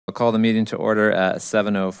I'll call the meeting to order at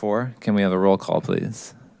 7:04. Can we have a roll call,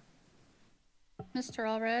 please? Mr.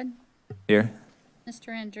 Allred, Here. Mr.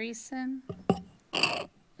 Andreessen,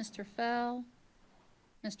 Mr. Fell,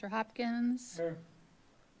 Mr. Hopkins. Here.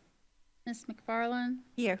 Ms. McFarland,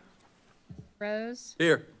 Here. Rose,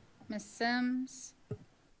 Here. Ms. Sims,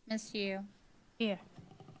 Ms. Yu. Here.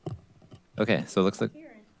 Okay, so it looks like.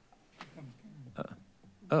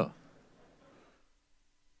 Oh.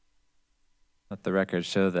 Let the record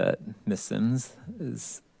show that Ms. Sims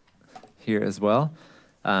is here as well.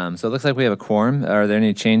 So it looks like we have a quorum. Are there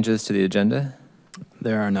any changes to the agenda?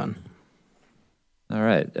 There are none. All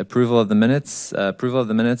right. Approval of the minutes. Approval of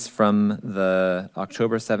the minutes from the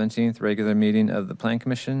October 17th regular meeting of the Plan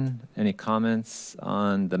Commission. Any comments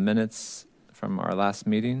on the minutes from our last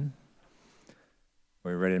meeting?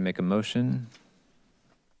 We're ready to make a motion.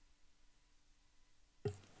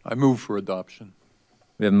 I move for adoption.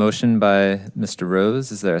 We have a motion by Mr.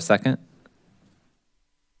 Rose. Is there a second?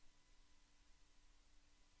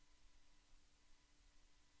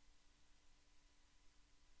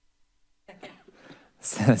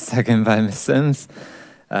 Second by Ms. Sims.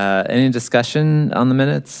 Any discussion on the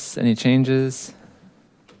minutes? Any changes?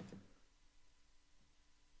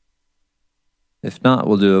 If not,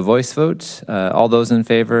 we'll do a voice vote. All those in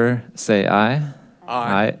favor say aye.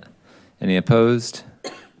 Aye. Any opposed?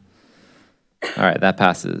 All right, that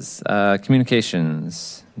passes.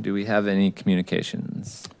 Communications. Do we have any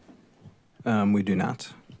communications? We do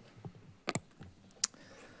not.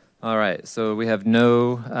 All right, so we have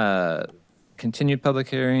no continued public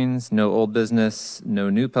hearings, no old business,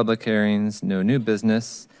 no new public hearings, no new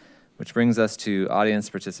business, which brings us to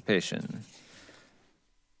audience participation.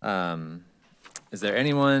 Is there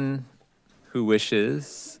anyone who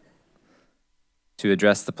wishes to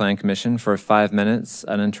address the Plan Commission for 5 minutes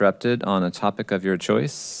uninterrupted on a topic of your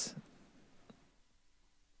choice?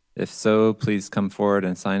 If so, please come forward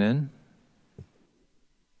and sign in.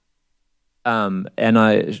 And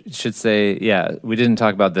I should say, yeah, we didn't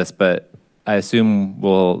talk about this, but I assume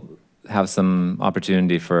we'll have some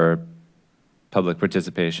opportunity for public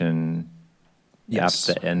participation Yes.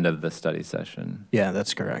 at the end of the study session. Yeah,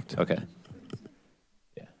 that's correct. Okay.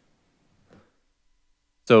 Yeah.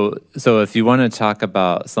 So if you want to talk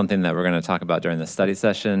about something that we're going to talk about during the study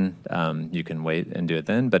session, you can wait and do it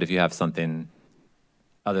then. But if you have something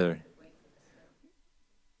other.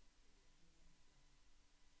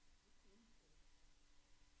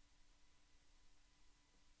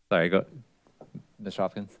 Sorry, go. Ms.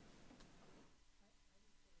 Hopkins?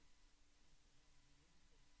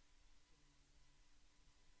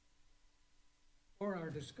 For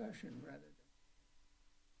our discussion, rather than.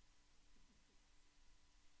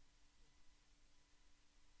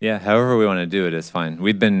 Yeah, however we want to do it is fine.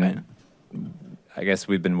 I guess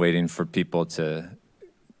we've been waiting for people to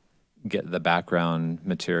get the background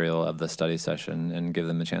material of the study session and give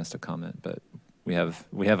them a chance to comment. But we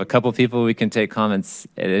have a couple people we can take comments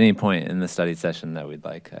at any point in the study session that we'd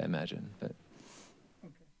like, I imagine. But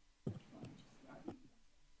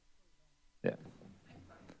yeah.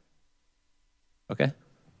 Okay.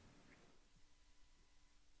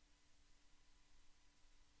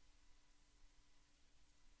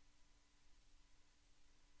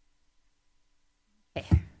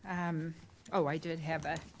 I did have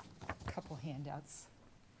a couple handouts.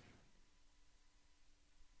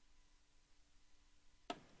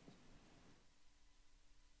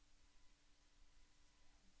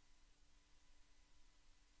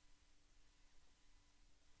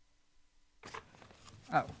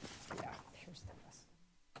 Oh, yeah, here's the rest.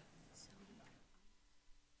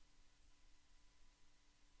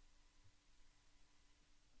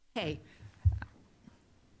 Okay.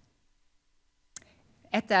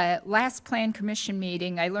 At the last Plan Commission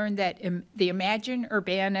meeting, I learned that the Imagine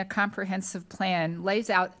Urbana Comprehensive Plan lays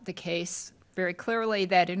out the case very clearly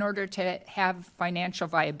that in order to have financial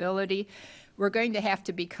viability, we're going to have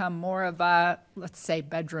to become more of a, let's say,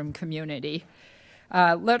 bedroom community.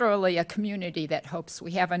 Literally a community that hopes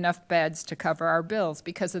we have enough beds to cover our bills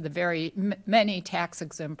because of the very many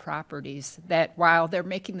tax-exempt properties that, while they're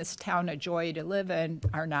making this town a joy to live in,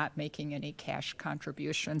 are not making any cash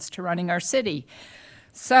contributions to running our city.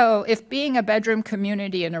 So if being a bedroom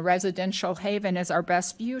community and a residential haven is our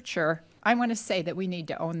best future, I want to say that we need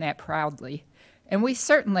to own that proudly. And we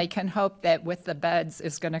certainly can hope that with the beds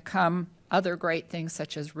is going to come other great things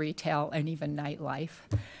such as retail and even nightlife.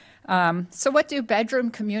 So what do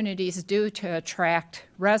bedroom communities do to attract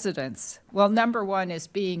residents? Well, number one is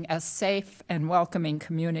being a safe and welcoming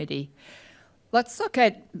community. Let's look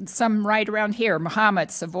at some right around here,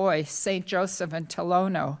 Mahomet, Savoy, St. Joseph, and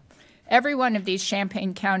Tolono. Every one of these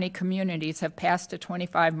Champaign County communities have passed a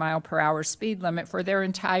 25-mile-per-hour speed limit for their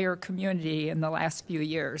entire community in the last few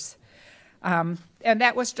years. And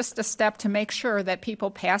that was just a step to make sure that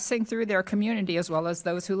people passing through their community, as well as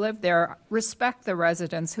those who live there, respect the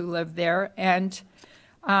residents who live there, and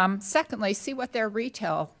secondly, see what their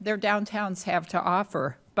downtowns have to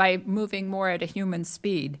offer by moving more at a human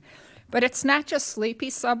speed. But it's not just sleepy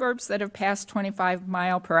suburbs that have passed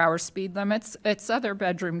 25-mile-per-hour speed limits. It's other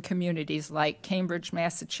bedroom communities like Cambridge,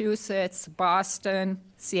 Massachusetts, Boston,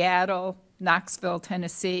 Seattle, Knoxville,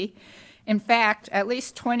 Tennessee. In fact, at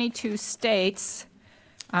least 22 states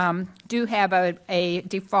do have a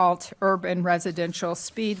default urban residential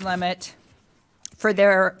speed limit for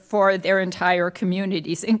their entire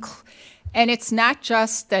communities. And it's not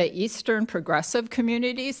just the eastern progressive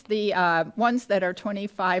communities. The ones that are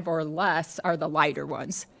 25 or less are the lighter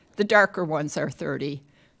ones. The darker ones are 30.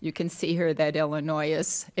 You can see here that Illinois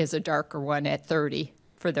is a darker one at 30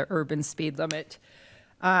 for the urban speed limit.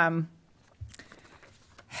 In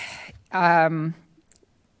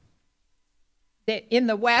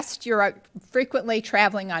the West, you're frequently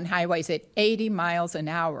traveling on highways at 80 miles an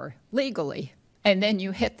hour legally. And then you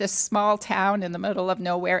hit this small town in the middle of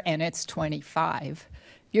nowhere, and it's 25.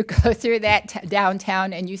 You go through that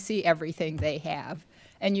downtown, and you see everything they have.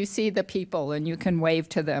 And you see the people, and you can wave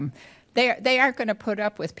to them. They aren't going to put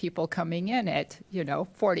up with people coming in at,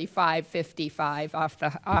 45, 55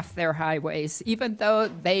 off their highways, even though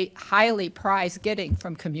they highly prize getting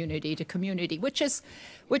from community to community, which is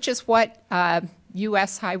what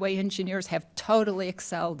U.S. highway engineers have totally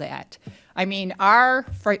excelled at. I mean, our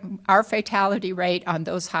fatality rate on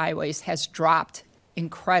those highways has dropped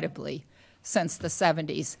incredibly since the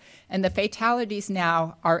 70s, and the fatalities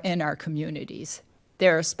now are in our communities.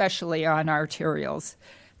 They're especially on arterials.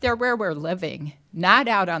 They're where we're living, not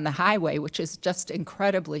out on the highway, which is just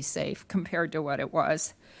incredibly safe compared to what it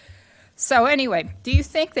was. So anyway, do you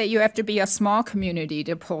think that you have to be a small community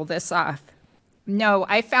to pull this off? No,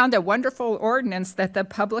 I found a wonderful ordinance that the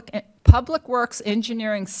Public Works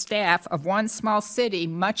engineering staff of one small city,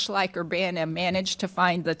 much like Urbana, managed to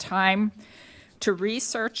find the time to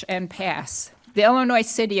research and pass. The Illinois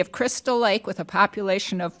city of Crystal Lake, with a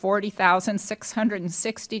population of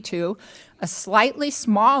 40,662, a slightly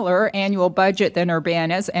smaller annual budget than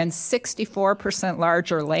Urbana's and 64%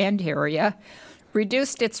 larger land area,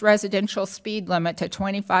 reduced its residential speed limit to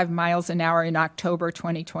 25 miles an hour in October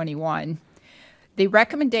 2021. The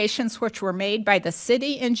recommendations which were made by the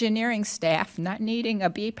city engineering staff, not needing a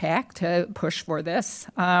BPAC to push for this,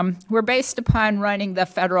 were based upon running the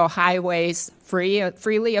federal highways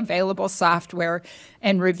freely available software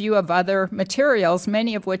and review of other materials,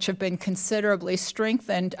 many of which have been considerably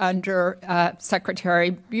strengthened under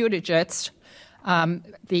Secretary Buttigieg's the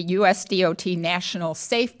U.S. DOT National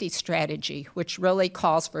Safety Strategy, which really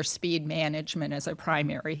calls for speed management as a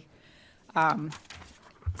primary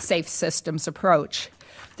safe systems approach.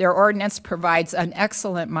 Their ordinance provides an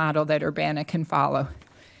excellent model that Urbana can follow.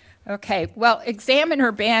 Okay, well, Examine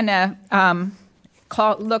Urbana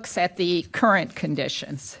looks at the current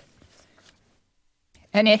conditions.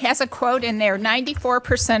 And it has a quote in there,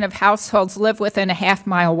 94% of households live within a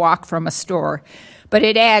half-mile walk from a store. But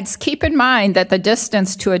it adds, keep in mind that the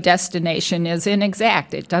distance to a destination is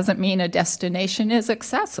inexact. It doesn't mean a destination is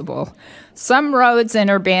accessible. Some roads in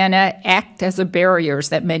Urbana act as barriers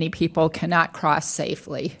that many people cannot cross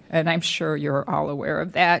safely, and I'm sure you're all aware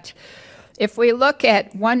of that. If we look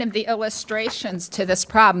at one of the illustrations to this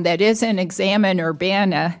problem that is in Examine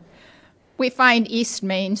Urbana, we find East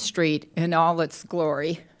Main Street in all its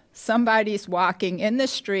glory. Somebody's walking in the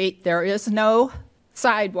street. There is no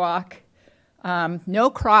sidewalk.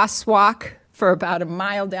 No crosswalk for about a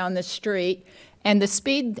mile down the street, and the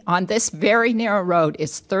speed on this very narrow road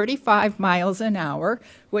is 35 miles an hour,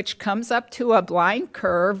 which comes up to a blind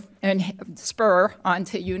curve and spur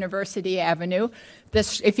onto University Avenue.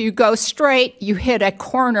 If you go straight, you hit a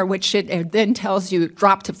corner, which it then tells you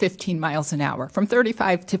drop to 15 miles an hour. From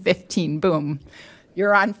 35 to 15, boom.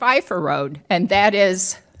 You're on Pfeiffer Road, and that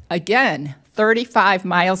is, again, 35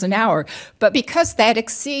 miles an hour. But because that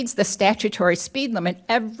exceeds the statutory speed limit,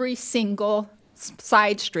 every single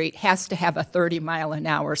side street has to have a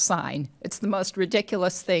 30-mile-an-hour sign. It's the most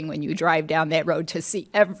ridiculous thing when you drive down that road to see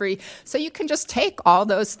so you can just take all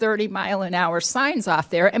those 30-mile-an-hour signs off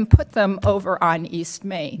there and put them over on East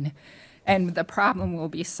Main, and the problem will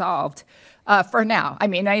be solved. For now. I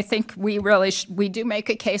mean, I think we do make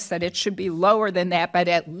a case that it should be lower than that, but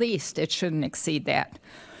at least it shouldn't exceed that.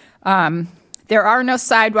 There are no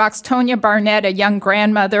sidewalks. Tonya Barnett, a young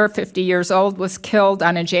grandmother, 50 years old, was killed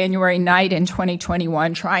on a January night in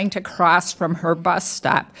 2021 trying to cross from her bus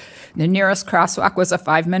stop. The nearest crosswalk was a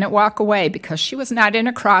 5-minute walk away. Because she was not in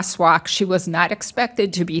a crosswalk, she was not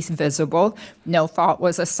expected to be visible. No fault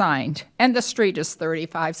was assigned. And the street is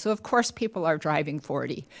 35, so of course people are driving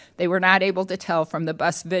 40. They were not able to tell from the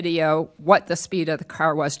bus video what the speed of the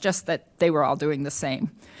car was, just that they were all doing the same.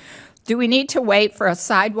 Do we need to wait for a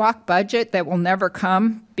sidewalk budget that will never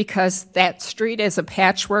come because that street is a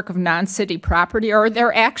patchwork of non-city property? Or are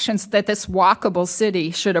there actions that this walkable city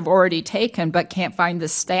should have already taken but can't find the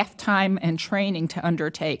staff time and training to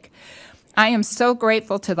undertake? I am so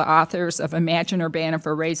grateful to the authors of Imagine Urbana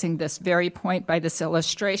for raising this very point by this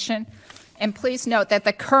illustration. And please note that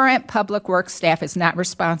the current public works staff is not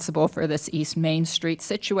responsible for this East Main Street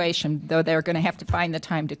situation, though they're going to have to find the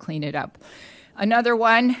time to clean it up. Another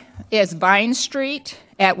one is Vine Street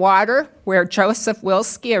at Water, where Joseph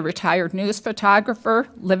Wilski, a retired news photographer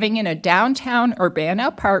living in a downtown Urbana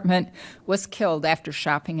apartment, was killed after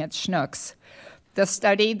shopping at Schnucks. The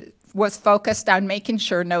study was focused on making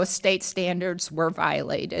sure no state standards were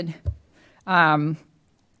violated. We're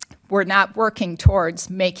not working towards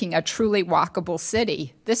making a truly walkable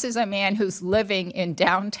city. This is a man who's living in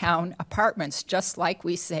downtown apartments, just like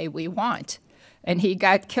we say we want. And he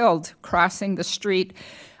got killed crossing the street,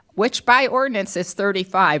 which by ordinance is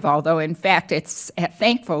 35, although in fact it's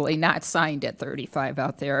thankfully not signed at 35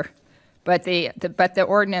 out there. But the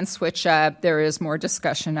ordinance, which there is more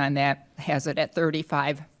discussion on that, has it at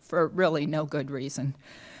 35 for really no good reason.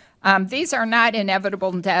 These are not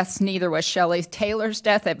inevitable deaths. Neither was Shelley Taylor's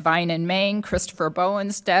death at Vine in Maine, Christopher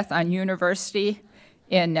Bowen's death on University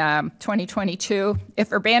in 2022.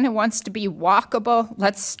 If Urbana wants to be walkable,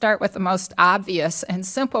 let's start with the most obvious and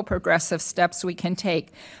simple progressive steps we can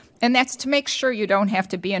take. And that's to make sure you don't have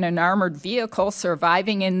to be in an armored vehicle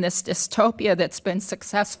surviving in this dystopia that's been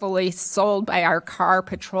successfully sold by our car,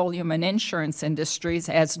 petroleum, and insurance industries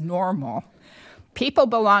as normal. People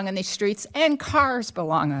belong on these streets, and cars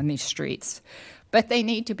belong on these streets. But they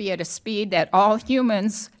need to be at a speed that all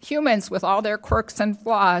humans with all their quirks and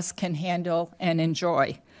flaws can handle and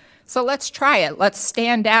enjoy. So let's try it. Let's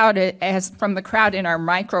stand out as from the crowd in our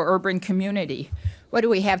micro-urban community. What do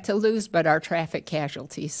we have to lose but our traffic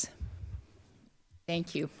casualties?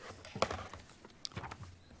 Thank you.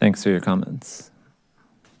 Thanks for your comments.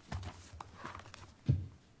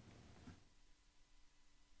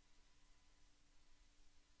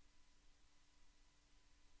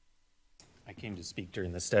 I came to speak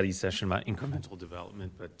during the study session about incremental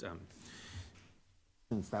development, but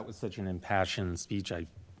since that was such an impassioned speech, I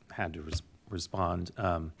had to respond.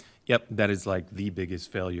 Yep, that is like the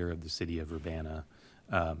biggest failure of the city of Urbana.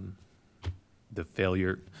 The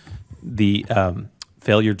failure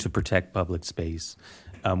to protect public space,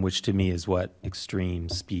 which to me is what extreme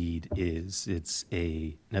speed is. It's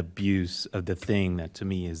an abuse of the thing that to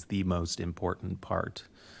me is the most important part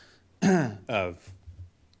of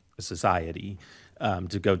society.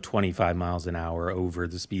 To go 25 miles an hour over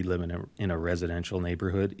the speed limit in a residential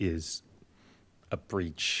neighborhood is a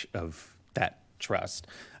breach of that trust.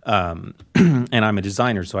 And I'm a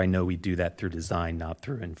designer, so I know we do that through design, not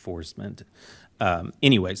through enforcement.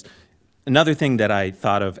 Anyways, another thing that I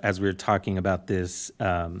thought of as we were talking about this,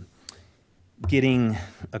 getting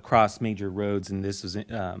across major roads, and this was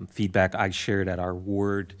feedback I shared at our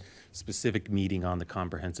ward-specific meeting on the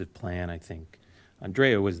comprehensive plan. I think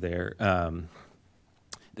Andrea was there.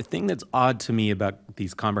 The thing that's odd to me about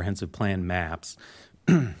these comprehensive plan maps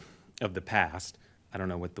of the past, I don't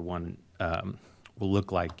know what the one will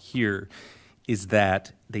look like here, is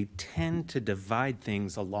that they tend to divide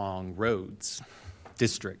things along roads,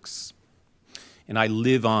 districts. And I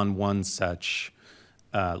live on one such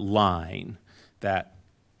line that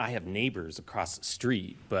I have neighbors across the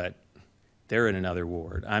street, but they're in another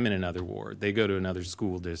ward. I'm in another ward. They go to another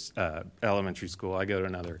school, elementary school. I go to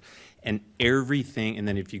another. And everything, and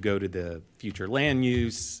then if you go to the future land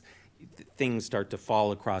use, things start to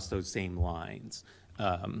fall across those same lines.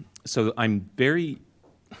 So I'm very,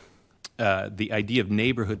 the idea of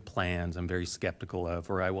neighborhood plans, I'm very skeptical of,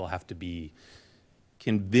 or I will have to be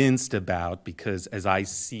convinced about, because as I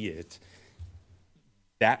see it,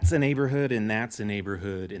 that's a neighborhood and that's a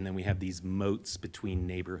neighborhood, and then we have these moats between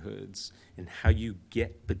neighborhoods, and how you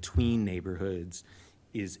get between neighborhoods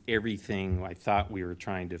is everything I thought we were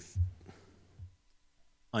trying to,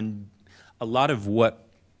 a lot of what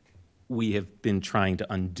we have been trying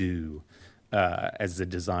to undo as a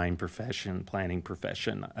design profession, planning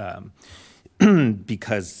profession,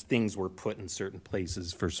 because things were put in certain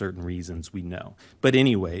places for certain reasons, we know. But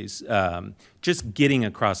anyways, just getting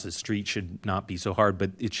across the street should not be so hard,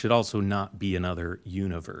 but it should also not be another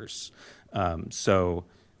universe. So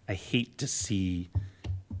I hate to see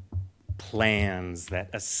plans that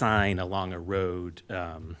assign along a road,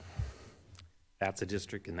 that's a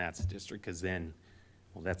district and that's a district, because then,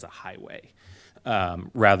 well, that's a highway,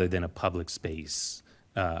 rather than a public space,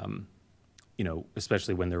 you know,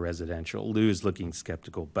 especially when they're residential. Lou is looking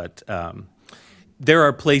skeptical, but there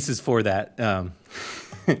are places for that.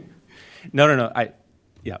 No,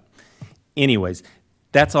 yeah. Anyways,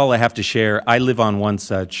 that's all I have to share. I live on one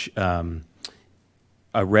such,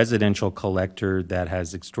 a residential collector that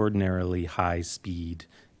has extraordinarily high speed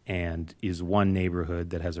and is one neighborhood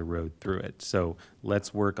that has a road through it. So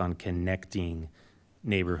let's work on connecting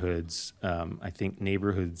neighborhoods. I think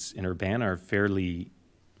neighborhoods in Urbana are fairly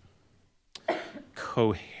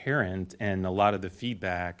coherent, and a lot of the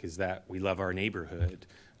feedback is that we love our neighborhood.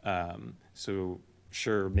 So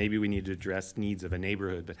sure, maybe we need to address needs of a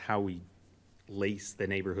neighborhood, but how we lace the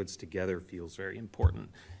neighborhoods together feels very important.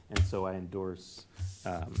 And so I endorse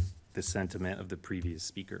the sentiment of the previous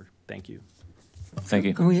speaker. Thank you. Thank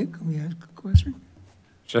you. Can we ask a question?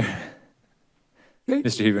 Sure. Okay.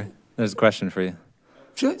 Mr. Huber, there's a question for you.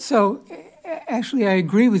 So actually, I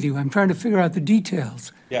agree with you. I'm trying to figure out the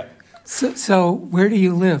details. Yeah. So where do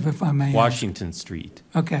you live, if I may ask? Washington Street,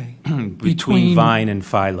 Okay. between Vine and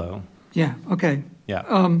Philo. Yeah, okay.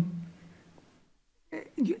 Yeah.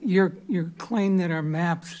 Your claim that our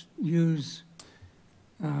maps use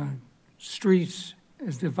streets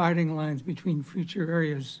as dividing lines between future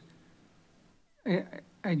areas, I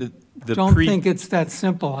The don't think it's that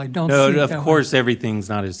simple. I don't see it No, that of way. course, everything's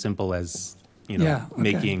not as simple as, you know, Yeah, okay.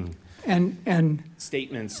 making And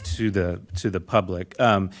statements to the public.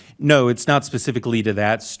 No, it's not specifically to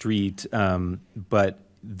that street, but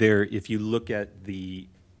there, if you look at the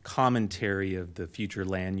commentary of the future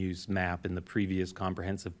land use map in the previous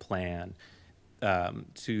comprehensive plan,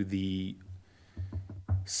 to the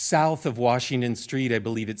south of Washington Street, I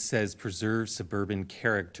believe it says preserve suburban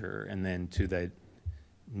character, and then to the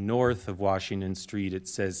north of Washington Street, it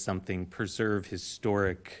says something preserve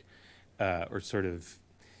historic, or sort of,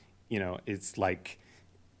 you know, it's like,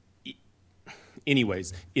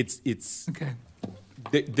 anyways, it's okay.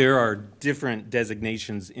 there are different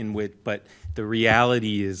designations in which, but the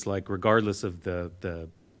reality is, like, regardless of the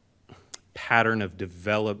pattern of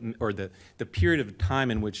development or the period of time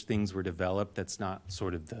in which things were developed, that's not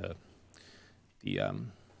sort of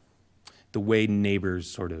the way neighbors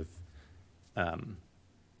sort of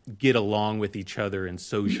get along with each other and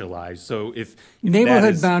socialize. So if that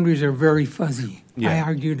Neighborhood is- boundaries are very fuzzy. I Yeah.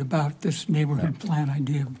 argued about this neighborhood plan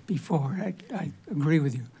idea before. I agree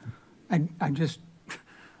with you. I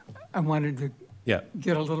wanted to Yeah.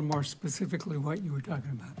 get a little more specifically what you were talking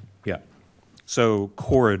about. Yeah. So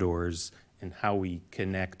corridors and how we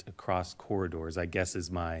connect across corridors, I guess, is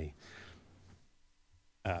my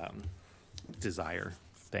desire.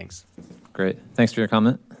 Thanks. Great. Thanks for your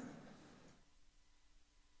comment.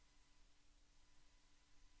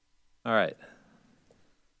 All right.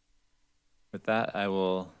 With that, I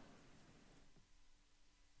will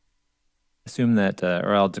assume that,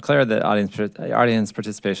 or I'll declare that audience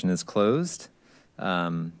participation is closed,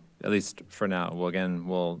 at least for now.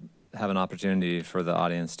 We'll have an opportunity for the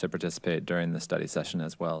audience to participate during the study session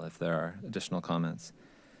as well if there are additional comments.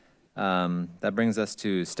 That brings us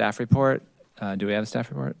to staff report. Do we have a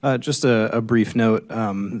staff report? Just a brief note.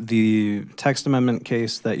 The text amendment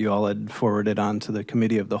case that you all had forwarded on to the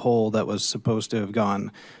committee of the whole that was supposed to have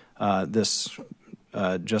gone this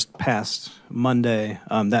just past Monday,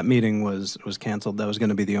 that meeting was canceled. That was going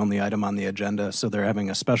to be the only item on the agenda. So they're having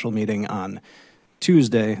a special meeting on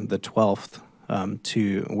Tuesday, the 12th,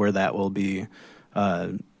 to where that will be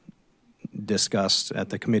discussed at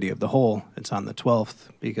the committee of the whole. It's on the 12th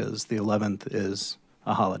because the 11th is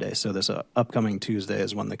a holiday. So this upcoming Tuesday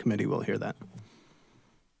is when the committee will hear that.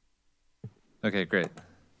 Okay, great.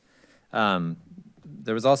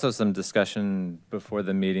 There was also some discussion before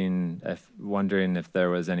the meeting, wondering if there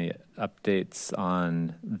was any updates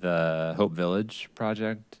on the Hope Village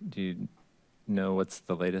project. Do you know what's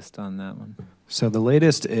the latest on that one? So the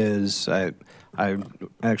latest is I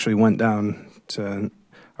actually went down to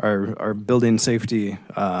our building safety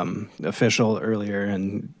official earlier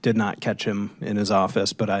and did not catch him in his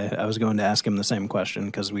office, but I was going to ask him the same question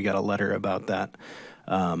because we got a letter about that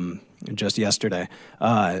just yesterday.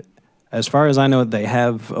 As far as I know, they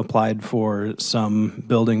have applied for some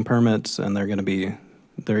building permits and they're going to be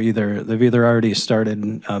they've either already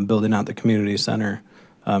started building out the community center,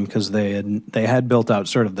 because they had built out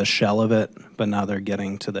sort of the shell of it, but now they're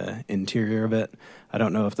getting to the interior of it. I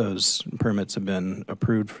don't know if those permits have been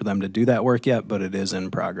approved for them to do that work yet, but it is in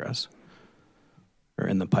progress or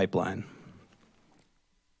in the pipeline.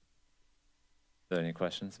 Are there any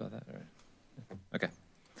questions about that? Okay.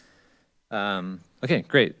 Okay,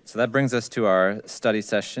 great. So that brings us to our study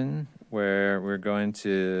session, where we're going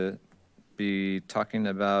to be talking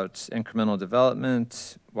about incremental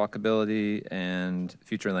development, walkability, and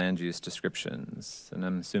future land use descriptions. And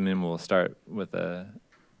I'm assuming we'll start with a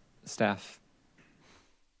staff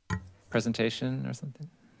presentation or something.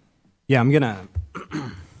 Yeah, I'm gonna.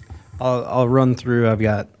 I'll run through. I've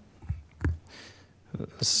got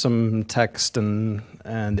some text and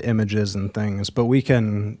images and things, but we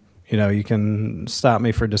can. You can stop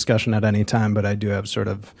me for discussion at any time, but I do have sort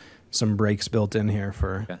of some breaks built in here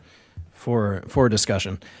for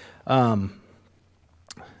discussion.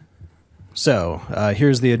 So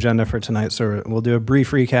here's the agenda for tonight. So we'll do a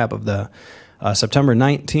brief recap of the September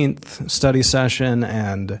 19th study session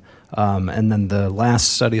and then the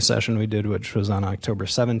last study session we did, which was on October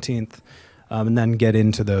 17th, and then get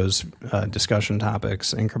into those discussion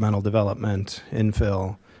topics: incremental development,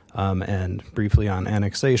 infill, and briefly on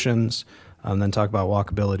annexations, then talk about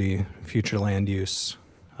walkability, future land use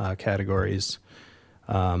categories,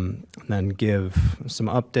 and then give some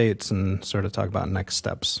updates and sort of talk about next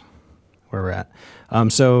steps where we're at.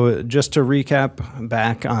 So just to recap,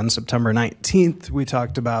 back on September 19th, we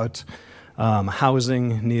talked about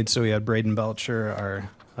housing needs. So we had Braden Belcher,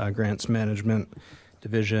 our grants management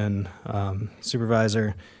division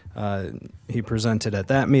supervisor. He presented at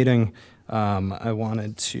that meeting. I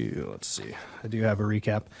wanted to, let's see, I do have a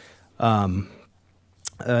recap.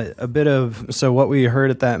 So what we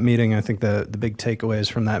heard at that meeting, I think the big takeaways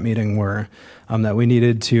from that meeting were that we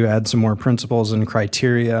needed to add some more principles and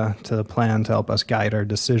criteria to the plan to help us guide our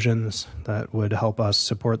decisions that would help us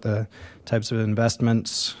support the types of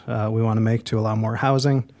investments we want to make to allow more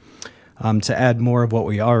housing, to add more of what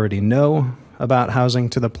we already know about housing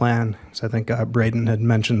to the plan. So I think Braden had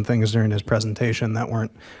mentioned things during his presentation that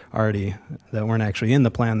weren't actually in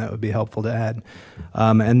the plan that would be helpful to add,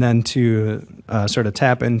 and then to sort of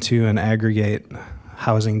tap into and aggregate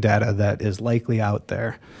housing data that is likely out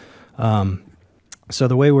there. So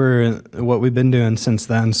the way what we've been doing since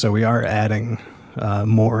then, so we are adding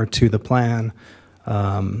more to the plan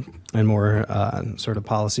and more sort of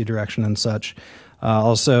policy direction and such.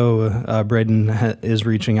 Also, Braden is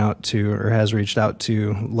reaching out to, or has reached out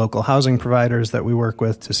to, local housing providers that we work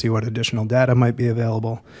with to see what additional data might be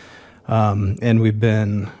available. And we've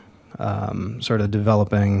been sort of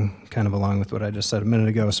developing, kind of along with what I just said a minute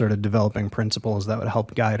ago, sort of developing principles that would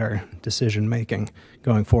help guide our decision making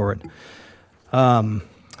going forward.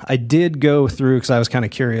 I did go through, because I was kind of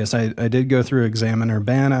curious, I did go through Examine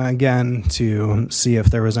Urbana again to see if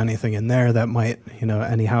there was anything in there that might,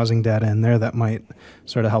 any housing data in there that might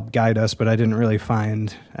sort of help guide us, but I didn't really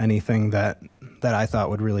find anything that I thought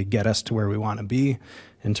would really get us to where we want to be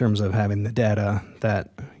in terms of having the data that,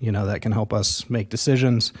 that can help us make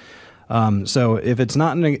decisions. So if it's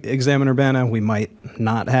not an Examine Urbana, we might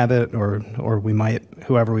not have it, or we might,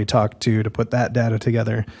 whoever we talk to put that data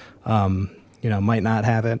together, might not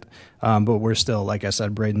have it, but we're still, like I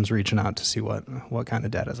said, Braden's reaching out to see what kind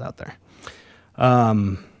of data is out there.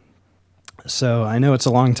 So I know it's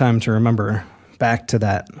a long time to remember back to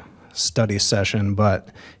that study session, but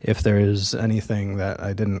if there is anything that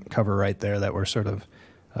I didn't cover right there that were sort of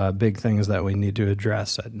big things that we need to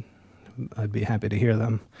address, I'd be happy to hear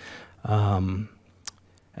them. And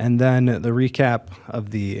then the recap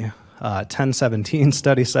of the 1017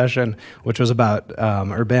 study session, which was about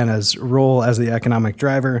Urbana's role as the economic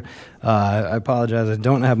driver. I apologize, I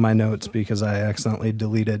don't have my notes because I accidentally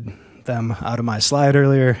deleted them out of my slide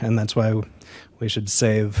earlier, and that's why we should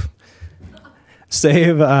save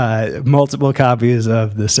multiple copies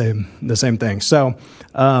of the same thing. So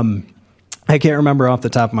I can't remember off the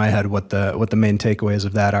top of my head what the main takeaways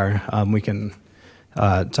of that are. We can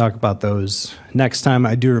talk about those next time.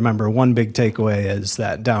 I do remember one big takeaway is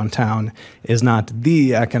that downtown is not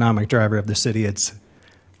the economic driver of the city. It's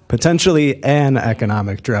potentially an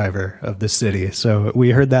economic driver of the city. So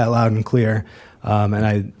we heard that loud and clear, and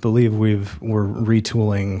I believe we're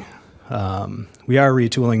retooling. We are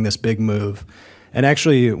retooling this big move. And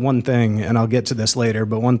actually, one thing, and I'll get to this later,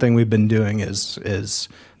 but one thing we've been doing is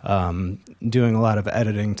doing a lot of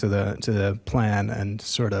editing to the plan and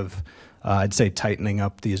sort of, I'd say, tightening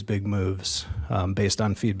up these big moves based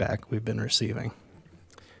on feedback we've been receiving.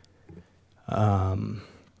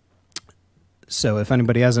 So if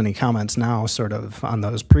anybody has any comments now, sort of on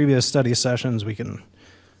those previous study sessions, we can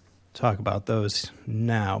talk about those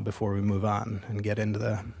now before we move on and get into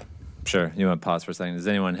the. Sure. You want to pause for a second? Does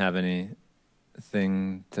anyone have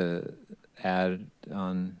anything to add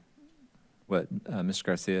on what Mr.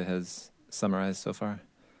 Garcia has summarized so far?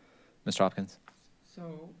 Mr. Hopkins?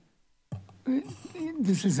 So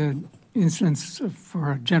this is an instance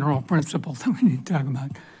for a general principle that we need to talk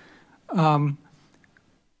about.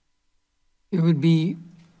 It would be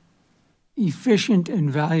efficient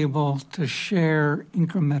and valuable to share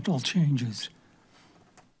incremental changes.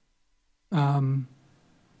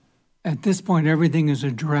 At this point, everything is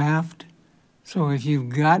a draft. So if you've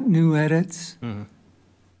got new edits,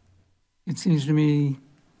 it seems to me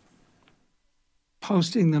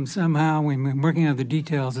posting them somehow, working out the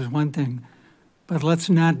details is one thing, but let's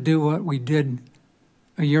not do what we did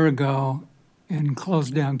a year ago and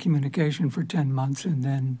close down communication for 10 months and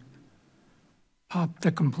then pop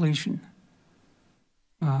the completion.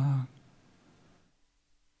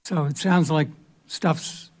 So it sounds like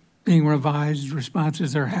stuff's being revised,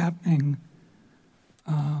 responses are happening.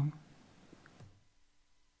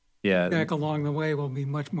 Yeah. Back along the way will be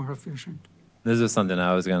much more efficient. This is something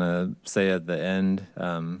I was going to say at the end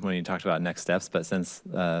when you talked about next steps, but since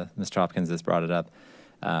Mr. Hopkins has brought it up,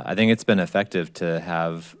 I think it's been effective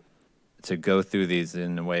to go through these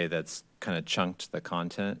in a way that's kind of chunked the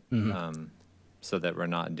content so that we're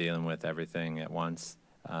not dealing with everything at once.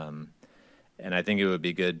 And I think it would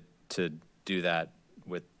be good to do that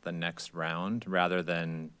with the next round rather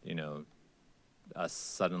than, us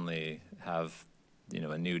suddenly have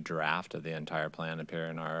a new draft of the entire plan appear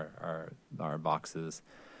in our boxes,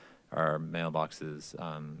 our mailboxes,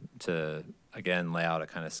 to again lay out a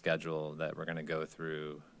kind of schedule that we're going to go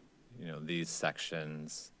through, these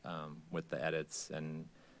sections with the edits. And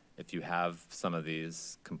if you have some of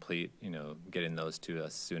these complete, getting those to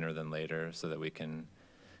us sooner than later so that we can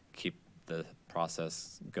keep the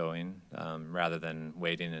process going rather than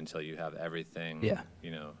waiting until you have everything,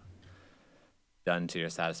 done to your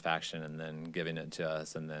satisfaction and then giving it to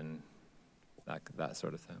us and then that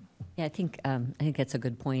sort of thing. Yeah, I think that's a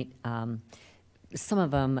good point. Some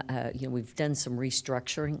of them, we've done some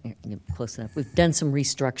restructuring. Close enough. We've done some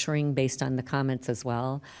restructuring based on the comments as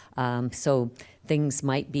well. So things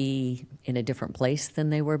might be in a different place than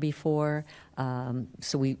they were before.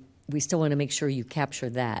 So we still want to make sure you capture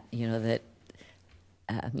that. That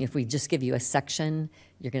if we just give you a section,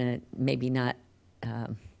 you're going to maybe not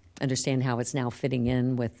understand how it's now fitting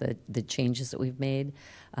in with the changes that we've made.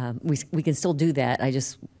 We can still do that. I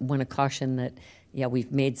just want to caution that,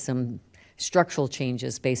 we've made some structural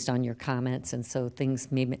changes based on your comments, and so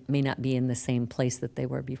things may not be in the same place that they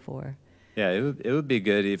were before. Yeah, it would be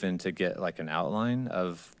good even to get like an outline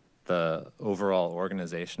of the overall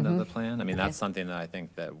organization of the plan. I mean, that's something that I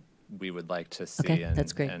think that we would like to see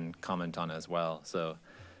and comment on as well. So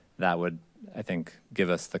that would, I think, give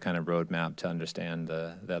us the kind of roadmap to understand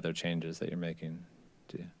the other changes that you're making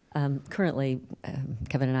too. Currently,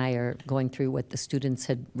 Kevin and I are going through what the students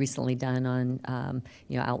had recently done on,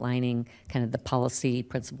 outlining kind of the policy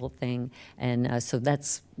principle thing. And so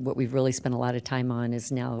that's what we've really spent a lot of time on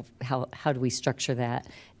is now how do we structure that?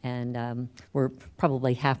 And we're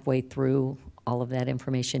probably halfway through all of that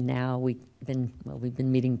information now. We've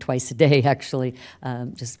been meeting twice a day, actually,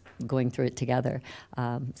 just going through it together.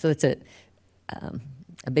 So it's a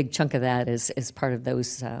big chunk of that is part of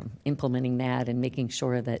those implementing that and making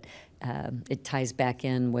sure that it ties back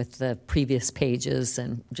in with the previous pages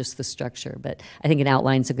and just the structure. But I think an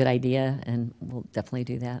outline's a good idea, and we'll definitely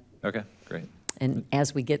do that. Okay, great. And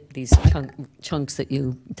as we get these chunks that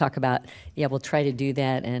you talk about, we'll try to do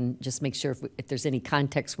that and just make sure if there's any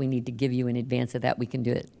context we need to give you in advance of that, we can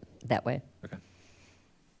do it that way. Okay.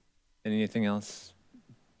 Anything else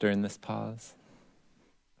during this pause?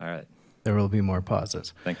 All right. There will be more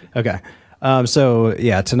pauses. Thank you. Okay. So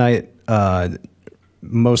tonight,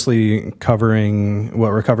 mostly covering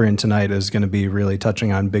what we're covering tonight is going to be really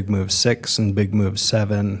touching on Big Move 6 and Big Move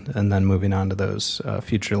 7, and then moving on to those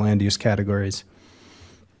future land use categories.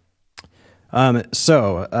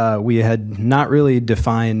 So we had not really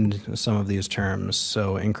defined some of these terms.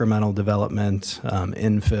 So incremental development,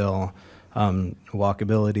 infill,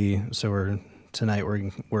 walkability. So tonight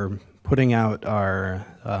we're putting out our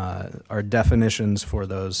definitions for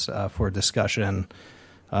those for discussion,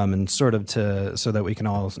 and sort of so that we can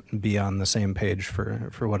all be on the same page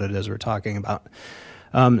for what it is we're talking about.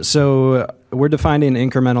 So we're defining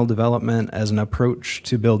incremental development as an approach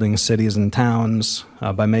to building cities and towns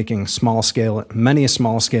by making many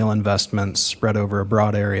small-scale investments spread over a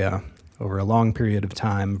broad area over a long period of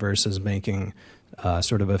time versus making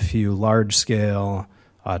sort of a few large-scale,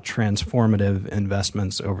 transformative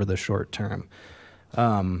investments over the short term.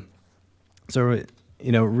 So,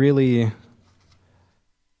 really,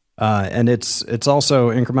 and it's also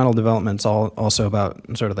incremental development's also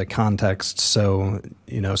about sort of the context. So,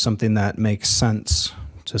 something that makes sense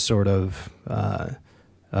to sort of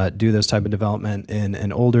do this type of development in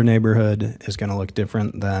an older neighborhood is going to look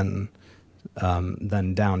different than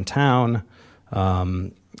downtown,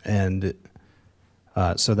 and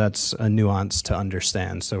so that's a nuance to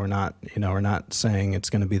understand. So we're not saying it's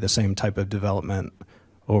going to be the same type of development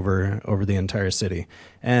over the entire city.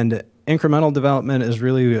 And incremental development is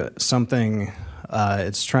really something.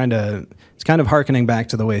 It's kind of hearkening back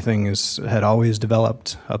to the way things had always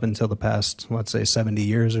developed up until the past, let's say, 70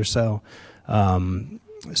 years or so.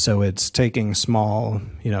 So it's taking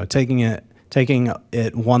taking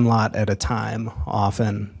it one lot at a time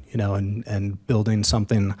often, and building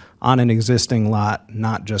something on an existing lot,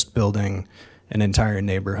 not just building an entire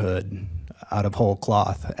neighborhood out of whole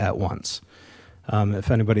cloth at once.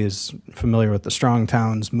 If anybody is familiar with the Strong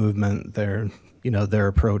Towns movement, their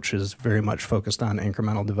approach is very much focused on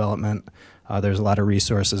incremental development. There's a lot of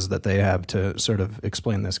resources that they have to sort of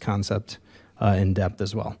explain this concept in depth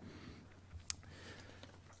as well.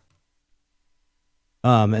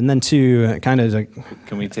 And then to kind of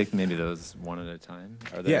Can we take maybe those one at a time?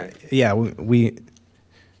 Are there... Yeah,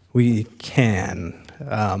 we can.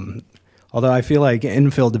 Although I feel like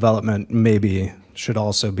infill development maybe should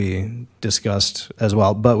also be discussed as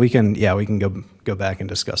well. But we can go back and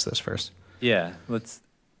discuss this first. Yeah, let's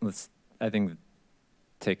I think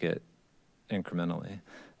take it incrementally.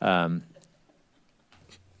 Does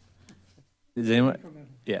anyone?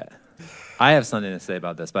 Yeah, I have something to say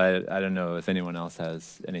about this, but I don't know if anyone else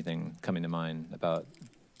has anything coming to mind about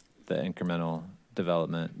the incremental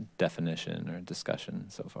development definition or discussion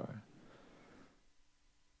so far.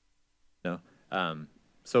 No.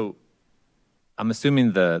 So I'm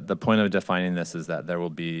assuming the point of defining this is that there will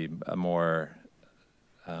be a more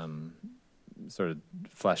sort of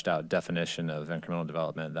fleshed out definition of incremental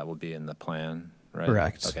development that will be in the plan, right?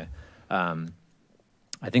 Correct. Okay.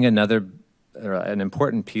 I think an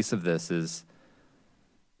important piece of this is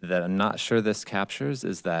that I'm not sure this captures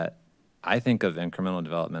is that I think of incremental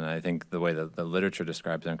development, and I think the way that the literature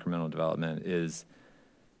describes incremental development is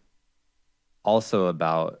also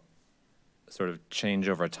about sort of change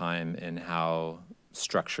over time in how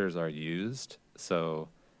structures are used. So,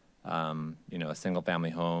 a single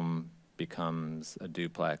family home becomes a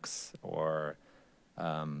duplex, or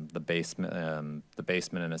the basement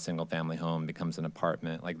in a single family home becomes an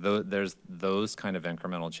apartment. Like there's those kind of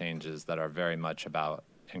incremental changes that are very much about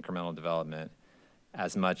incremental development,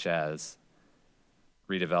 as much as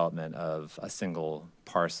redevelopment of a single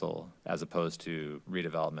parcel, as opposed to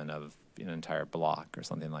redevelopment of an entire block or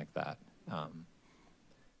something like that.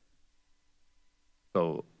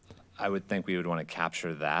 So I would think we would want to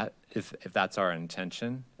capture that if that's our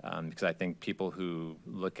intention, because I think people who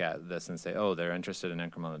look at this and say, oh, they're interested in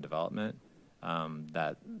incremental development,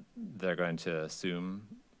 that they're going to assume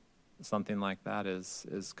something like that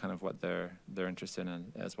is kind of what they're interested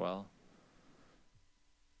in as well.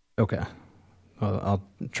 Okay. Well, I'll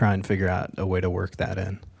try and figure out a way to work that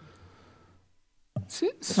in.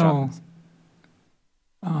 So,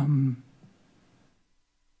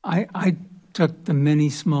 I took the many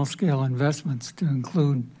small-scale investments to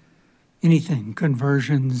include anything,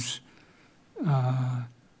 conversions,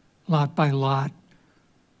 lot by lot,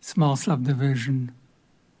 small subdivision.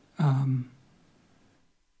 In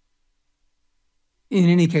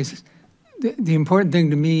any case, the important thing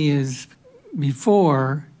to me is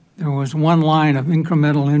before there was one line of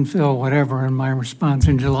incremental infill, whatever, and my response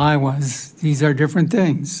in July was, these are different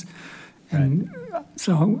things. And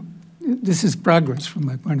so this is progress from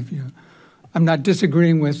my point of view. I'm not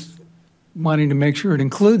disagreeing with wanting to make sure it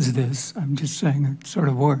includes this. I'm just saying it sort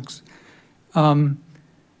of works.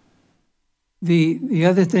 The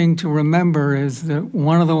other thing to remember is that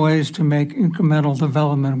one of the ways to make incremental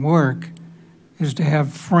development work is to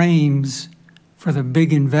have frames for the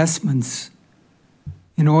big investments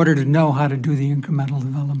in order to know how to do the incremental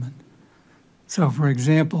development. So, for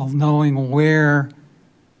example, knowing where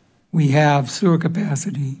we have sewer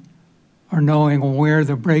capacity, or knowing where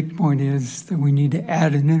the break point is that we need to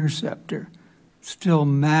add an interceptor still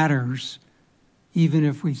matters, even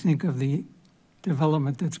if we think of the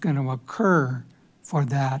development that's going to occur for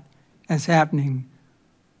that as happening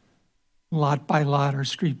lot by lot or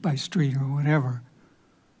street by street or whatever.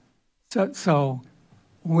 So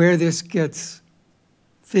where this gets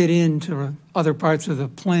fit into other parts of the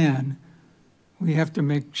plan, we have to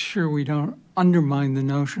make sure we don't undermine the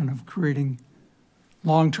notion of creating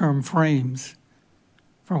long-term frames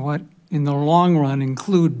for what, in the long run,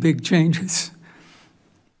 include big changes.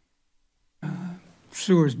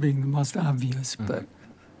 Sewers being the most obvious, but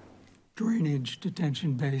drainage,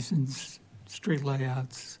 detention basins, street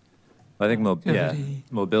layouts. I think Connectivity.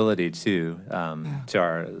 mobility too. To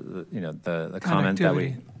our, the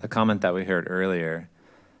comment that we heard earlier.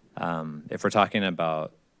 If we're talking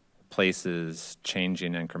about places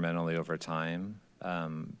changing incrementally over time,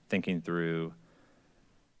 thinking through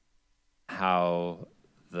how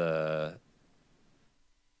the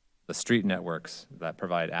street networks that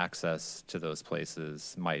provide access to those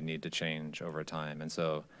places might need to change over time. And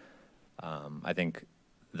so I think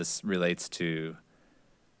this relates to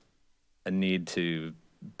a need to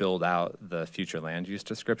build out the future land use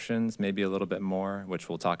descriptions maybe a little bit more, which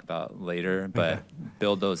we'll talk about later, but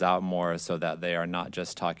build those out more so that they are not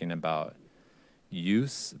just talking about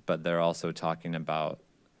use, but they're also talking about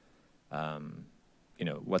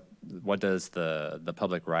what does the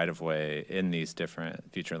public right-of-way in these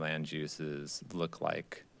different future land uses look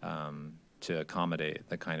like to accommodate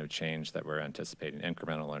the kind of change that we're anticipating,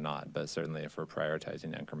 incremental or not, but certainly if we're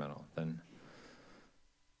prioritizing incremental, then.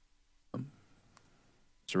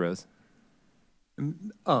 Mr. Rose?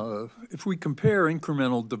 If we compare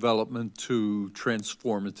incremental development to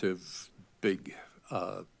transformative big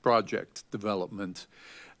project development,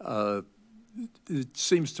 it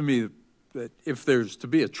seems to me that if there's to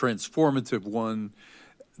be a transformative one,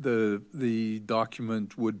 the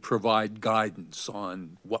document would provide guidance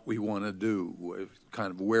on what we want to do, kind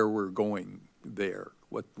of where we're going there,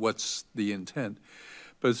 what's the intent.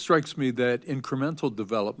 But it strikes me that incremental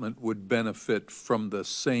development would benefit from the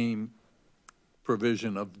same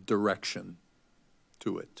provision of direction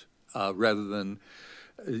to it, rather than,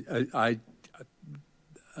 I'm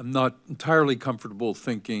not entirely comfortable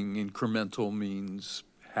thinking incremental means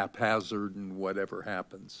haphazard and whatever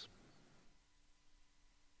happens.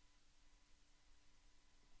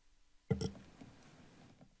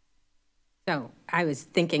 So I was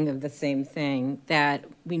thinking of the same thing, that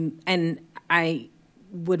I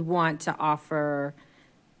would want to offer,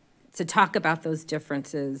 to talk about those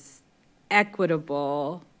differences,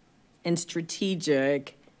 equitable and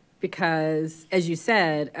strategic, because, as you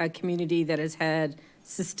said, a community that has had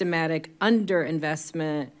systematic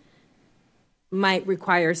underinvestment might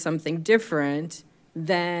require something different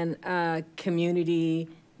than a community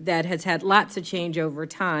that has had lots of change over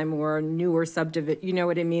time or newer subdivision, you know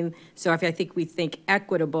what I mean? So if I think we think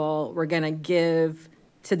equitable, we're gonna give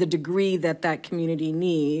to the degree that that community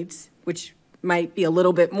needs, which might be a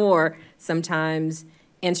little bit more sometimes,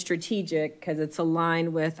 and strategic, because it's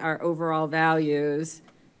aligned with our overall values.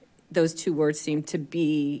 Those two words seem to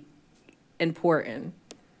be important.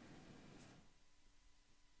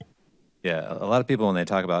 Yeah, a lot of people, when they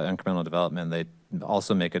talk about incremental development, they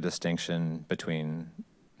also make a distinction between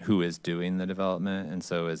who is doing the development. And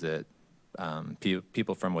so is it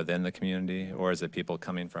people from within the community, or is it people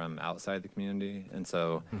coming from outside the community? And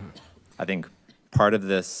so I think part of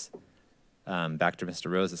this, back to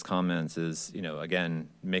Mr. Rose's comments, is, again,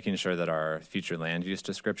 making sure that our future land use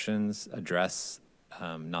descriptions address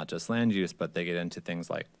not just land use, but they get into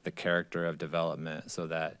things like the character of development, so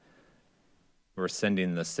that we're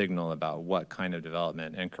sending the signal about what kind of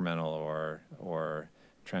development, incremental or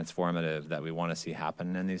transformative, that we want to see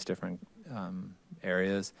happen in these different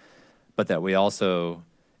areas. But that we also,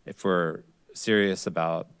 if we're serious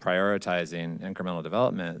about prioritizing incremental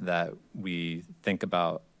development, that we think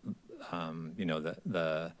about,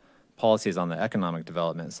 the policies on the economic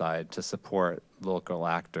development side to support local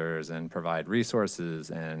actors and provide resources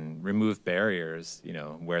and remove barriers,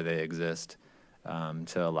 where they exist,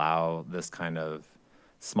 to allow this kind of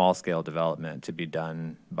small-scale development to be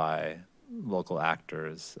done by local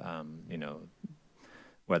actors,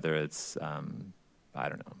 whether it's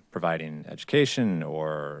providing education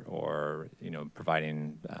or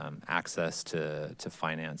providing access to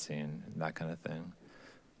financing, that kind of thing.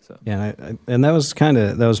 So yeah, and that was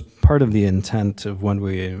part of the intent of when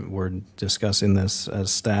we were discussing this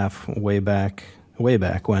as staff way back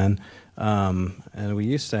when, and we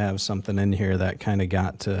used to have something in here that kind of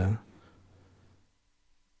got to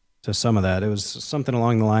some of that. It was something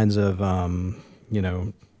along the lines of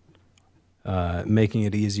making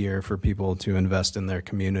it easier for people to invest in their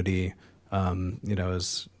community,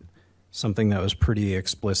 is something that was pretty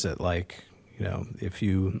explicit, like, if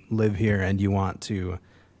you live here and you want to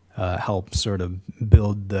help sort of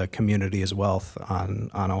build the community's wealth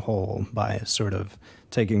on a whole by sort of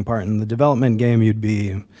taking part in the development game, you'd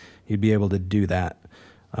be able to do that.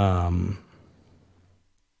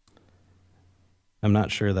 I'm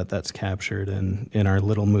not sure that that's captured in our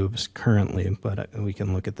little moves currently, but we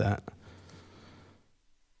can look at that.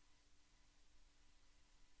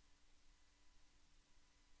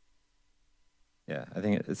 Yeah, I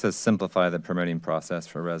think it says simplify the permitting process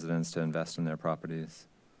for residents to invest in their properties.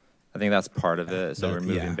 I think that's part of it, so That-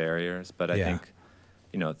 removing yeah. barriers, but I Yeah. think,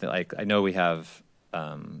 like, I know we have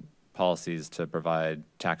policies to provide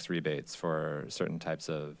tax rebates for certain types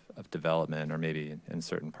of development, or maybe in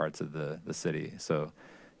certain parts of the city. So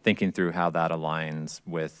thinking through how that aligns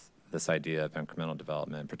with this idea of incremental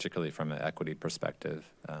development, particularly from an equity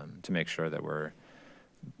perspective, to make sure that we're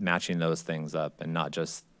matching those things up and not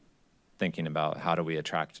just thinking about how do we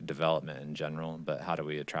attract development in general, but how do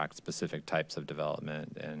we attract specific types of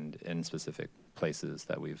development and in specific places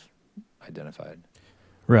that we've identified.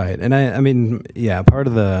 Right. And I mean, yeah, part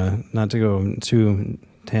of the, not to go too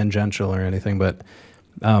tangential or anything, but,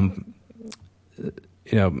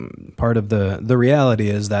 part of the reality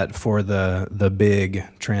is that for the big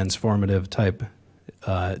transformative type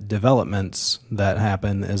developments that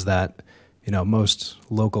happen is that, most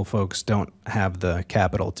local folks don't have the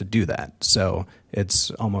capital to do that. So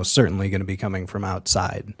it's almost certainly going to be coming from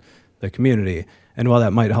outside the community. And while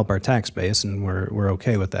that might help our tax base, and we're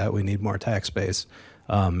okay with that, we need more tax base,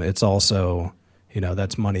 it's also,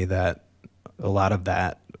 that's money that a lot of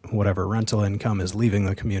that, whatever rental income is leaving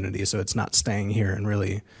the community. So it's not staying here and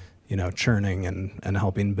really, churning and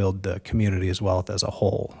helping build the community's wealth as a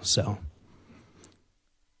whole. So.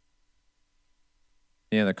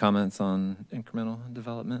 Any other comments on incremental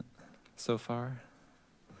development so far?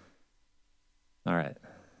 All right.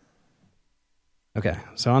 Okay,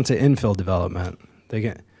 so on to infill development.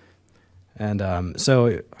 Okay,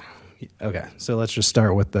 so let's just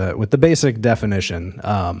start with the basic definition.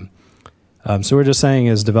 So we're just saying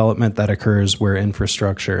is development that occurs where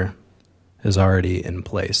infrastructure is already in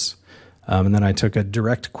place. And then I took a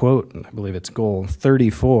direct quote, I believe it's goal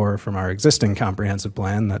 34 from our existing comprehensive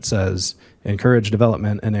plan that says, encourage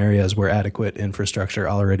development in areas where adequate infrastructure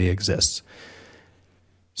already exists.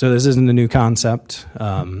 So this isn't a new concept.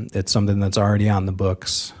 It's something that's already on the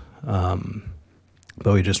books.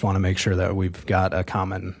 But we just want to make sure that we've got a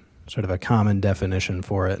common definition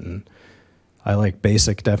for it. And I like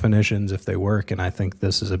basic definitions if they work, and I think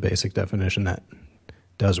this is a basic definition that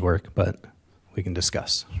does work, but we can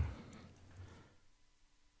discuss.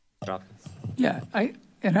 Yeah, I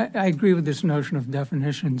agree with this notion of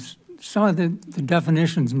definitions. Some of the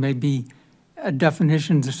definitions may be a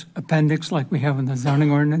definitions appendix like we have in the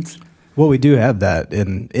zoning ordinance. Well, we do have that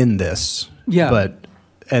in this. Yeah.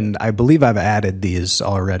 And I believe I've added these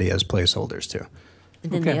already as placeholders too.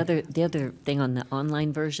 And then Okay. the other thing on the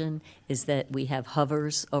online version is that we have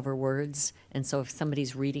hovers over words, and so if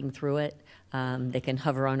somebody's reading through it, they can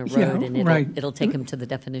hover on a Yeah, road and right. it'll take them to the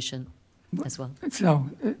definition as well. So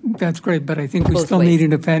that's great, but I think we Both still ways. need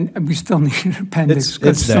an appendix It's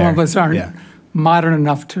because some of there, us aren't yeah. modern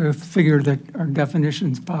enough to figure that our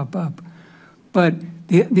definitions pop up. But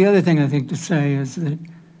the other thing I think to say is that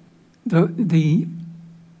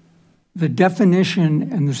the definition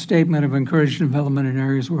and the statement of encouraged development in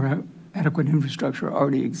areas where adequate infrastructure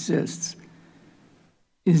already exists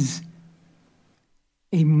is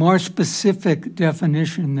a more specific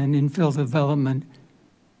definition than infill development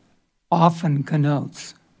often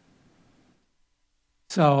connotes.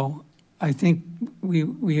 So I think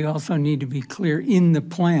we also need to be clear in the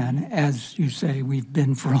plan, as you say, we've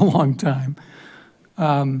been for a long time,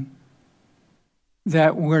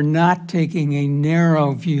 that we're not taking a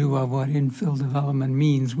narrow view of what infill development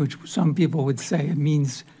means, which some people would say it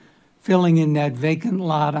means filling in that vacant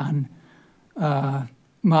lot on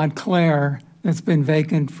Montclair that's been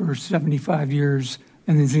vacant for 75 years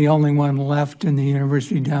and is the only one left in the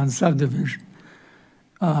University Downs subdivision.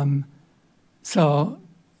 So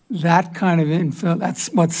that kind of infill, that's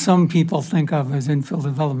what some people think of as infill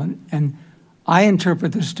development. And I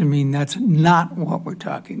interpret this to mean that's not what we're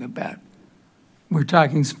talking about. We're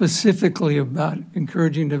talking specifically about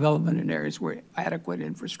encouraging development in areas where adequate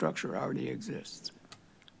infrastructure already exists,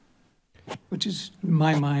 which is, in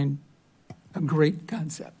my mind, a great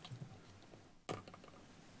concept.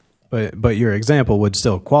 But your example would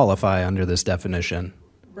still qualify under this definition.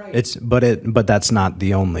 Right. But that's not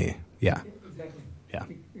the only, yeah. Exactly. Yeah.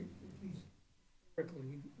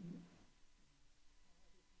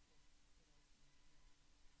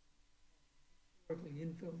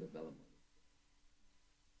 Infill development.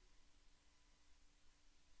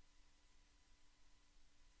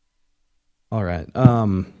 All right.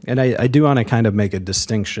 And I do want to kind of make a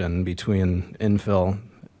distinction between infill.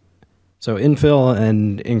 So infill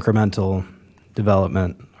and incremental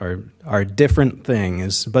development are different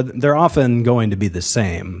things, but they're often going to be the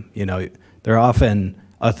same. You know, they're often,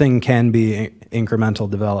 a thing can be incremental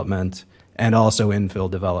development and also infill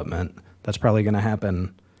development. That's probably going to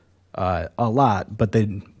happen a lot, but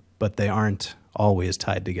they aren't always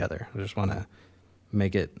tied together. I just want to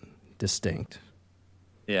make it distinct.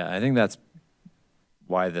 Yeah, I think that's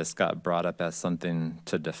why this got brought up as something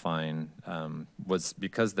to define, was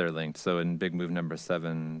because they're linked. So in big move number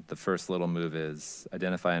 7, the first little move is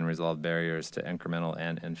identify and resolve barriers to incremental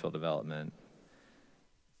and infill development.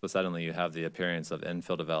 So suddenly you have the appearance of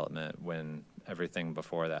infill development when everything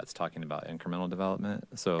before that's talking about incremental development.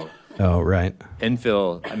 So Oh, right.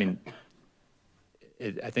 infill, I mean,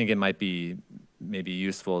 I think it might be maybe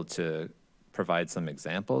useful to provide some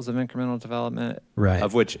examples of incremental development, Right.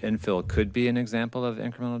 of which infill could be an example of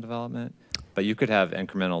incremental development. But you could have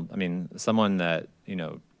incremental, I mean, someone that, you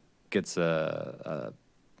know, gets a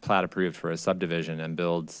plat approved for a subdivision and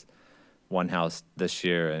builds one house this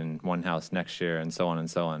year and one house next year and so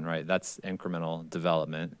on, right? That's incremental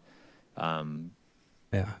development.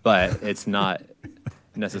 Yeah. But it's not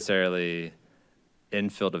necessarily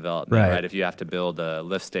infill development, Right. right? If you have to build a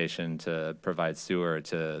lift station to provide sewer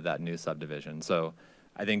to that new subdivision. So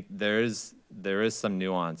I think there is some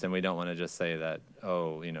nuance, and we don't want to just say that,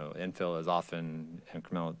 oh, you know, infill is often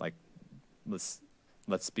incremental. Like,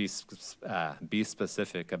 let's be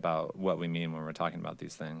specific about what we mean when we're talking about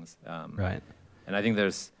these things. Right. And I think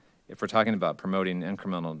if we're talking about promoting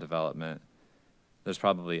incremental development, there's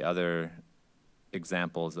probably other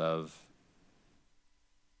examples of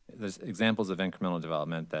incremental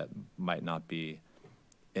development that might not be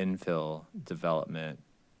infill development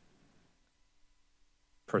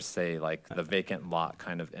per se, like the vacant lot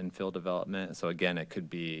kind of infill development. So again, it could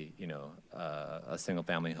be, you know, a single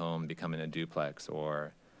family home becoming a duplex,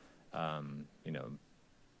 or, you know,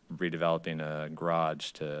 redeveloping a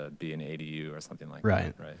garage to be an ADU or something like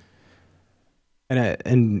Right. that. Right.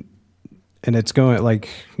 And it's going, like,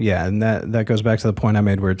 yeah, and that goes back to the point I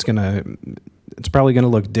made where it's probably going to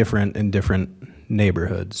look different in different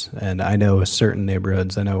neighborhoods. And I know certain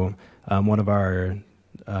neighborhoods, I know one of our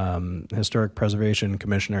historic preservation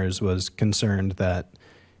commissioners was concerned that,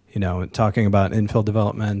 you know, talking about infill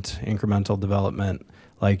development, incremental development,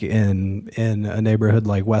 like in a neighborhood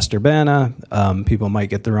like West Urbana, people might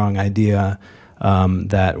get the wrong idea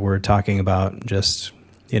that we're talking about just,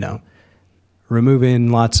 you know,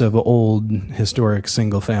 removing lots of old historic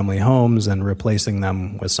single-family homes and replacing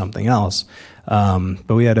them with something else.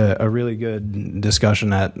 But we had a really good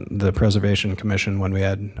discussion at the Preservation Commission when we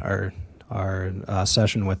had our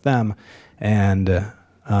session with them. And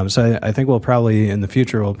so I think we'll probably, in the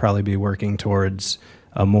future, we'll probably be working towards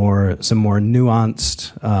some more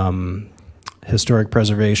nuanced historic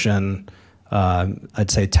preservation, I'd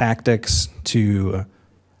say tactics to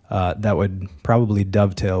that would probably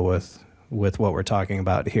dovetail with what we're talking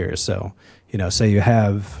about here. So, you know, say you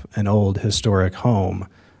have an old historic home,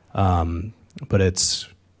 but it's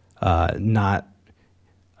not,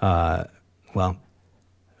 well,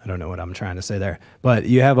 I don't know what I'm trying to say there, but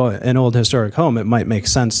you have an old historic home, it might make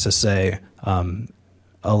sense to say,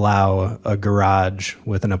 allow a garage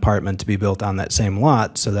with an apartment to be built on that same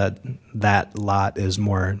lot so that that lot is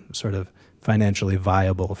more sort of financially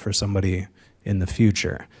viable for somebody in the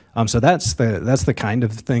future. So that's the kind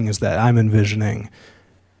of things that I'm envisioning,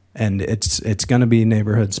 and it's going to be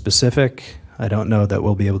neighborhood specific. I don't know that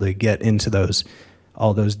we'll be able to get into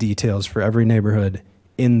all those details for every neighborhood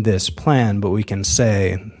in this plan, but we can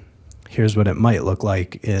say, here's what it might look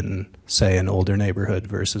like in, say, an older neighborhood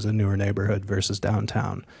versus a newer neighborhood versus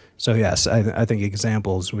downtown. So yes, I think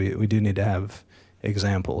examples, we do need to have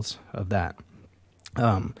examples of that.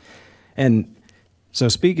 And so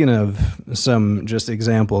speaking of some just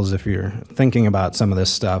examples, if you're thinking about some of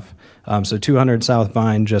this stuff, so 200 South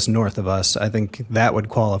Vine, just north of us, I think that would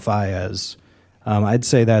qualify as, I'd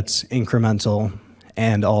say that's incremental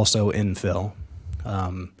and also infill.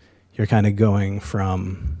 You're kind of going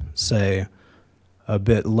from, say, a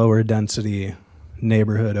bit lower density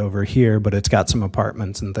neighborhood over here, but it's got some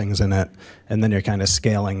apartments and things in it, and then you're kind of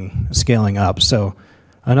scaling up. So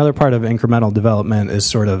another part of incremental development is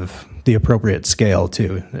sort of the appropriate scale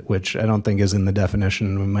too, which I don't think is in the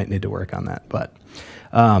definition. We might need to work on that. But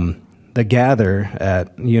the Gather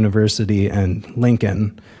at University and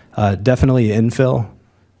Lincoln, definitely infill,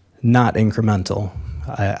 not incremental,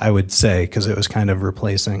 I would say, because it was kind of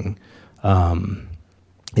replacing,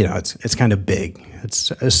 you know, it's kind of big.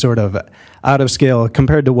 It's sort of out of scale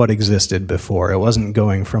compared to what existed before. It wasn't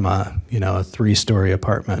going from a 3-story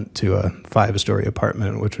apartment to a 5-story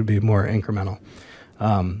apartment, which would be more incremental.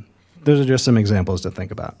 those are just some examples to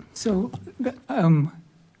think about. So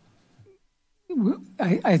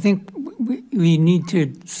I think we need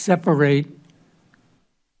to separate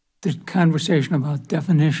the conversation about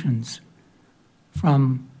definitions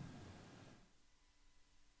from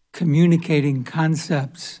communicating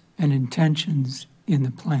concepts and intentions in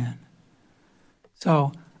the plan.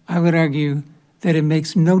 So I would argue that it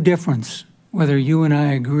makes no difference whether you and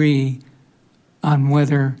I agree on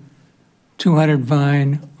whether 200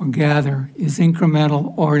 Vine or Gather is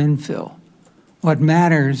incremental or infill. What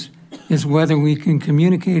matters is whether we can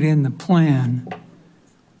communicate in the plan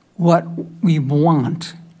what we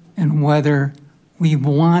want and whether we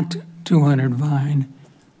want 200 Vine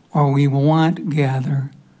or we want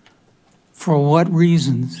Gather, for what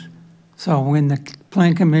reasons. So when the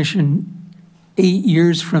Plan Commission 8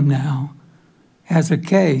 years from now has a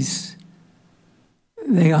case,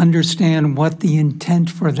 they understand what the intent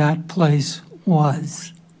for that place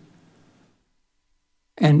was.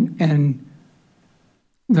 And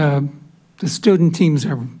the student teams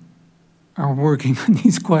are working on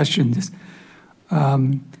these questions.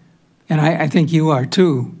 And I think you are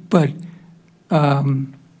too, but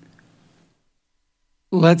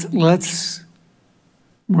let's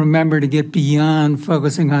remember to get beyond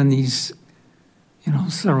focusing on these,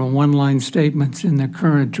 sort of one-line statements in the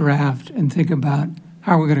current draft and think about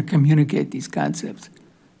how we're going to communicate these concepts.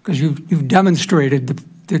 Because you've demonstrated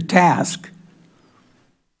the task.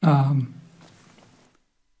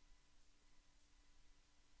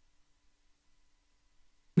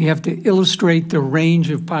 We have to illustrate the range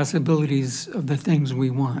of possibilities of the things we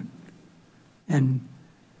want. And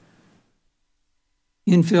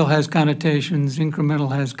infill has connotations,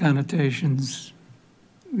 incremental has connotations.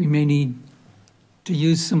 We may need to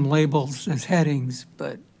use some labels as headings,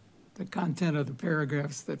 but the content of the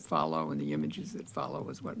paragraphs that follow and the images that follow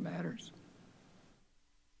is what matters.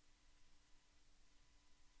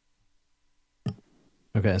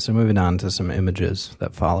 Okay, so moving on to some images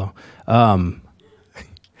that follow. Some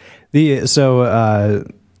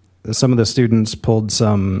of the students pulled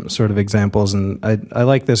some sort of examples, and I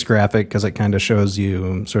like this graphic because it kind of shows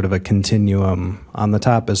you sort of a continuum. On the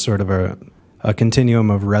top is sort of a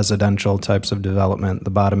continuum of residential types of development.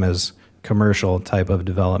 The bottom is commercial type of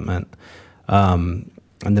development. And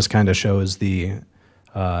this kind of shows the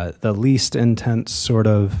least intense sort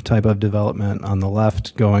of type of development on the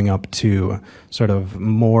left going up to sort of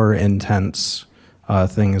more intense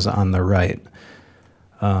things on the right.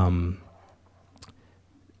 We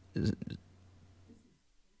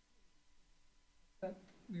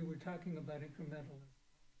were talking about incremental.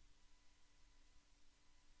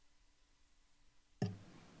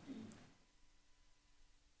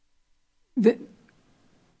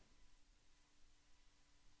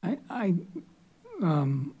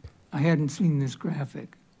 I hadn't seen this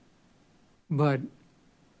graphic, but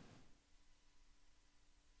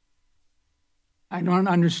I don't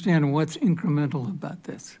understand what's incremental about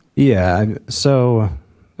this. Yeah,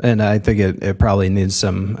 and I think it probably needs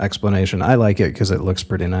some explanation. I like it because it looks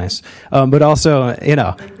pretty nice. But also,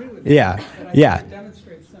 yeah.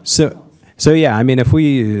 So yeah, I mean, if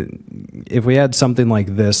we had something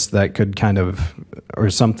like this that could kind of, or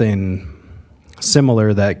something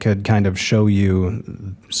similar that could kind of show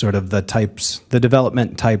you sort of the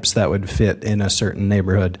development types that would fit in a certain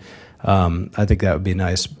neighborhood, I think that would be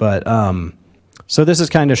nice. But so this is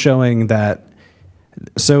kind of showing that.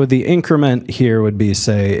 So the increment here would be,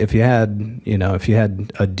 say, if you had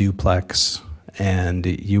a duplex and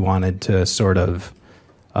you wanted to sort of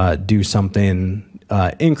do something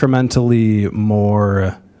incrementally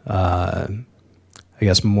more, I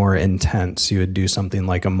guess, more intense, you would do something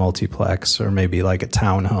like a multiplex or maybe like a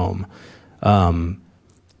townhome.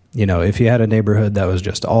 If you had a neighborhood that was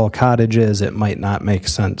just all cottages, it might not make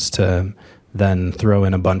sense to then throw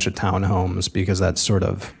in a bunch of townhomes because that's sort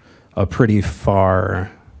of a pretty far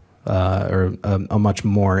or a much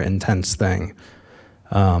more intense thing.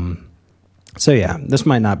 So yeah, this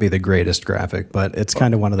might not be the greatest graphic, but it's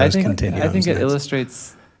kind of one of those continuums. I think it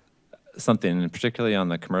illustrates something, particularly on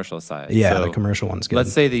the commercial side. Yeah, So the commercial one's good.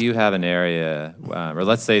 let's say that you have an area, or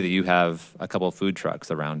let's say that you have a couple of food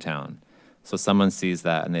trucks around town. So someone sees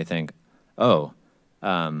that and they think, oh,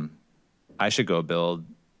 I should go build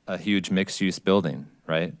a huge mixed-use building,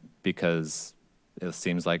 right? Because it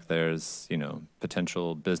seems like there's,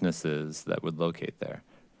 potential businesses that would locate there.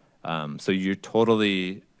 So you're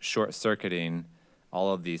totally short-circuiting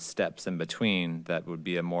all of these steps in between that would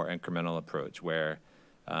be a more incremental approach where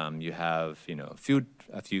you have,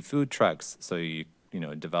 a few food trucks. So you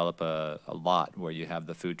develop a lot where you have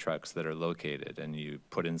the food trucks that are located and you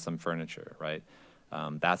put in some furniture, right?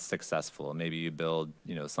 That's successful. Maybe you build,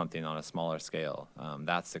 something on a smaller scale.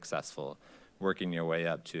 That's successful. Working your way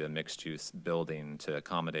up to a mixed-use building to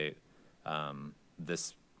accommodate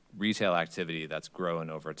this retail activity that's grown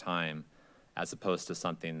over time, as opposed to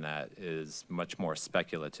something that is much more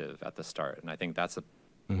speculative at the start. And I think that's a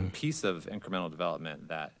piece of incremental development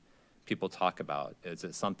that people talk about. Is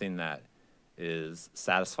it something that is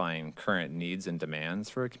satisfying current needs and demands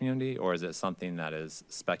for a community, or is it something that is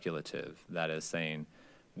speculative, that is saying,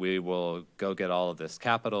 we will go get all of this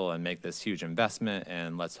capital and make this huge investment,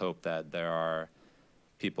 and let's hope that there are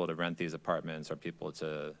people to rent these apartments or people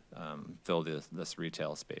to fill this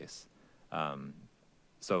retail space.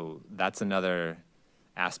 So that's another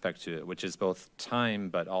aspect to it, which is both time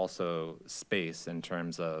but also space in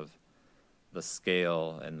terms of the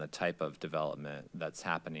scale and the type of development that's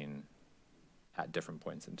happening at different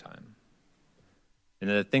points in time.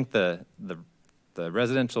 And I think the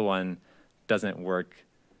residential one doesn't work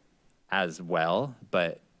as well,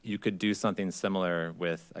 but you could do something similar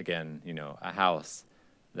with, again, a house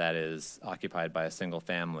that is occupied by a single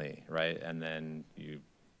family, right? And then you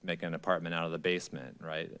make an apartment out of the basement,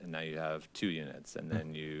 right? And now you have 2 units, and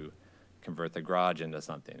then you convert the garage into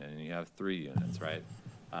something, and you have 3 units, right?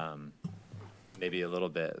 Maybe a little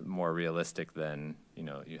bit more realistic than,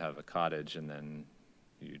 you have a cottage and then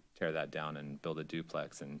you tear that down and build a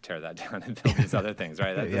duplex and tear that down and build these other things,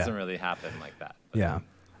 right? That doesn't really happen like that. But Yeah.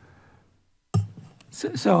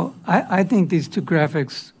 So I think these 2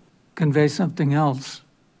 graphics convey something else,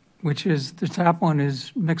 which is the top one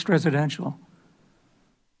is mixed residential.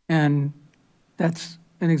 And that's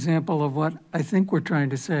an example of what I think we're trying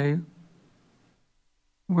to say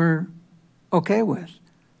we're okay with,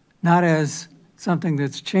 not as something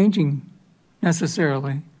that's changing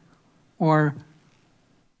necessarily, or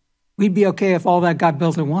we'd be okay if all that got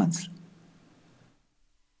built at once.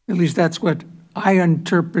 At least that's what I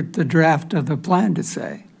interpret the draft of the plan to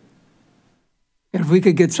say. If we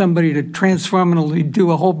could get somebody to transformatively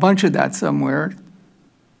do a whole bunch of that somewhere,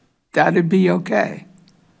 that'd be okay.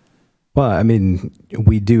 Well, I mean,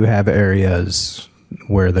 we do have areas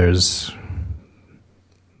where there's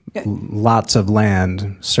lots of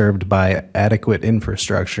land served by adequate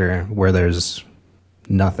infrastructure where there's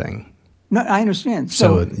nothing. No, I understand.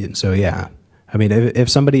 So yeah. I mean, if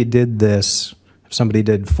somebody did this, if somebody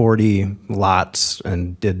did 40 lots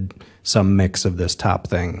and did some mix of this top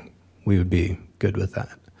thing, we would be good with that.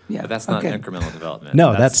 Yeah, But that's not okay. incremental development.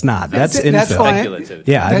 No, that's not. That's That's infill. why- speculative.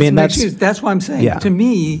 Yeah, I mean, that's why I'm saying, yeah. to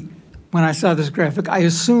me, when I saw this graphic, I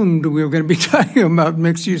assumed we were going to be talking about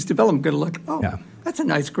mixed-use development. Going to look, Yeah. that's a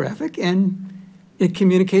nice graphic, and it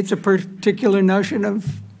communicates a particular notion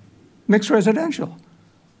of mixed residential.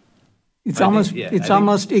 It's I think- almost, yeah, I it's think-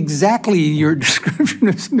 almost exactly your description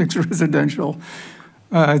of mixed residential.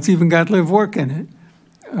 It's even got live-work in it.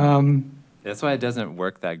 That's why it doesn't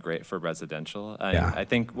work that great for residential. Yeah. I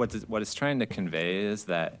think what it's trying to convey is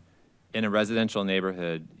that in a residential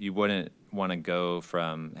neighborhood, you wouldn't want to go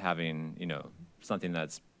from having, something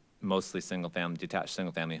that's mostly detached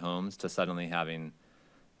single-family homes to suddenly having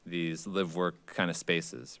these live-work kind of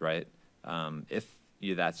spaces, right? If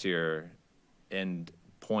that's your end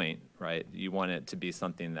point, right, you want it to be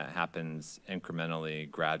something that happens incrementally,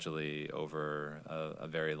 gradually over a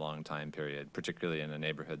very long time period, particularly in a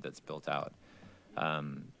neighborhood that's built out.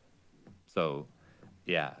 So,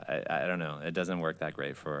 yeah, I don't know. It doesn't work that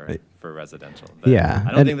great for residential. But Yeah, I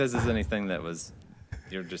don't and- think this is anything that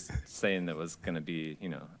you're just saying that was going to be,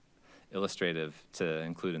 illustrative to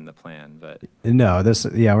include in the plan, but No,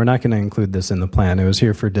 we're not going to include this in the plan. It was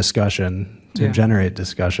here for discussion, to Yeah. generate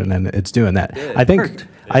discussion, and it's doing that. Good. I think,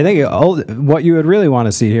 Perfect. what you would really want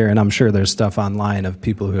to see here, and I'm sure there's stuff online of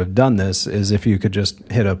people who have done this, is if you could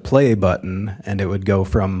just hit a play button and it would go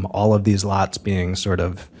from all of these lots being sort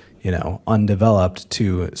of, undeveloped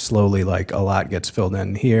to slowly like a lot gets filled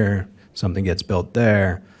in here, something gets built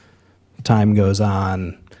there, time goes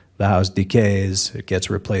on, the house decays, it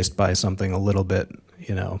gets replaced by something a little bit,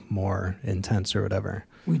 more intense or whatever.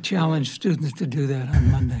 We challenge students to do that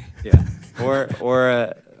on Monday. yeah,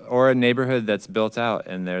 or a neighborhood that's built out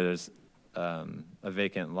and there's a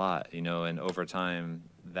vacant lot, and over time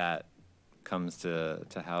that comes to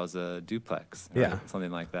house a duplex, right? Yeah.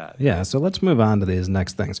 Something like that. Yeah, so let's move on to these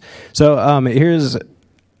next things. So here's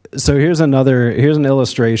an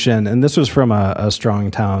illustration, and this was from a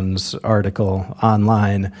Strong Towns article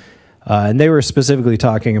online, and they were specifically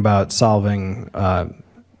talking about solving,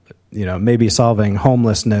 maybe solving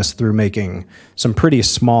homelessness through making some pretty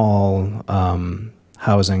small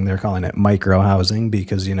housing. They're calling it micro housing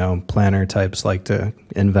because planner types like to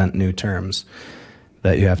invent new terms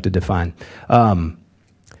that you have to define.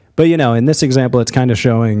 But But, you know, in this example, it's kind of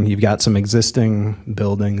showing you've got some existing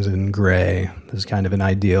buildings in gray. This is kind of an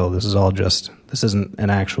ideal. This isn't an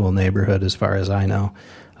actual neighborhood as far as I know.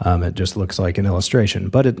 It just looks like an illustration,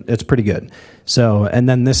 but it's pretty good. So, and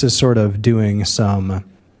then this is sort of doing some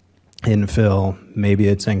infill. Maybe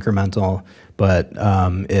it's incremental, but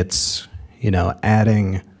it's, you know,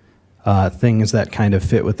 adding things that kind of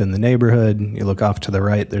fit within the neighborhood. You look off to the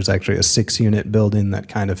right, there's actually a 6-unit building that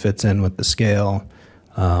kind of fits in with the scale.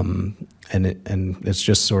 And it's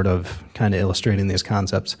just sort of kind of illustrating these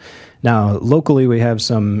concepts. Now, locally, we have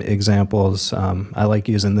some examples. I like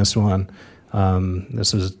using this one.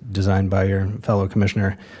 This was designed by your fellow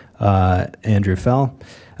commissioner, Andrew Fell,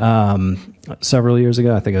 several years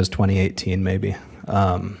ago. I think it was 2018, maybe.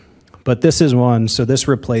 But this is one, so this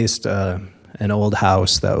replaced an old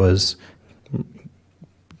house that was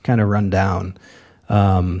kind of run down.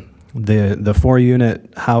 The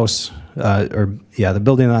 4-unit house, the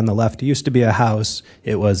building on the left used to be a house.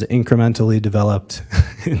 It was incrementally developed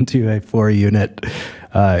into a 4-unit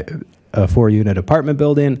apartment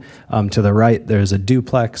building. To the right, there's a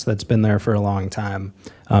duplex that's been there for a long time.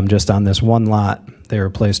 Just on this one lot, they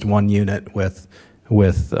replaced 1 unit with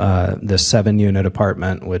this 7-unit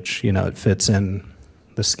apartment, which, you know, it fits in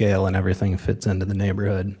the scale and everything fits into the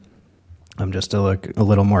neighborhood. Just to look a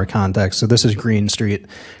little more context. So this is Green Street.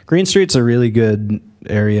 Green Street's a really good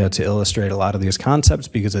area to illustrate a lot of these concepts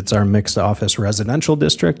because it's our mixed office residential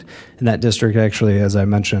district. And that district actually, as I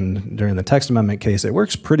mentioned during the text amendment case, it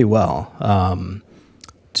works pretty well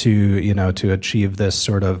to achieve this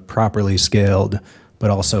sort of properly scaled, but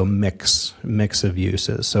also mix of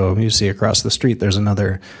uses. So you see across the street, there's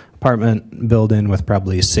another apartment building with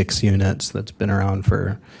probably 6 units that's been around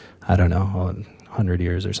for, I don't know, 100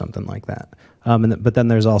 years or something like that. But then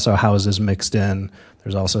there's also houses mixed in.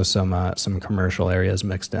 There's also some commercial areas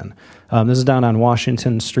mixed in. This is down on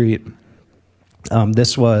Washington Street.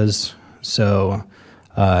 This was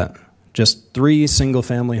just 3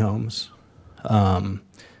 single-family homes.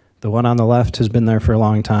 The one on the left has been there for a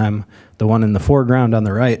long time. The one in the foreground on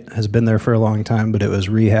the right has been there for a long time, but it was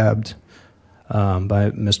rehabbed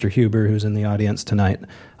by Mr. Huber, who's in the audience tonight.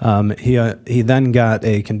 He then got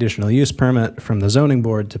a conditional use permit from the zoning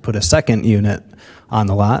board to put a 2nd unit on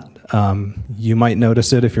the lot. You might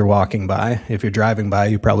notice it if you're walking by. If you're driving by,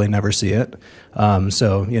 you probably never see it.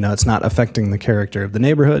 So, you know, it's not affecting the character of the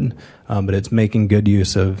neighborhood, but it's making good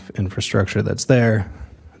use of infrastructure that's there.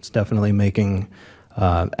 It's definitely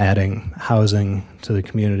adding housing to the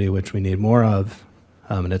community, which we need more of.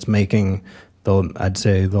 And it's making I'd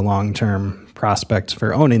say the long-term prospects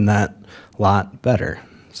for owning that lot better,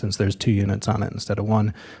 since there's 2 units on it instead of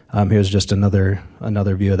 1. Here's just another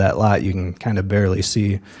view of that lot. You can kind of barely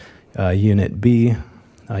see Unit B.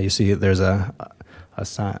 You see there's a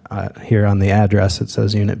sign here on the address. It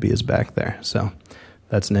says Unit B is back there. So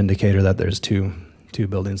that's an indicator that there's two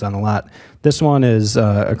buildings on the lot. This one is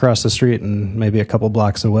across the street and maybe a couple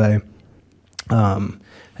blocks away.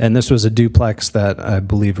 And this was a duplex that I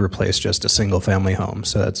believe replaced just a single-family home.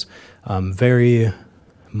 So that's very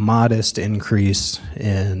modest increase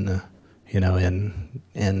in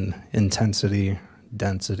intensity,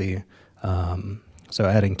 density. So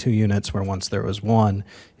adding 2 units where once there was 1,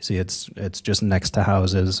 you see it's just next to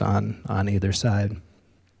houses on either side.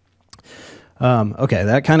 Okay,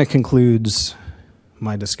 that kind of concludes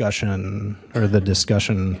my discussion, or the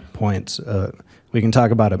discussion points. We can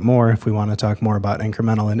talk about it more if we want to talk more about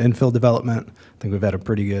incremental and infill development. I think we've had a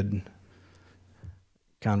pretty good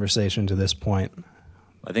conversation to this point.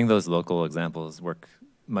 I think those local examples work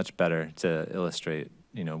much better to illustrate,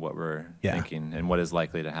 you know, what we're thinking and what is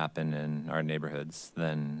likely to happen in our neighborhoods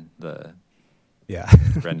than the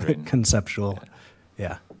rendering. Conceptual.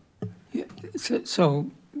 Yeah.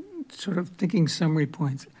 So sort of thinking summary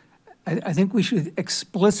points. I think we should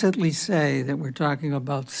explicitly say that we're talking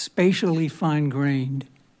about spatially fine-grained.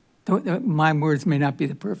 My words may not be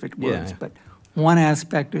the perfect words, but one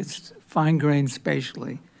aspect is fine-grained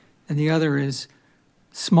spatially, and the other is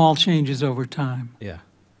small changes over time. Yeah.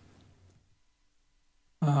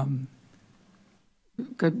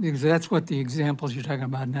 Because that's what the examples you're talking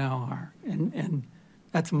about now are, and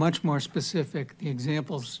that's much more specific. The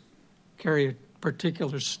examples carry a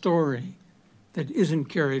particular story that isn't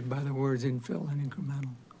carried by the words infill and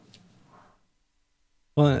incremental.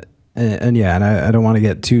 Well, and I don't want to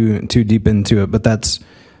get too deep into it, but that's,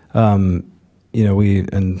 we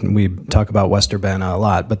talk about Westerbana a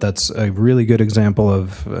lot, but that's a really good example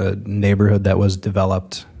of a neighborhood that was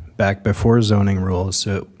developed back before zoning rules.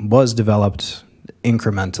 So it was developed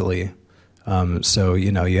incrementally. So,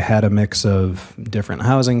 you had a mix of different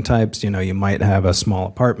housing types. You might have a small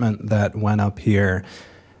apartment that went up here.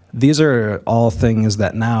 these are all things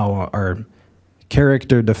that now are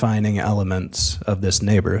character-defining elements of this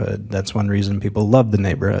neighborhood. That's one reason people love the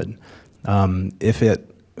neighborhood. If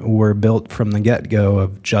it were built from the get-go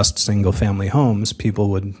of just single-family homes, people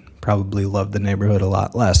would probably love the neighborhood a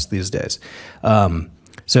lot less these days.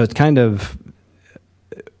 So it's kind of,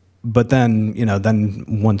 but then, you know, then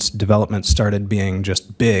once development started being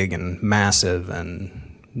just big and massive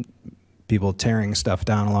and people tearing stuff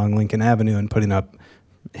down along Lincoln Avenue and putting up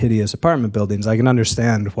hideous apartment buildings, I can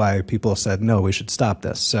understand why people said, no, we should stop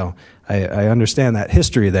this. So I understand that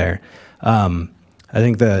history there. I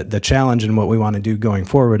think the challenge in what we want to do going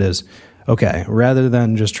forward is, okay, rather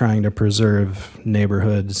than just trying to preserve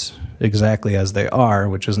neighborhoods exactly as they are,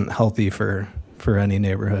 which isn't healthy for any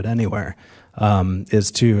neighborhood anywhere,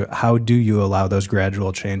 is to how do you allow those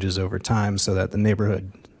gradual changes over time so that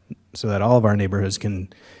so that all of our neighborhoods can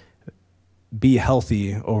be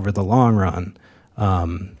healthy over the long run,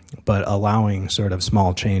 but allowing sort of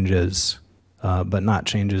small changes, but not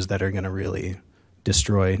changes that are going to really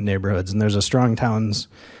destroy neighborhoods. And there's a Strong Towns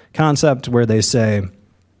concept where they say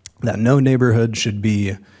that no neighborhood should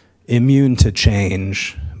be immune to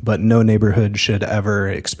change, but no neighborhood should ever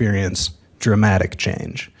experience dramatic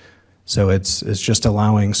change. So it's just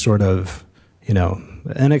allowing sort of, you know,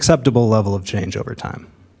 an acceptable level of change over time.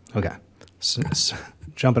 Okay, so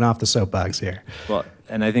jumping off the soapbox here. Well,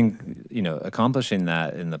 and I think, you know, accomplishing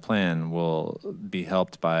that in the plan will be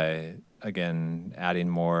helped by, again, adding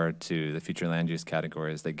more to the future land use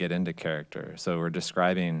categories that get into character. So we're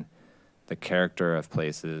describing the character of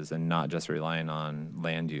places and not just relying on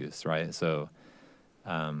land use, right? So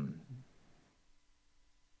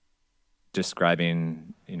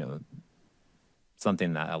describing, you know,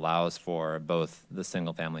 something that allows for both the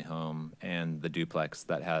single family home and the duplex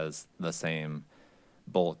that has the same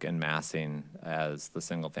bulk and massing as the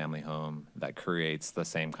single family home, that creates the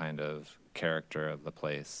same kind of character of the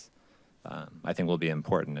place. I think will be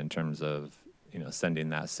important in terms of, you know, sending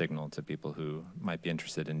that signal to people who might be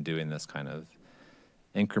interested in doing this kind of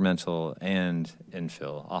incremental and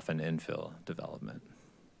infill, often infill development.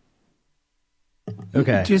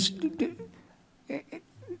 Okay. Just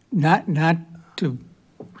not to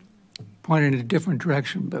point in a different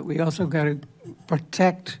direction, but we also got to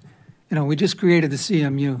protect, you know, we just created the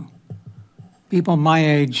CMU. People my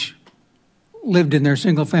age lived in their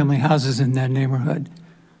single-family houses in that neighborhood.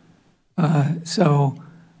 So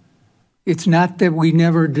it's not that we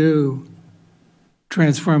never do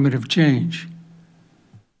transformative change.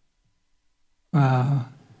 And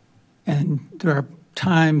there are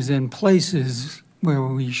times and places where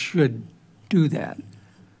we should do that.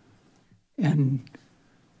 And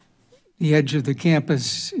the edge of the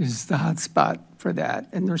campus is the hot spot for that.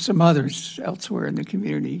 And there's some others elsewhere in the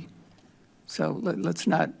community. So let's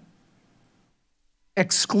not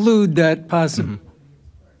exclude that possibility. Mm-hmm.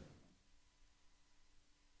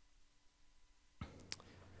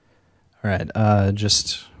 All right,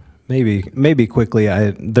 just maybe quickly,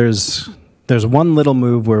 there's one little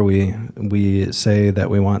move where we say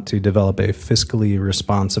that we want to develop a fiscally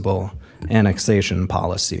responsible annexation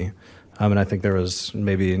policy, and I think there was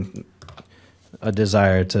maybe a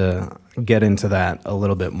desire to get into that a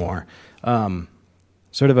little bit more.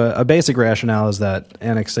 Sort of a basic rationale is that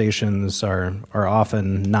annexations are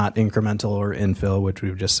often not incremental or infill, which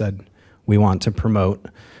we've just said we want to promote.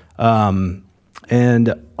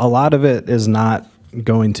 And a lot of it is not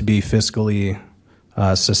going to be fiscally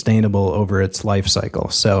sustainable over its life cycle.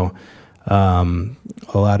 So a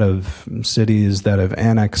lot of cities that have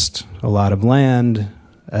annexed a lot of land,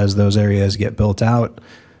 as those areas get built out,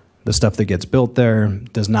 the stuff that gets built there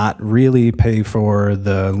does not really pay for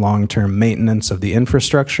the long-term maintenance of the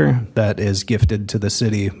infrastructure that is gifted to the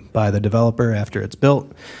city by the developer after it's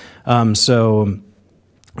built. So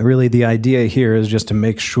really the idea here is just to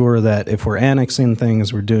make sure that if we're annexing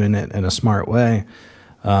things, we're doing it in a smart way,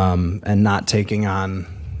 and not taking on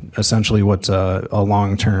essentially what's a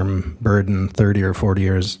long-term burden 30 or 40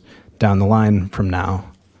 years down the line from now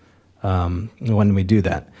when we do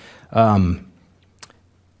that.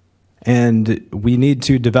 And we need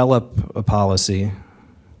to develop a policy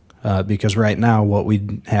because right now what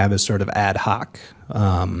we have is sort of ad hoc.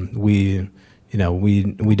 We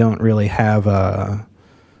don't really have a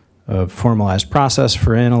formalized process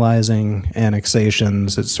for analyzing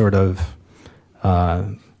annexations. It's sort of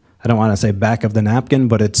I don't want to say back of the napkin,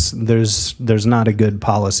 but there's not a good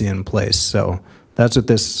policy in place. So that's what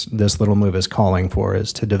this little move is calling for,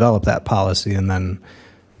 is to develop that policy, and then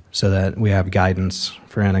so that we have guidance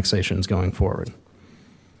for annexations going forward.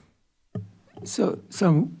 So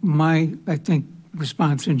my, I think,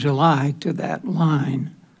 response in July to that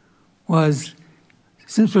line was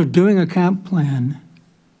since we're doing a comp plan,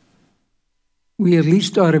 we at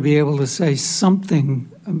least ought to be able to say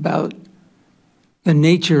something about the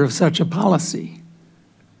nature of such a policy.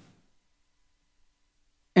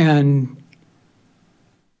 And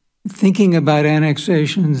thinking about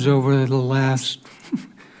annexations over the last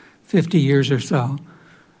 50 years or so,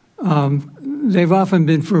 they've often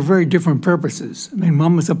been for very different purposes. I mean,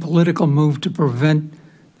 one was a political move to prevent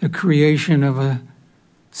the creation of a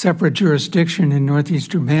separate jurisdiction in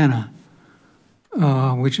Northeast Urbana,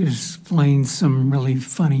 which explains some really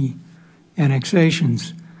funny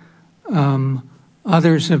annexations.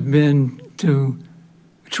 Others have been to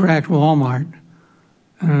attract Walmart,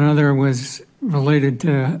 and another was related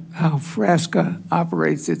to how Frasca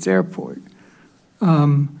operates its airport.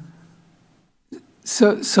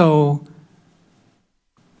 So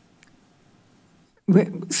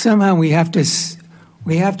somehow we have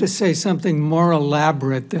to say something more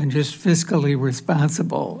elaborate than just fiscally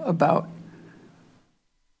responsible about.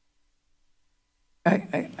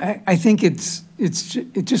 I think it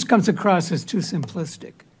just comes across as too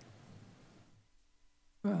simplistic.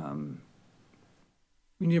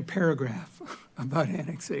 We need a paragraph about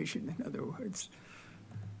annexation, in other words.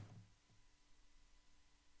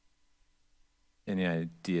 Any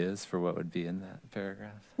ideas for what would be in that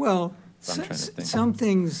paragraph? Well, I'm trying to think. some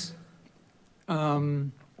things.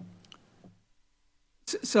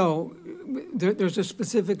 So there's a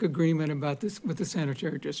specific agreement about this with the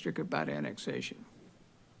sanitary district about annexation.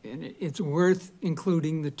 And it's worth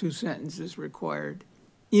including the 2 sentences required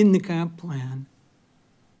in the comp plan.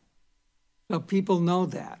 So people know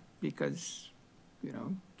that, because, you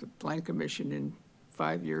know, the Plan Commission in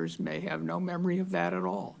 5 years may have no memory of that at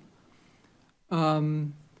all.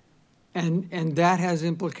 And that has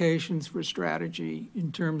implications for strategy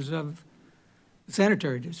in terms of the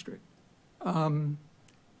sanitary district.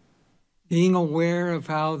 Being aware of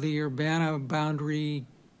how the Urbana boundary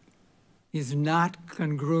is not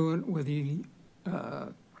congruent with the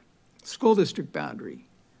school district boundary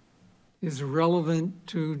is relevant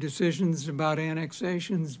to decisions about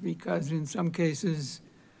annexations, because in some cases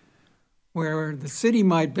where the city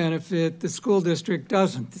might benefit, the school district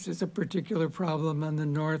doesn't. This is a particular problem in the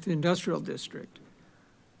North Industrial District.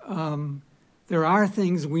 There are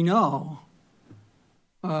things we know,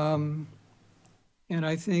 and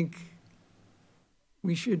I think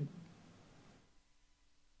we should,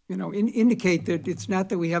 you know, indicate that it's not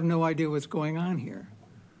that we have no idea what's going on here,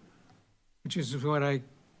 which is what I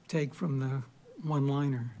take from the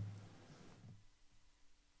one-liner.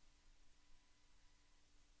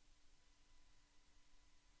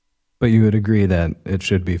 But you would agree that it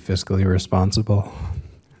should be fiscally responsible,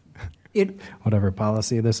 whatever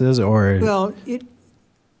policy this is, or? Well,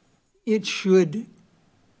 it should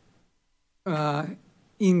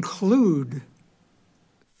include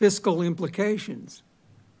fiscal implications,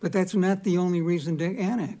 but that's not the only reason to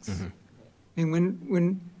annex. Mm-hmm. And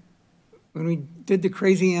when we did the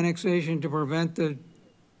crazy annexation to prevent the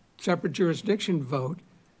separate jurisdiction vote,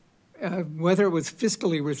 whether it was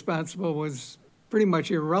fiscally responsible was pretty much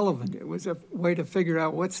irrelevant. It was a way to figure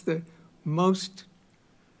out what's the most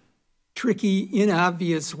tricky,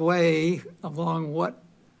 inobvious way along what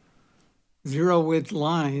zero-width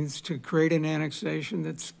lines to create an annexation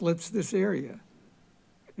that splits this area.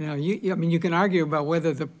 Now, I mean, you can argue about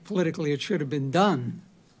whether politically it should have been done,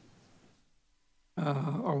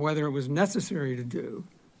 or whether it was necessary to do,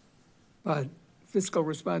 but fiscal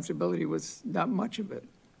responsibility was not much of it.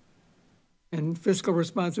 And fiscal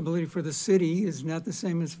responsibility for the city is not the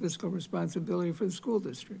same as fiscal responsibility for the school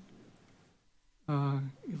district.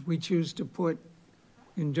 If we choose to put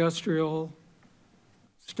industrial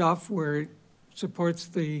stuff where it supports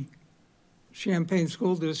the Champaign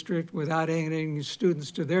School District without adding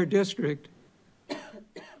students to their district,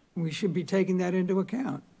 we should be taking that into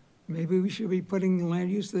account. Maybe we should be putting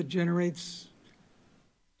land use that generates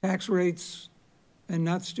tax rates and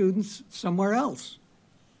not students somewhere else.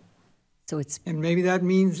 So it's, And maybe that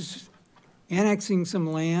means annexing some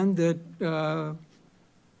land that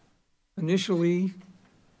initially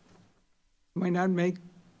might not make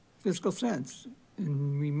fiscal sense.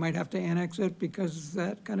 And we might have to annex it because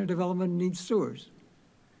that kind of development needs sewers.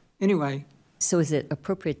 Anyway. so is it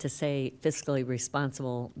appropriate to say fiscally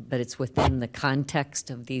responsible, but it's within the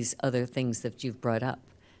context of these other things that you've brought up?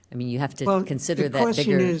 I mean, you have to consider that bigger whole. The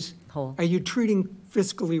question is, are you treating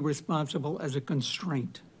fiscally responsible as a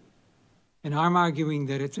constraint? And I'm arguing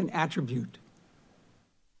that it's an attribute.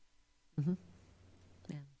 Mm-hmm.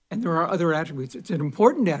 Yeah. And there are other attributes. It's an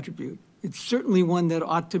important attribute. It's certainly one that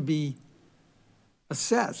ought to be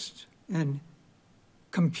assessed and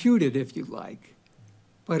computed, if you like.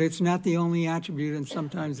 but it's not the only attribute, and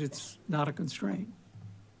sometimes it's not a constraint.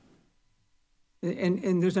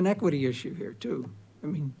 And there's an equity issue here, too. I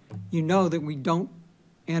mean, you know that we don't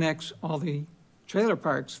annex all the trailer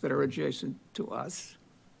parks that are adjacent to us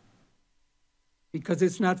because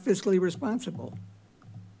it's not fiscally responsible.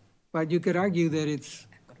 But you could argue that it's,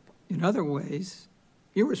 in other ways,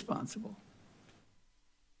 irresponsible.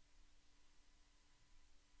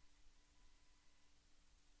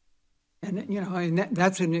 And, you know, and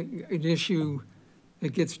that's an issue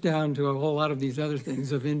that gets down to a whole lot of these other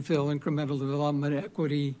things of infill, incremental development,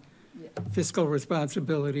 equity, fiscal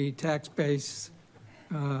responsibility, tax base,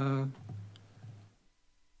 housing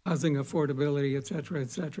affordability, et cetera,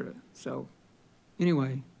 et cetera. So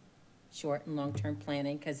anyway. Short and long-term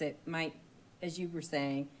planning, because it might, as you were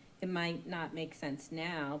saying, it might not make sense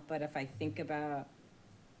now, but if I think about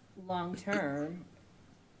long-term,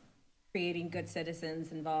 creating good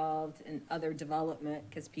citizens involved in other development,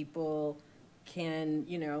 because people can,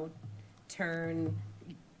 you know, turn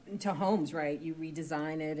into homes, right? You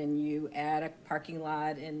redesign it and you add a parking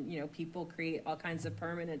lot and, you know, people create all kinds of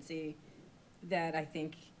permanency that I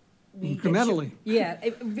think we Incrementally. yeah,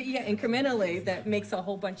 incrementally, that makes a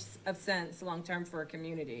whole bunch of sense long-term for a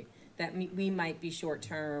community, that we might be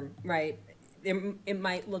short-term, right? It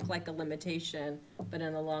might look like a limitation, but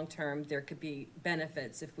in the long term, there could be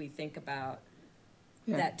benefits if we think about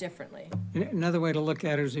that differently. Another way to look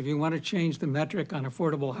at it is if you want to change the metric on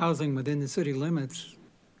affordable housing within the city limits,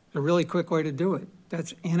 a really quick way to do it,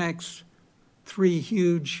 that's annex 3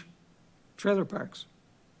 huge trailer parks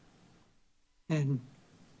and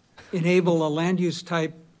enable a land use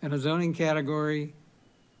type and a zoning category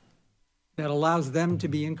that allows them to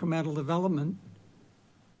be incremental development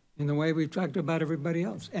in the way we've talked about everybody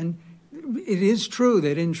else. And it is true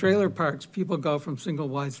that in trailer parks, people go from single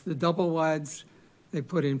wides to double wides. They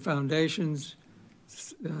put in foundations.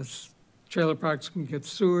 Trailer parks can get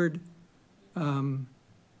sewered.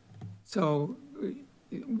 So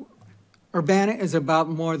Urbana is about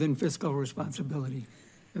more than fiscal responsibility,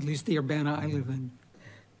 at least the Urbana I live in.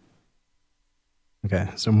 Okay,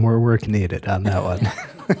 so more work needed on that one.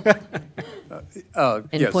 And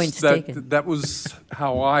Yes, points taken. that was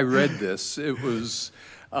how I read this. It was,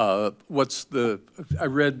 I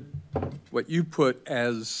read what you put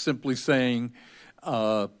as simply saying,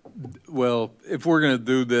 well, if we're going to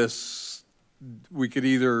do this, we could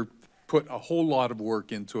either put a whole lot of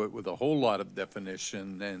work into it with a whole lot of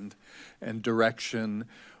definition and direction,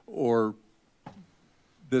 or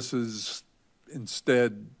this is,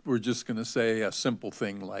 instead, we're just going to say a simple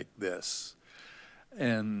thing like this.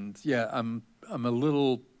 And yeah, I'm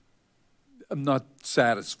not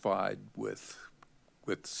satisfied with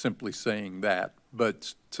simply saying that,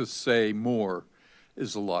 but to say more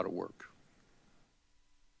is a lot of work.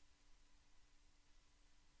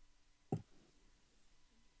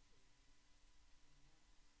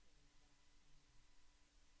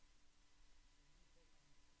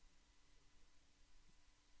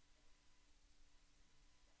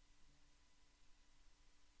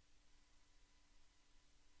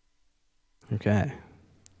 Okay.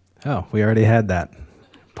 Oh, we already had that.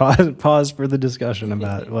 Pause for the discussion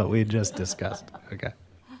about what we just discussed. Okay.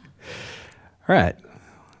 All right.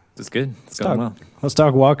 This is good. It's going well. Let's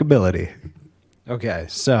talk walkability. Okay,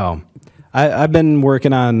 so I've been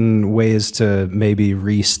working on ways to maybe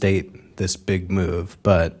restate this big move,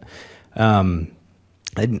 but I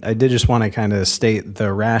did just want to kind of state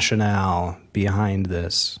the rationale behind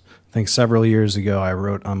this. I think several years ago I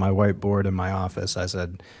wrote on my whiteboard in my office, I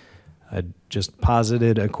just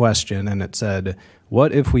posited a question, and it said,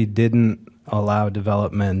 what if we didn't allow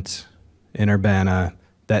development in Urbana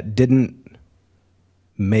that didn't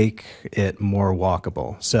make it more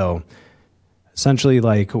walkable? So essentially,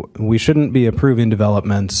 like, we shouldn't be approving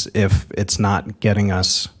developments if it's not getting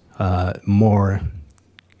us more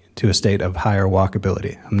to a state of higher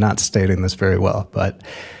walkability. I'm not stating this very well, but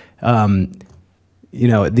you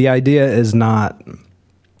know, the idea is not,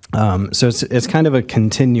 so it's kind of a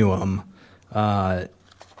continuum.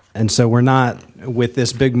 And so we're not, with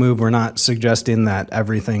this big move, we're not suggesting that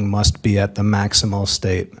everything must be at the maximal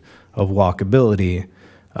state of walkability.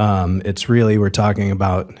 It's really, we're talking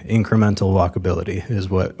about incremental walkability is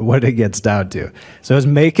what it gets down to. So it's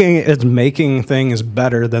making things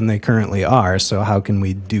better than they currently are. So how can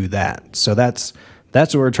we do that? So that's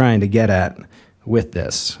what we're trying to get at with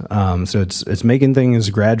this. So it's making things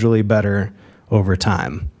gradually better over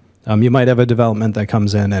time. You might have a development that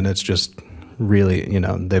comes in and it's just really, you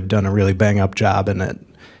know, they've done a really bang up job, and it,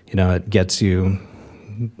 you know, it gets you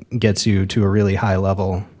to a really high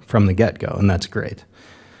level from the get-go, and that's great.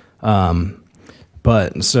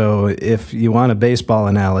 But so if you want a baseball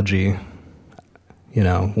analogy, you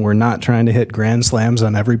know, we're not trying to hit grand slams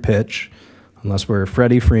on every pitch, unless we're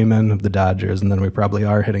Freddie Freeman of the Dodgers, and then we probably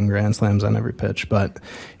are hitting grand slams on every pitch. But,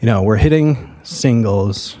 you know, we're hitting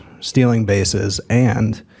singles, stealing bases,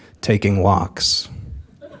 and taking walks.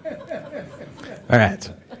 All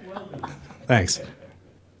right. Thanks.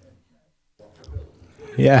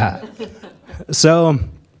 Yeah. So,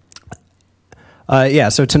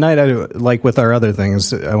 so tonight, like with our other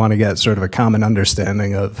things, I want to get sort of a common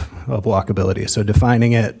understanding of walkability. So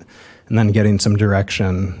defining it, and then getting some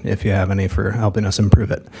direction, if you have any, for helping us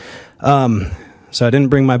improve it. So I didn't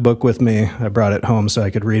bring my book with me. I brought it home so I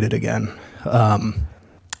could read it again.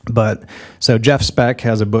 So Jeff Speck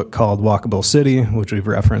has a book called Walkable City, which we've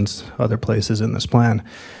referenced other places in this plan.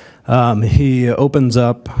 He opens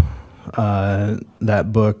up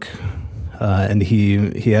that book, and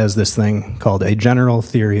he has this thing called A General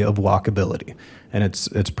Theory of Walkability. And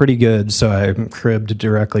it's pretty good, so I cribbed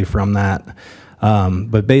directly from that.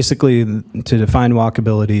 But basically, to define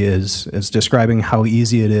walkability is describing how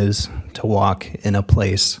easy it is to walk in a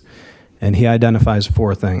place. And he identifies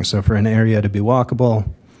 4 things. So for an area to be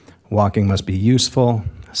walkable, walking must be useful,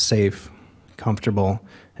 safe, comfortable,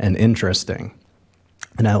 and interesting.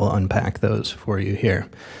 And I will unpack those for you here.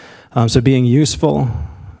 So being useful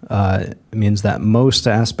means that most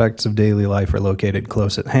aspects of daily life are located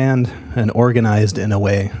close at hand and organized in a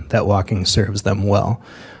way that walking serves them well.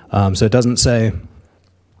 So it doesn't say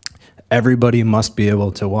everybody must be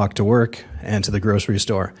able to walk to work and to the grocery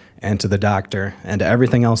store and to the doctor and to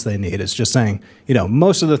everything else they need. It's just saying, you know,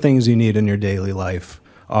 most of the things you need in your daily life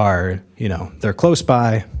are, you know, they're close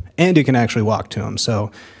by and you can actually walk to them.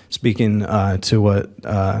 So speaking to what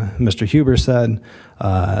Mr. Huber said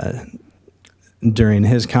during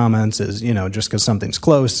his comments is, you know, just because something's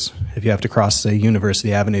close, if you have to cross, say,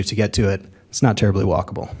 University Avenue to get to it, it's not terribly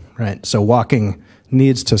walkable, right? So walking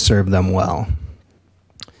needs to serve them well.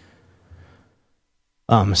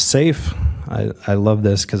 Safe, I love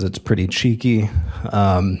this because it's pretty cheeky,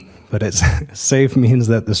 but it's safe means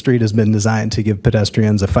that the street has been designed to give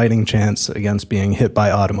pedestrians a fighting chance against being hit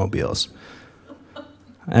by automobiles.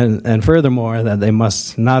 And furthermore, that they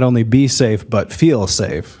must not only be safe, but feel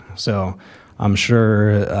safe. So I'm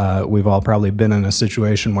sure we've all probably been in a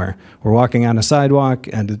situation where we're walking on a sidewalk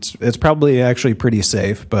and it's probably actually pretty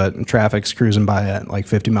safe, but traffic's cruising by at like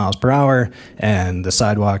 50 miles per hour and the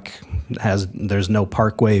sidewalk there's no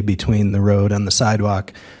parkway between the road and the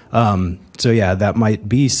sidewalk. So yeah, that might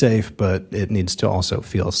be safe, but it needs to also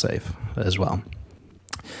feel safe as well.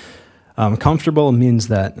 Comfortable means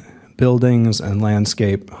that buildings and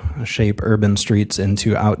landscape shape urban streets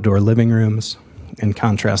into outdoor living rooms, in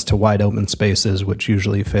contrast to wide open spaces, which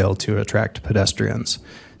usually fail to attract pedestrians.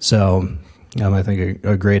 So I think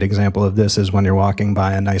a great example of this is when you're walking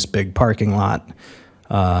by a nice big parking lot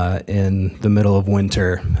in the middle of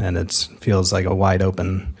winter, and it feels like a wide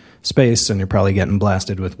open space, and you're probably getting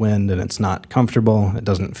blasted with wind, and it's not comfortable. It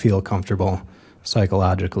doesn't feel comfortable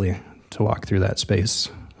psychologically to walk through that space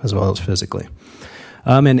as well as physically.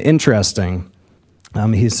 And interesting,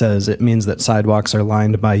 he says it means that sidewalks are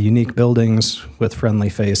lined by unique buildings with friendly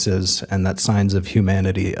faces and that signs of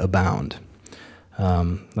humanity abound.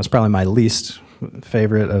 That's probably my least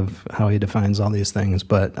favorite of how he defines all these things,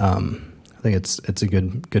 but I think it's a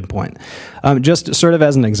good point. Just sort of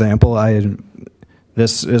as an example,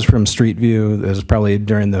 this is from Street View. This is probably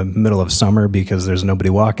during the middle of summer because there's nobody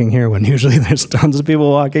walking here when usually there's tons of people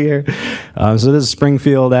walking here. So this is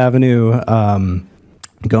Springfield Avenue,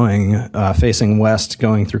 facing west,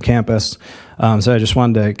 going through campus. So I just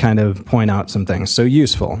wanted to kind of point out some things. So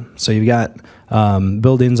useful. So you've got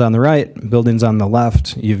buildings on the right, buildings on the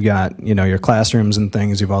left. You've got, your classrooms and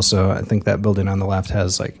things. You've also, I think that building on the left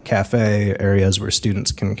has like cafe areas where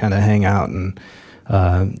students can kind of hang out and,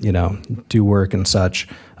 do work and such.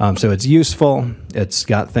 So it's useful. It's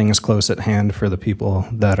got things close at hand for the people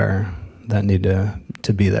that need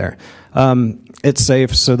to be there. It's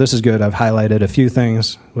safe, so this is good. I've highlighted a few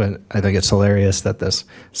things, but I think it's hilarious that this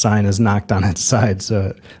sign is knocked on its side, so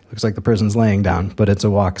it looks like the person's laying down, but it's a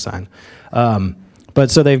walk sign. But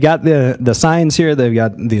so they've got the signs here. They've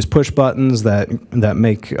got these push buttons that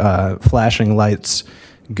make flashing lights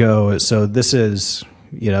go. So this is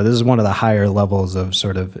one of the higher levels of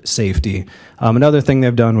sort of safety. Another thing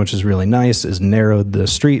they've done, which is really nice, is narrowed the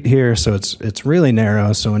street here. So it's really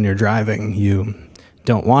narrow. So when you're driving, you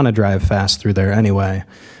don't want to drive fast through there anyway.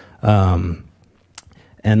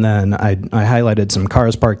 And then I highlighted some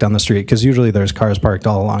cars parked on the street, because usually there's cars parked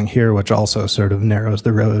all along here, which also sort of narrows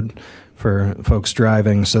the road for folks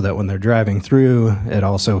driving, so that when they're driving through, it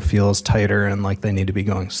also feels tighter and like they need to be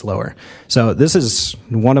going slower. So this is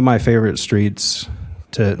one of my favorite streets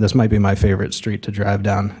this might be my favorite street to drive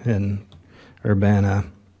down in Urbana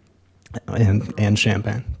and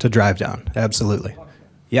Champaign, to drive down, absolutely.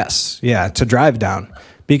 Yes, yeah, to drive down,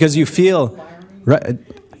 because you feel, right,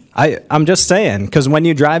 I'm just saying, because when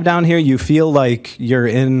you drive down here, you feel like you're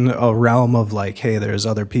in a realm of like, hey, there's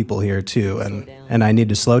other people here too, and I need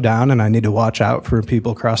to slow down, and I need to watch out for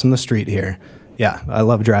people crossing the street here. Yeah, I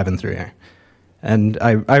love driving through here. And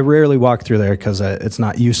I rarely walk through there because it's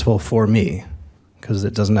not useful for me, because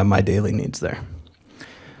it doesn't have my daily needs there.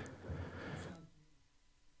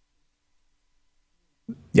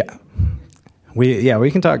 Yeah.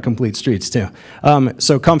 We can talk complete streets too.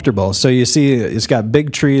 So comfortable. So you see it's got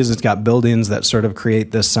big trees, it's got buildings that sort of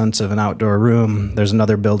create this sense of an outdoor room. There's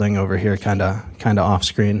another building over here kind of off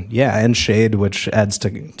screen. Yeah, and shade, which adds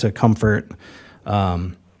to comfort.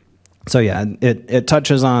 So yeah, it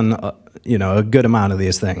touches on a good amount of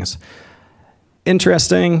these things.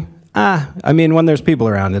 Interesting. I mean, when there's people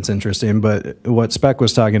around, it's interesting, but what Spec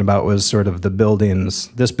was talking about was sort of the buildings.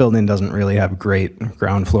 This building doesn't really have great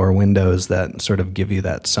ground floor windows that sort of give you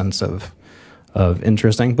that sense of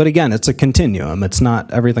interesting. But again, it's a continuum.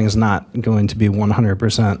 Everything's not going to be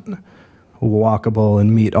 100% walkable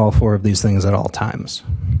and meet all four of these things at all times.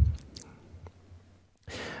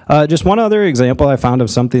 Just one other example I found of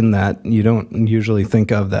something that you don't usually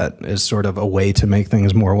think of that is sort of a way to make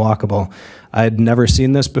things more walkable. I'd never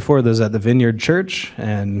seen this before. This is at the Vineyard Church,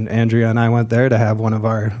 and Andrea and I went there to have one of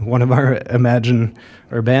our Imagine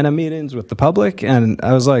Urbana meetings with the public, and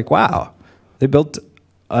I was like, wow, they built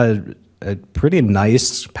a pretty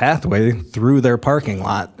nice pathway through their parking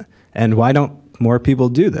lot, and why don't more people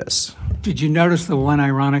do this? Did you notice the one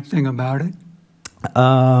ironic thing about it?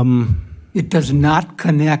 It does not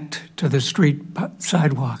connect to the street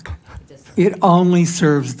sidewalk. It only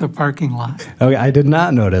serves the parking lot. Okay, I did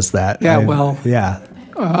not notice that. Yeah.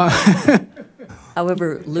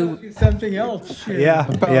 However, Lou, Something else.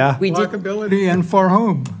 Yeah. we did Walkability and for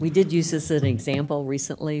whom? we did use this as an example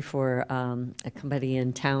recently for a company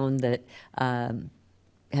in town that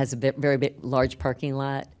has a very large parking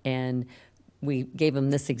lot, and we gave them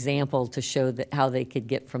this example to show that how they could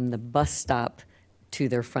get from the bus stop to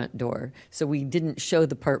their front door. So we didn't show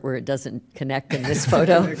the part where it doesn't connect in this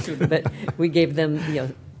photo, but we gave them,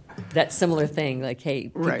 that similar thing, like, hey,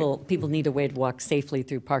 people need a way to walk safely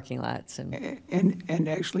through parking lots. And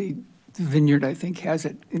actually, the Vineyard, I think, has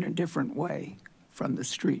it in a different way from the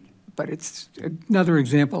street. But it's another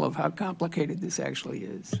example of how complicated this actually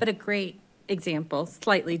is. But a great example,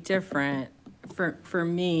 slightly different for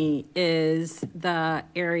me, is the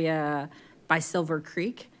area by Silver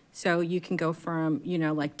Creek. So you can go from,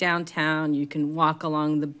 like downtown, you can walk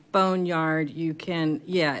along the Boneyard, you can,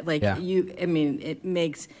 it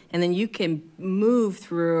makes, and then you can move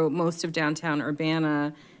through most of downtown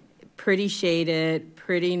Urbana, pretty shaded,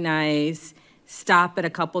 pretty nice, stop at a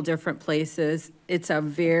couple different places. It's a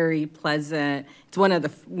very pleasant, it's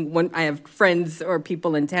when I have friends or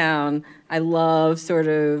people in town, I love sort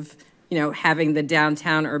of, having the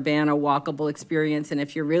downtown Urbana walkable experience. And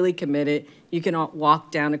if you're really committed, you can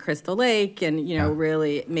walk down to Crystal Lake and,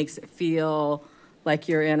 really it makes it feel like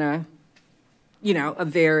you're in a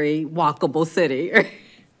very walkable city.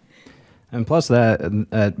 And plus that,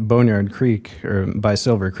 at Boneyard Creek, or by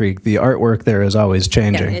Silver Creek, the artwork there is always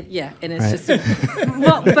changing. And it's just,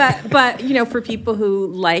 but for people who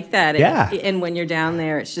like that, and when you're down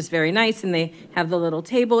there, it's just very nice. And they have the little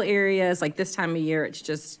table areas, like this time of year, it's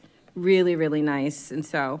just really, really nice. And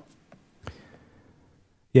so.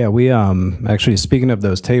 Yeah, we actually, speaking of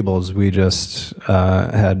those tables, we just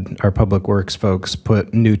had our Public Works folks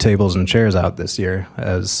put new tables and chairs out this year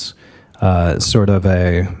as sort of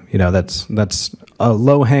a, that's a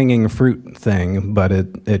low-hanging fruit thing, but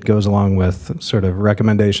it goes along with sort of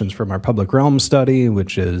recommendations from our Public Realm study,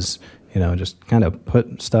 which is, just kind of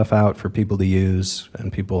put stuff out for people to use,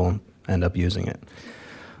 and people end up using it.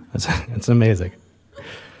 It's amazing.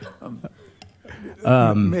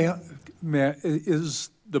 Is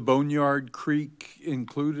the Boneyard Creek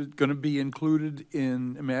going to be included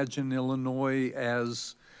in Imagine Illinois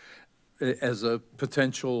as a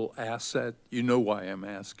potential asset? You know why I'm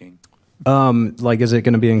asking. Is it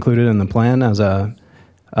going to be included in the plan as a?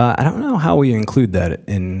 I don't know how we include that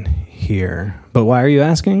in here, but why are you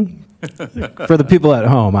asking? For the people at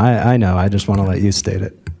home, I know. I just want to let you state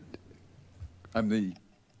it. I'm the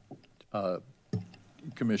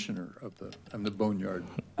commissioner I'm the Boneyard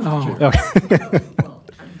Oh. chair. Okay.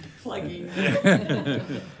 I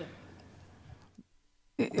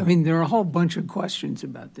mean, there are a whole bunch of questions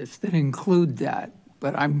about this that include that,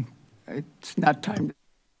 but it's not time to.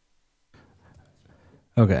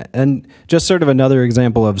 Okay, and just sort of another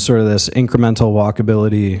example of sort of this incremental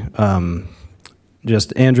walkability.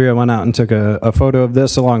 Just Andrea went out and took a photo of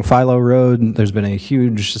this along Philo Road. There's been a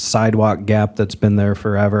huge sidewalk gap that's been there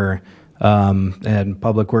forever, and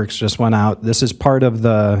Public Works just went out. This is part of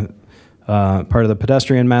the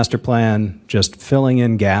pedestrian master plan, just filling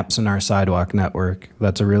in gaps in our sidewalk network.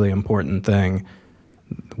 That's a really important thing.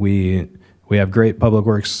 We have great Public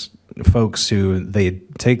Works folks who they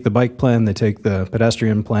take the bike plan, they take the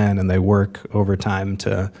pedestrian plan, and they work overtime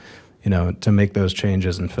to, to make those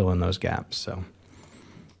changes and fill in those gaps. So.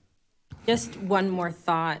 Just one more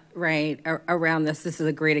thought, right, around this. This is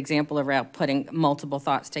a great example around putting multiple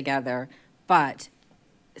thoughts together. But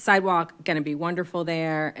sidewalk going to be wonderful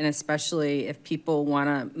there, and especially if people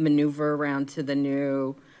want to maneuver around to the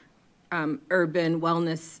new urban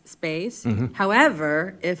wellness space. Mm-hmm.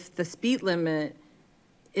 However, if the speed limit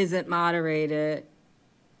isn't moderated,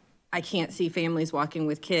 I can't see families walking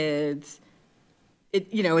with kids.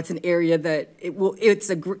 It's an area that it's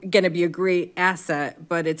going to be a great asset,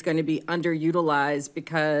 but it's going to be underutilized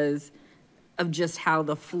because of just how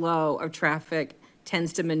the flow of traffic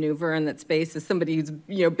tends to maneuver in that space as somebody who's,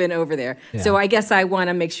 been over there. Yeah. So I guess I want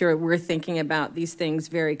to make sure we're thinking about these things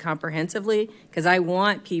very comprehensively, because I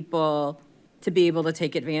want people to be able to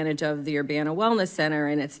take advantage of the Urbana Wellness Center,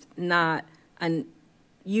 and it's not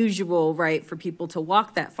unusual, right, for people to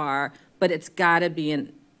walk that far, but it's got to be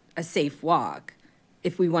a safe walk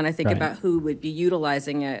if we want to think Right. about who would be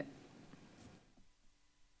utilizing it.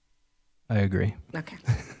 I agree. Okay.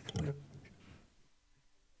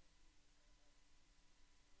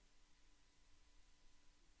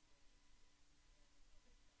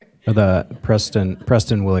 The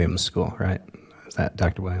Preston Williams School, right? Is that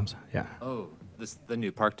Dr. Williams? Yeah. Oh, the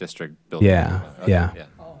new Park District building. Yeah, Okay, yeah.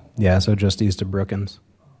 Yeah, so just east of Brookins.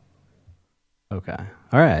 Okay.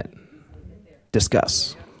 All right.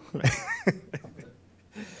 Discuss.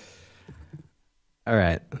 All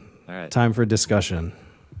right. All right. Time for discussion,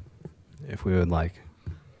 if we would like.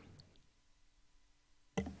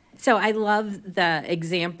 So I love the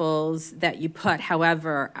examples that you put.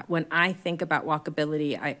 However, when I think about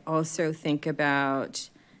walkability, I also think about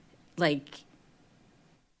and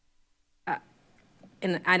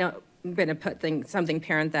I'm going to put something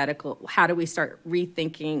parenthetical. How do we start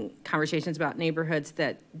rethinking conversations about neighborhoods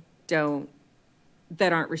that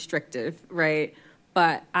aren't restrictive, right?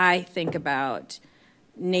 But I think about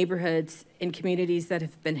neighborhoods in communities that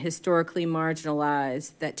have been historically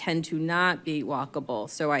marginalized that tend to not be walkable.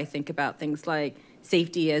 So I think about things like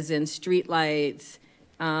safety as in streetlights,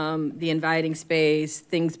 the inviting space,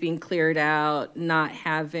 things being cleared out, not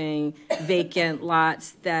having vacant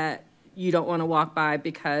lots that you don't want to walk by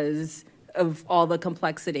because of all the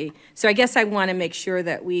complexity. So I guess I want to make sure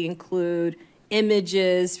that we include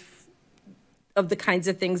images of the kinds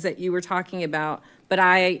of things that you were talking about. But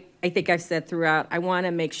I think I've said throughout, I want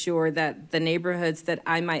to make sure that the neighborhoods that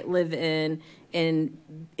I might live in and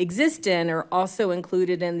exist in are also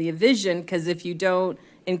included in the vision, because if you don't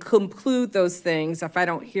include those things, if I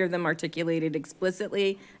don't hear them articulated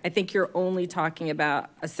explicitly, I think you're only talking about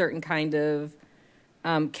a certain kind of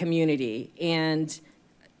community. And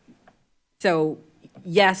so,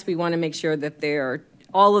 yes, we want to make sure that there are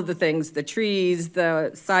all of the things, the trees,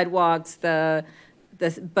 the sidewalks, but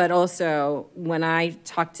also when I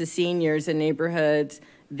talk to seniors in neighborhoods,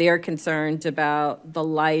 they're concerned about the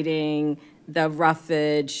lighting, the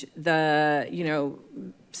roughage,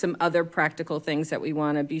 some other practical things that we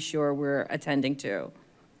want to be sure we're attending to.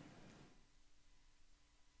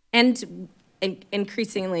 And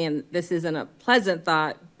increasingly, and this isn't a pleasant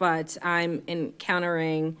thought, but I'm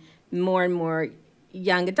encountering more and more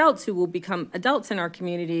young adults who will become adults in our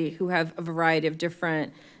community who have a variety of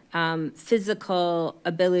different physical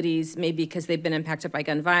abilities, maybe because they've been impacted by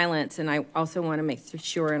gun violence. And I also want to make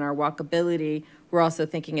sure in our walkability, we're also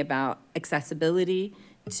thinking about accessibility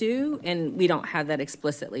too, and we don't have that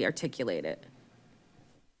explicitly articulated.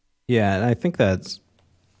 Yeah, and I think that's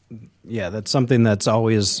something that's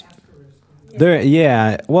always there.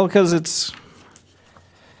 Yeah, well, because it's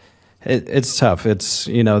tough. It's,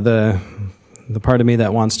 the part of me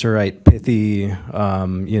that wants to write pithy,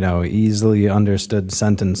 easily understood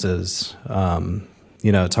sentences.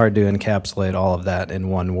 It's hard to encapsulate all of that in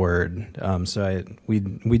one word. So we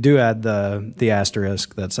do add the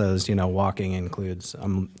asterisk that says, walking includes.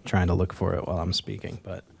 I'm trying to look for it while I'm speaking,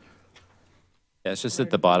 but Yeah, it's just at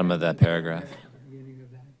the bottom of that paragraph.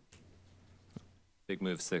 Big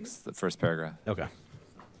Move 6, the first paragraph. okay.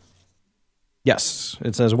 Yes,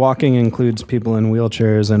 it says walking includes people in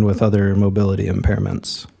wheelchairs and with other mobility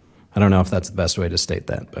impairments. I don't know if that's the best way to state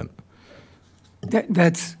that, but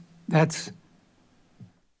That's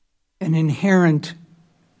an inherent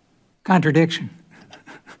contradiction,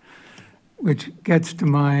 which gets to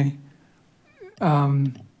my,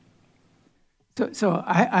 so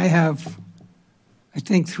I have, I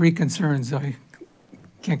think, 3 concerns. I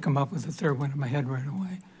can't come up with a third one in my head right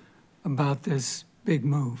away about this big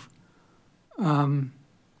move. And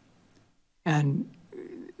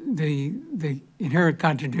the inherent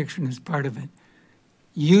contradiction is part of it.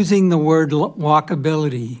 Using the word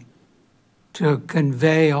walkability to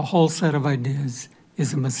convey a whole set of ideas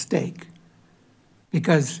is a mistake.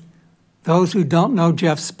 Because those who don't know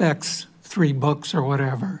Jeff Speck's 3 books or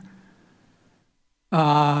whatever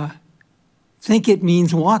think it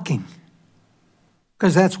means walking.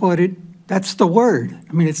 Because that's the word.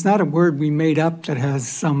 I mean, it's not a word we made up that has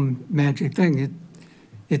some magic thing.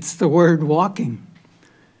 It's the word walking.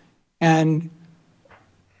 And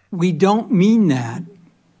we don't mean that,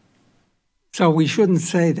 so we shouldn't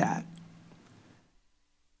say that.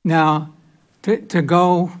 Now, to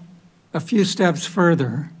go a few steps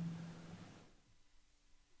further,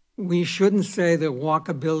 we shouldn't say that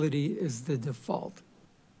walkability is the default,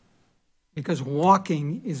 because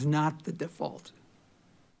walking is not the default.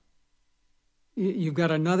 You've got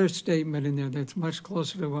another statement in there that's much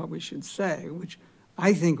closer to what we should say, which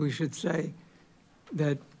I think we should say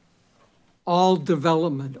that all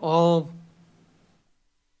development, all,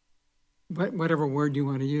 whatever word you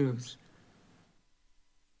want to use,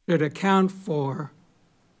 should account for,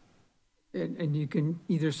 and you can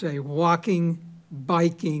either say walking,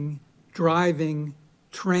 biking, driving,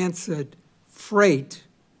 transit, freight,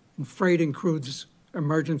 and freight includes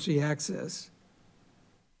emergency access.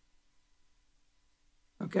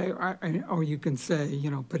 Okay, or you can say,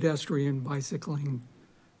 pedestrian, bicycling,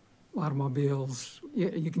 automobiles.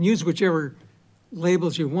 You can use whichever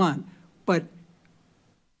labels you want, but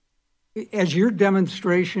as your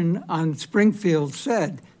demonstration on Springfield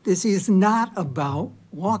said, this is not about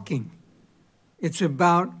walking. It's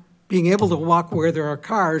about being able to walk where there are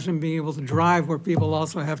cars and being able to drive where people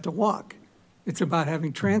also have to walk. It's about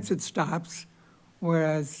having transit stops,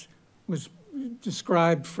 whereas was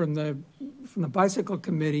described from the bicycle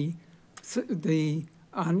committee,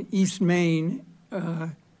 on East Main,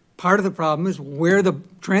 part of the problem is where the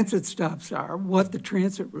transit stops are, what the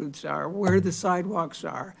transit routes are, where the sidewalks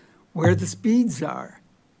are, where the speeds are.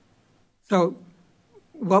 So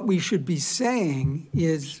what we should be saying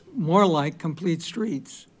is more like complete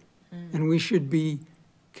streets. And we should be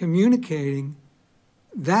communicating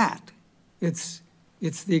that. It's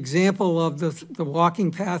the example of the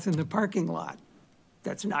walking path in the parking lot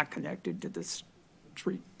that's not connected to the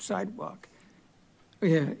street sidewalk.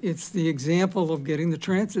 Yeah, it's the example of getting the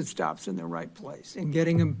transit stops in the right place and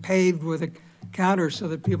getting them paved with a counter so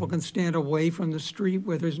that people can stand away from the street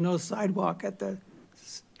where there's no sidewalk at the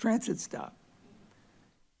transit stop.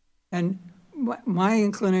 And my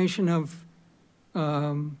inclination of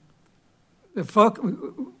the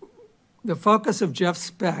focus of Jeff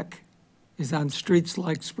Speck is on streets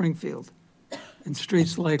like Springfield and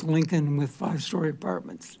streets like Lincoln with 5-story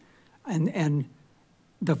apartments and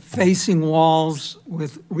the facing walls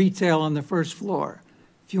with retail on the first floor.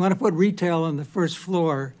 If you want to put retail on the first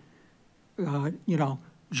floor,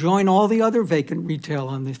 join all the other vacant retail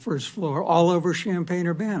on the first floor all over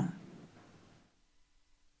Champaign-Urbana.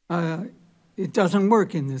 It doesn't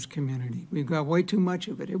work in this community. We've got way too much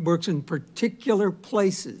of it. It works in particular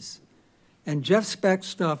places. And Jeff Speck's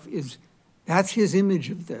stuff that's his image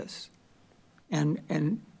of this.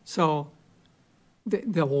 And so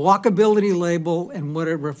the walkability label and what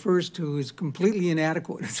it refers to is completely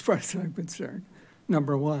inadequate as far as I'm concerned,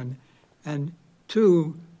 number one. And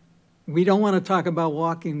 2, we don't want to talk about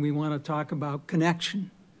walking, we want to talk about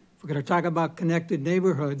connection. If we're going to talk about connected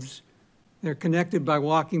neighborhoods, they're connected by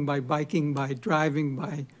walking, by biking, by driving,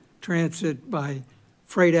 by transit, by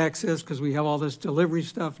freight access, because we have all this delivery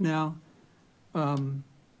stuff now.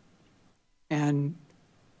 And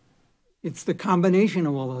it's the combination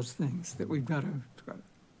of all those things that we've got to.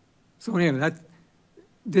 So anyway,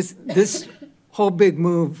 this whole big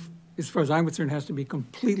move, as far as I'm concerned, has to be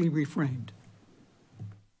completely reframed.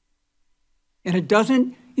 And it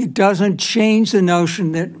doesn't change the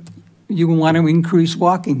notion that you want to increase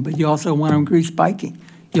walking, but you also want to increase biking.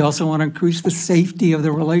 You also want to increase the safety of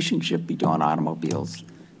the relationship between automobiles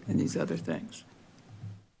and these other things.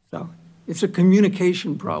 So it's a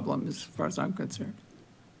communication problem as far as I'm concerned.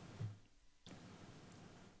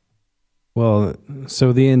 well,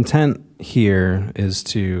 so the intent here is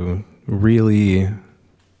to really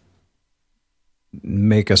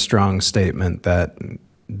make a strong statement that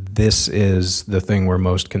this is the thing we're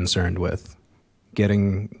most concerned with,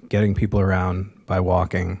 getting people around by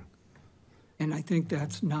walking. And I think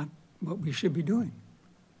that's not what we should be doing.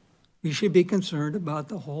 We should be concerned about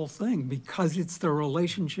the whole thing because it's the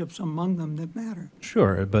relationships among them that matter.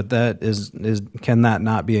 Sure, but that can that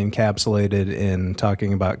not be encapsulated in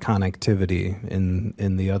talking about connectivity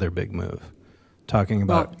in the other big move? Talking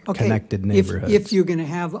about Well, okay, connected if- neighborhoods. If you're going to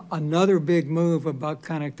have another big move about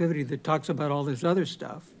connectivity that talks about all this other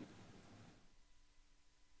stuff,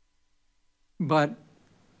 but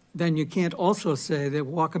then you can't also say that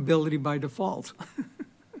walkability by default.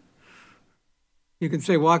 You can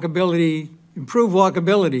say walkability, improve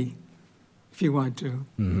walkability if you want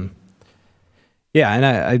to. Yeah,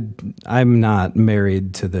 and I'm not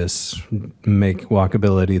married to this make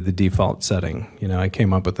walkability the default setting. You know, I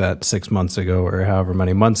came up with that 6 months ago or however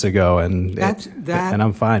many months ago, and and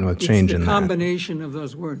I'm fine with changing It's the that. combination of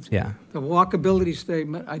those words. Yeah. The walkability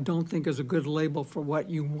statement, I don't think is a good label for what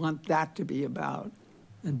you want that to be about.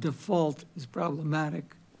 And default is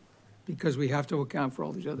problematic because we have to account for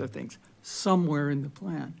all these other things somewhere in the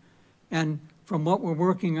plan. And from what we're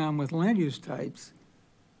working on with land use types,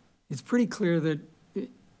 it's pretty clear that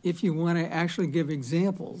if you want to actually give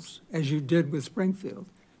examples, as you did with Springfield,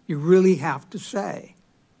 you really have to say,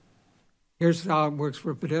 here's how it works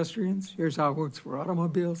for pedestrians, here's how it works for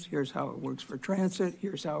automobiles, here's how it works for transit,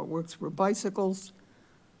 here's how it works for bicycles,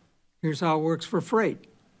 here's how it works for freight,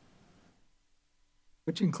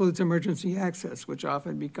 which includes emergency access, which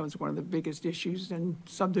often becomes one of the biggest issues in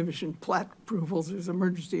subdivision plat approvals is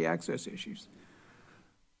emergency access issues.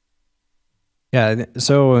 Yeah,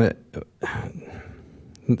 so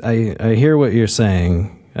I hear what you're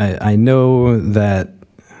saying. I know that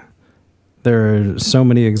there are so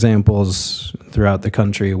many examples throughout the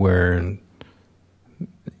country where,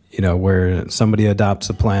 where somebody adopts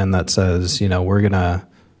a plan that says, we're gonna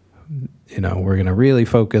really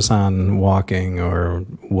focus on walking or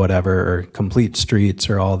whatever, or complete streets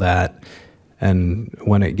or all that. And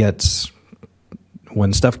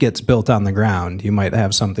when stuff gets built on the ground, you might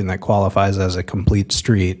have something that qualifies as a complete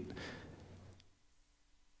street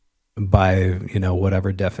by,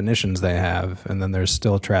 whatever definitions they have. And then there's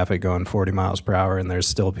still traffic going 40 miles per hour and there's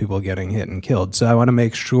still people getting hit and killed. So I want to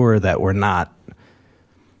make sure that we're not,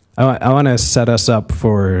 I want to set us up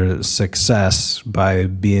for success by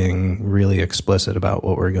being really explicit about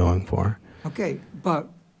what we're going for. Okay, but,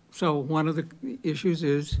 so one of the issues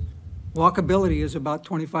is walkability is about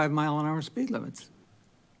 25-mile-an-hour speed limits.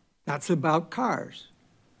 That's about cars.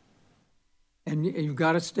 And you've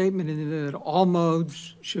got a statement in there that all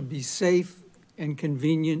modes should be safe and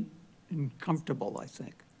convenient and comfortable, I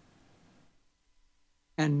think.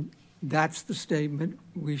 And that's the statement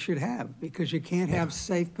we should have, because you can't have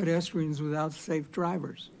safe pedestrians without safe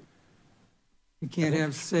drivers. You can't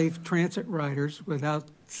have safe transit riders without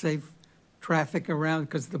safe traffic around,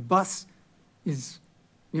 because the bus is,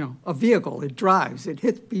 a vehicle. It drives, it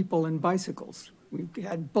hits people and bicycles. We've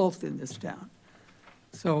had both in this town.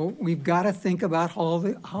 So we've got to think about how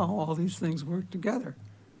all these things work together.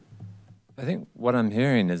 I think what I'm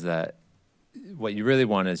hearing is that what you really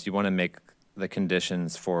want is you want to make the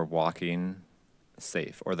conditions for walking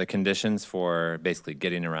safe, or the conditions for basically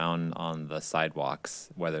getting around on the sidewalks,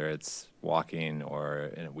 whether it's walking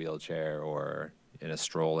or in a wheelchair or in a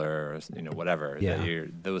stroller or whatever. Yeah.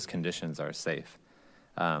 That those conditions are safe.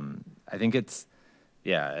 I think it's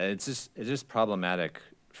just problematic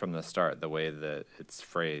from the start, the way that it's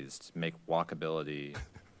phrased, make walkability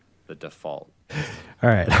the default. All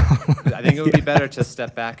right. I think it would be better to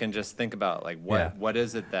step back and just think about what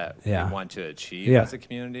is it that we want to achieve as a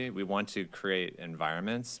community. We want to create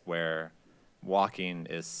environments where walking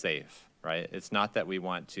is safe, right? It's not that we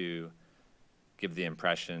want to give the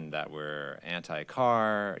impression that we're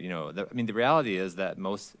anti-car. The reality is that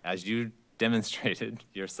as you demonstrated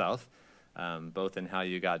yourself, both in how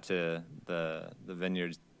you got to the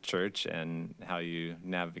Vineyard Church and how you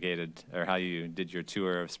navigated, or how you did your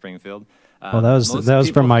tour of Springfield. Well, that was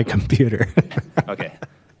from my computer. Okay,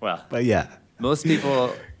 well, But yeah. most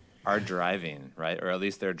people are driving, right? Or at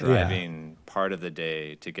least they're driving part of the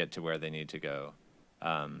day to get to where they need to go.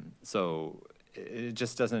 So it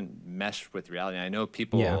just doesn't mesh with reality. I know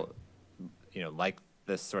people, like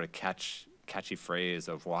this sort of catchy phrase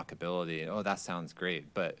of walkability. Oh, that sounds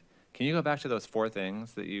great. But can you go back to those 4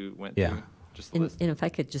 things that you went through? Just And if I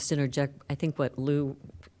could just interject, I think what Lou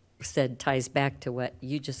said ties back to what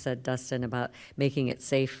you just said, Dustin, about making it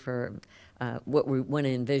safe for, what we want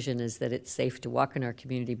to envision is that it's safe to walk in our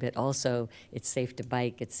community, but also it's safe to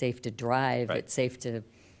bike, it's safe to drive, Right. it's safe to,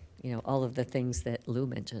 all of the things that Lou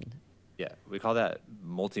mentioned. Yeah, we call that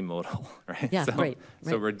multimodal, right? Yeah, right,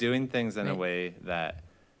 So right. we're doing things in a Right. way that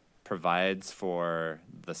provides for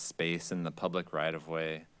the space in the public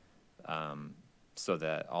right-of-way, so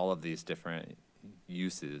that all of these different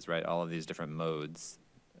uses, right, all of these different modes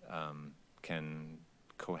can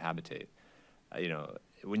cohabitate. You know,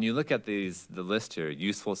 when you look at the list here,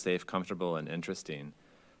 useful, safe, comfortable, and interesting,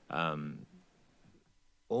 you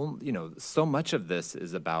know, so much of this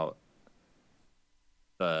is about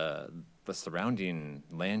the surrounding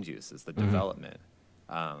land uses, the development,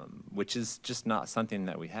 which is just not something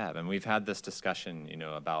that we have. And we've had this discussion, you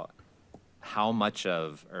know, about how much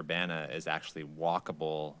of Urbana is actually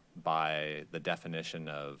walkable by the definition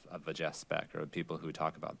of a Jeff Speck or people who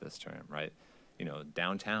talk about this term, right? You know,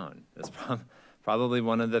 downtown is probably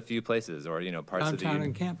one of the few places, or, you know, parts of the Downtown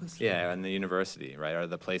and campus. yeah, and the university, right, are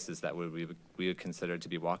the places that we would consider to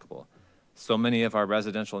be walkable. So many of our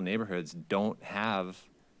residential neighborhoods don't have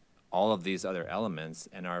all of these other elements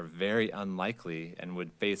and are very unlikely and would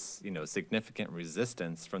face, you know, significant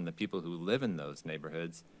resistance from the people who live in those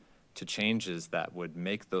neighborhoods to changes that would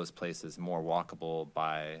make those places more walkable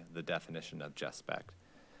by the definition of Jeff Speck.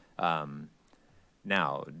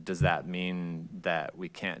 Now, does that mean that we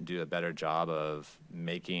can't do a better job of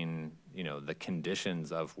making, you know, the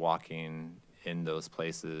conditions of walking in those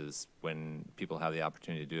places when people have the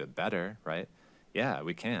opportunity to do it better, right? Yeah,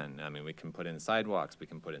 we can. I mean, we can put in sidewalks, we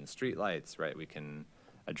can put in streetlights, right? We can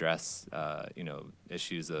address, you know,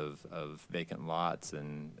 issues of vacant lots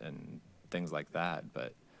and things like that.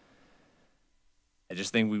 But I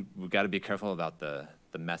just think we've got to be careful about the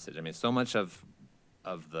message. I mean, so much of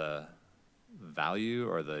the value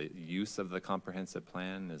or the use of the comprehensive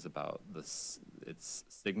plan is about its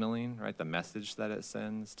signaling, right? The message that it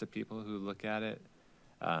sends to people who look at it.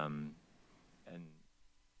 And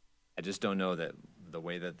I just don't know that the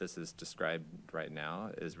way that this is described right now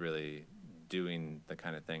is really doing the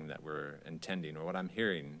kind of thing that we're intending, or what I'm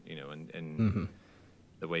hearing, you know, in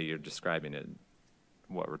the way you're describing it,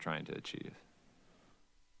 what we're trying to achieve.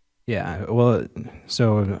 Yeah, well,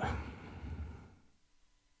 so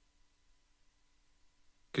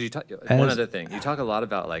Because you talk, As- one other thing, you talk a lot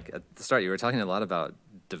about, like, at the start, you were talking a lot about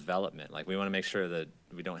development. Like, we want to make sure that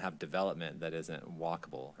we don't have development that isn't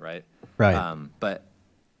walkable, right? Right. But,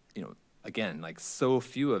 you know, again, like, so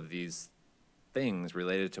few of these things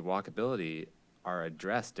related to walkability are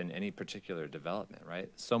addressed in any particular development, right?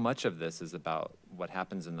 So much of this is about what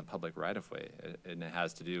happens in the public right-of-way, and it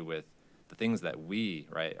has to do with the things that we,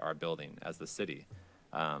 right, are building as the city,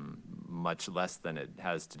 much less than it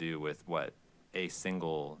has to do with what a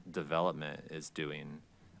single development is doing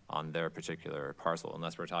on their particular parcel,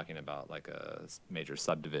 unless we're talking about like a major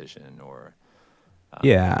subdivision or.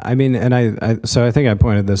 Yeah, I mean, and so I think I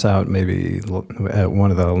pointed this out maybe at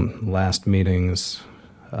one of the last meetings.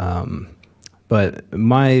 But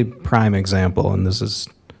my prime example, and this is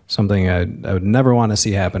something I would never want to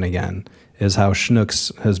see happen again, is how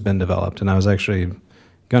Schnucks has been developed. And I was actually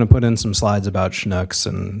going to put in some slides about Schnucks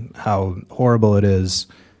and how horrible it is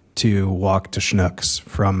to walk to Schnucks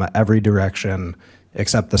from every direction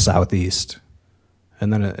except the southeast.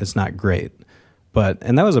 And then it's not great.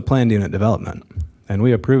 And that was a planned unit development. And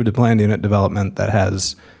we approved a planned unit development that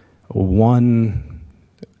has one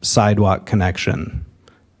sidewalk connection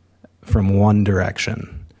from one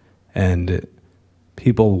direction. And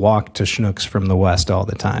people walk to Schnucks from the west all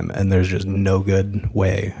the time, and there's just no good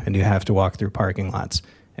way, and you have to walk through parking lots.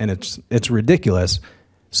 And it's ridiculous.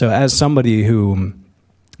 So as somebody who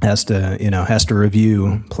has to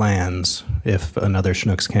review plans if another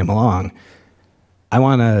Schnucks came along, I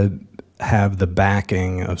want to have the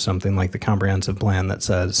backing of something like the comprehensive plan that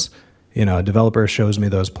says, you know, a developer shows me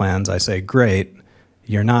those plans, I say, great,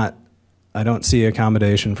 I don't see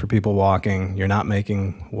accommodation for people walking, you're not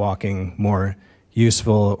making walking more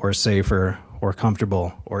useful or safer or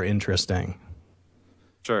comfortable or interesting.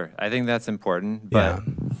 Sure, I think that's important, but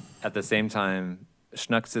Yeah. at the same time,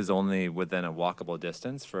 Schnucks is only within a walkable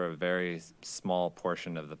distance for a very small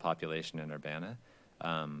portion of the population in Urbana.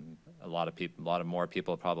 A lot more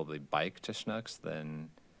people probably bike to Schnucks than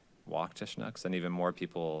walk to Schnucks, and even more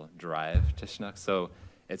people drive to Schnucks. So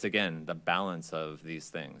it's, again, the balance of these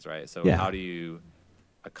things, right? So Yeah. how do you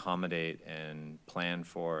accommodate and plan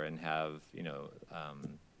for and have, you know,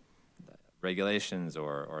 regulations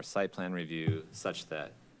or site plan review such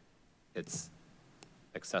that it's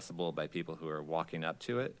accessible by people who are walking up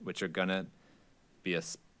to it, which are gonna be a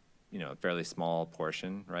fairly small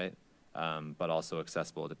portion, right? But also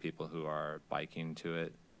accessible to people who are biking to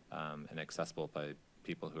it, and accessible by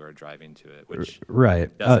people who are driving to it, which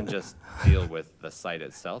Right. doesn't just deal with the site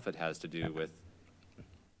itself. It has to do with,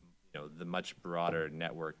 you know, the much broader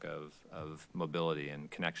network of mobility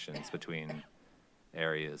and connections between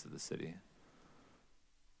areas of the city.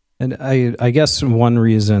 And I guess one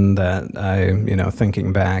reason that I,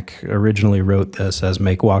 thinking back, originally wrote this as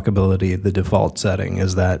make walkability the default setting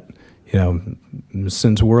is that,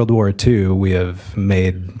 since World War II, we have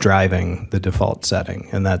made driving the default setting.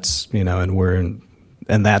 And that's,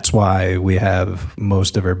 and that's why we have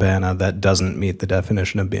most of Urbana that doesn't meet the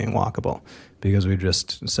definition of being walkable, because we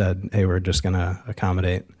just said, hey, we're just going to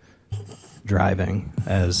accommodate driving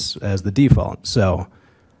as the default. So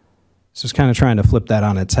it's just kind of trying to flip that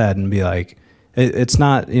on its head and be like, it's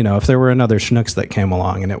not, if there were another Schnucks that came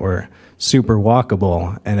along and it were super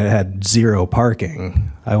walkable and it had 0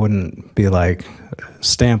 parking, I wouldn't be like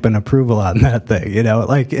stamping approval on that thing,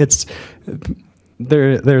 like it's,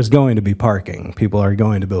 there's going to be parking. People are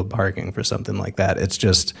going to build parking for something like that. It's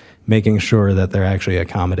just making sure that they're actually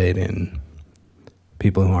accommodating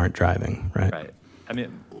people who aren't driving, right? Right. I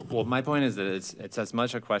mean, well, my point is that it's as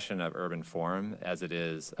much a question of urban form as it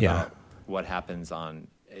is about what happens on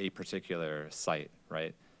a particular site,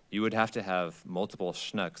 right? You would have to have multiple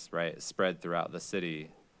Schnucks, right, spread throughout the city,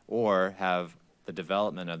 or have the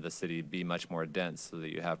development of the city be much more dense so that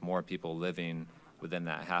you have more people living within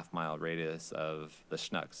that half-mile radius of the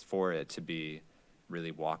Schnucks for it to be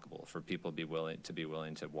really walkable, for people be willing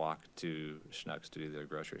to walk to Schnucks to do their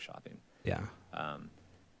grocery shopping. Yeah.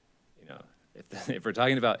 If we're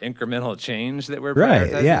talking about incremental change that we're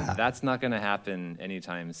right, prioritizing, that's not going to happen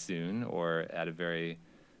anytime soon or at a very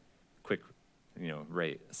quick,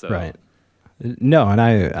 rate. So right. No, and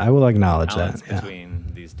I will acknowledge balance that between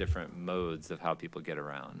these different modes of how people get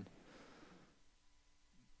around.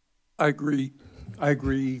 I agree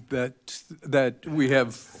that we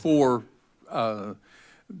have 4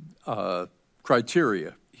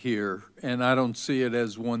 criteria here, and I don't see it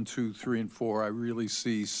as 1, 2, 3, and 4. I really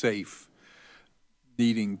see safe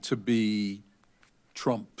needing to be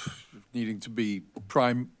trump, needing to be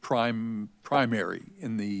primary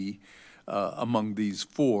in the among these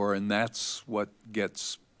 4, and that's what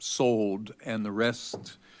gets sold, and the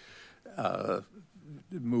rest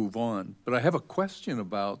move on. But I have a question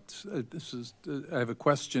about I have a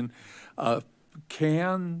question.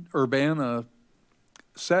 Can Urbana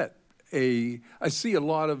set I see a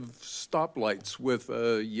lot of stoplights with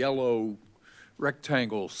a yellow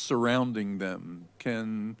rectangle surrounding them.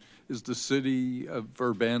 Is the city of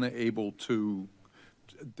Urbana able to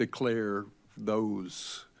declare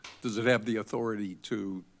those? Does it have the authority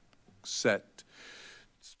to set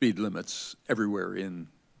speed limits everywhere in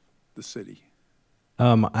the city?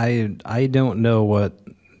 I don't know what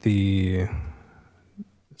the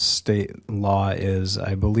state law is.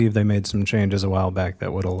 I believe they made some changes a while back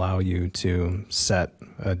that would allow you to set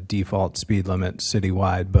a default speed limit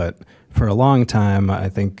citywide, but for a long time, I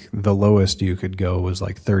think the lowest you could go was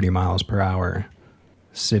like 30 miles per hour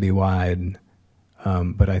citywide.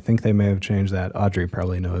 But I think they may have changed that. Audrey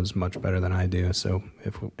probably knows much better than I do, so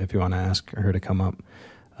if you want to ask her to come up.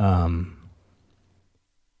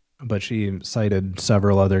 But she cited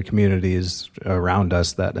several other communities around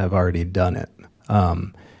us that have already done it.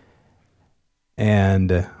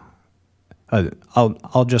 And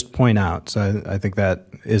I'll just point out, so I think that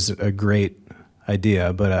is a great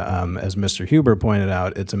idea, but as Mr. Huber pointed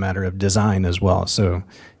out, it's a matter of design as well. So,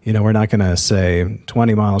 we're not going to say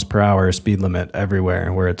 20 miles per hour speed limit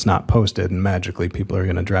everywhere where it's not posted and magically people are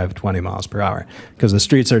going to drive 20 miles per hour because the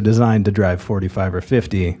streets are designed to drive 45 or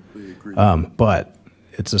 50, but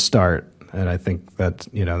it's a start, and I think that,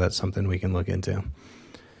 that's something we can look into.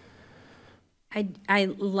 I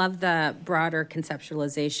love the broader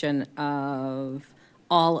conceptualization of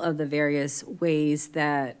all of the various ways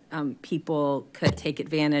that people could take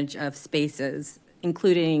advantage of spaces,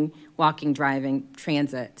 including walking, driving,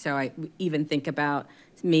 transit. So I even think about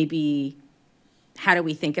maybe how do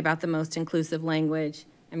we think about the most inclusive language?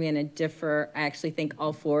 I'm going to differ. I actually think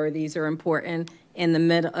all 4 of these are important. In the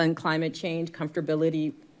middle, in climate change,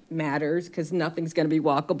 comfortability matters because nothing's going to be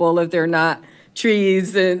walkable if they're not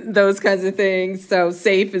trees and those kinds of things. So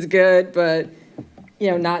safe is good, but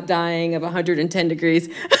not dying of 110 degrees.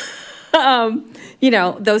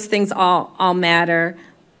 Those things all matter.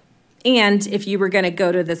 And if you were going to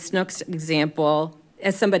go to the Schnucks example,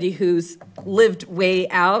 as somebody who's lived way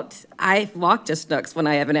out, I've walked to Schnucks when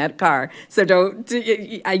I haven't had a car. So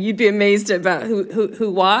you'd be amazed about who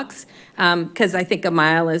walks, because I think a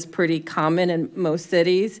mile is pretty common in most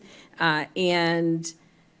cities.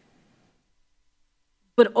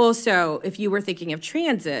 But also, if you were thinking of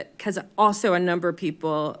transit, because also a number of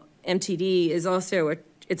people, MTD is also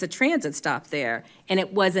it's a transit stop there, and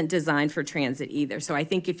it wasn't designed for transit either. So I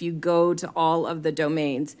think if you go to all of the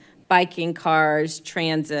domains, biking, cars,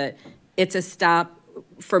 transit. It's a stop,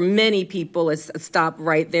 for many people, it's a stop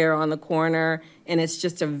right there on the corner, and it's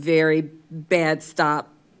just a very bad stop,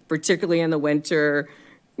 particularly in the winter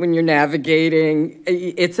when you're navigating.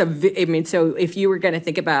 So if you were going to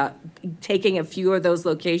think about taking a few of those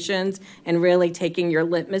locations and really taking your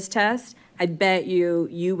litmus test, I bet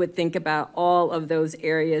you would think about all of those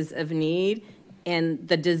areas of need, and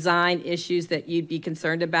the design issues that you'd be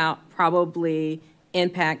concerned about probably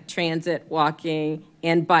impact transit, walking,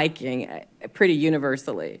 and biking pretty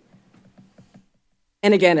universally.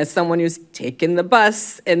 And again, as someone who's taken the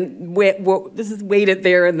bus and this is waited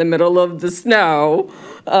there in the middle of the snow,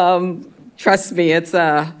 trust me, it's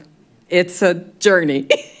a journey.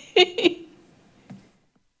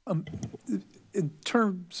 In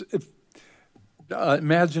terms, if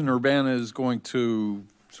Imagine Urbana is going to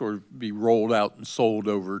sort of be rolled out and sold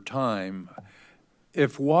over time,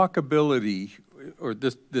 if walkability or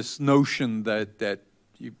this notion that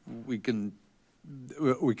we can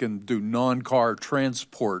do non-car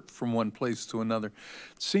transport from one place to another,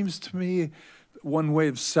 it seems to me one way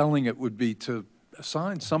of selling it would be to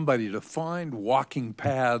assign somebody to find walking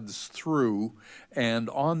paths through, and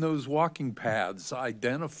on those walking paths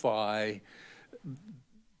identify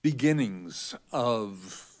beginnings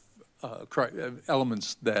of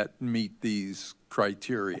elements that meet these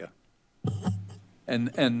criteria.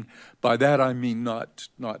 And by that I mean not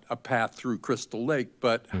a path through Crystal Lake,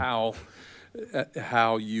 but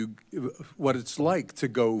what it's like to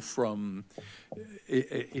go from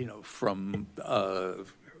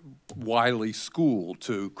Wiley School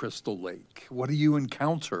to Crystal Lake. What do you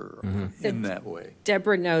encounter in that way?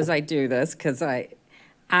 Deborah knows I do this because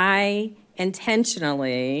I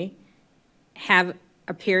intentionally have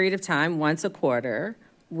a period of time once a quarter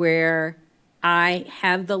where I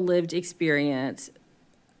have the lived experience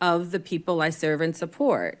of the people I serve and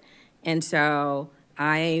support. And so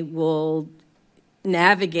I will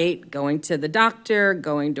navigate going to the doctor,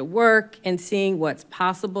 going to work, and seeing what's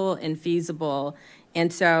possible and feasible.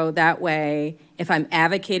 And so that way, if I'm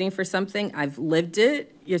advocating for something, I've lived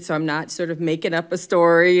it, so I'm not sort of making up a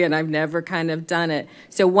story and I've never kind of done it.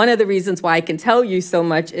 So one of the reasons why I can tell you so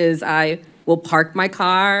much is I will park my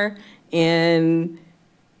car and,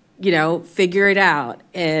 figure it out.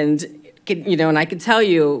 And, and I can tell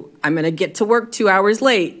you I'm going to get to work 2 hours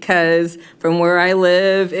late because from where I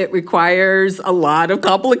live, it requires a lot of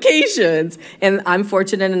complications. And I'm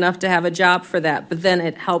fortunate enough to have a job for that. But then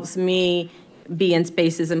it helps me be in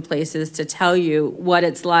spaces and places to tell you what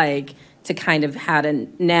it's like to kind of how to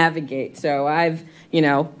navigate. So I've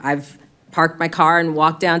parked my car and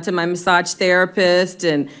walked down to my massage therapist,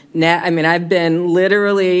 and I've been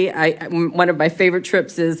literally, one of my favorite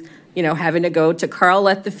trips is, having to go to Carl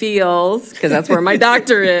at the Fields, because that's where my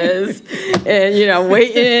doctor is, and,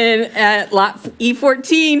 waiting at lot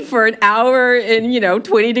E14 for an hour in,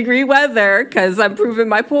 20-degree weather, because I'm proving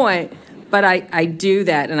my point. But I do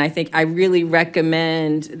that, and I think I really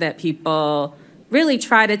recommend that people really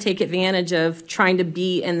try to take advantage of trying to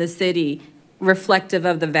be in the city reflective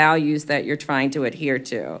of the values that you're trying to adhere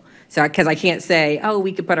to. So, because I can't say, oh,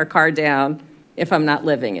 we could put our car down if I'm not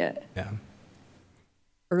living it. Yeah.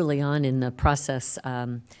 Early on in the process,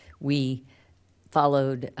 we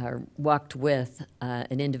followed or walked with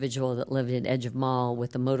an individual that lived in Edge of Mall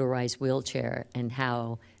with a motorized wheelchair, and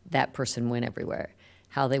how that person went everywhere,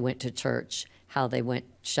 how they went to church, how they went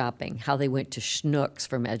shopping, how they went to Schnucks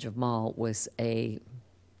from Edge of Mall was a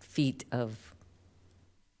feat of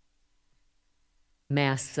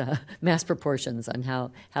mass proportions on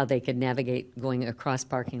how they could navigate going across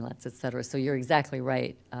parking lots, et cetera. So you're exactly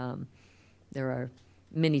right. There are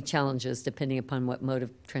many challenges depending upon what mode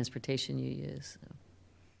of transportation you use.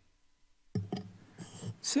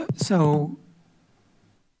 So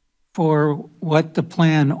for what the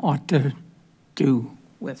plan ought to do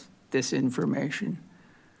with this information,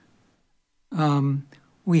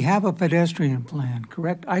 we have a pedestrian plan,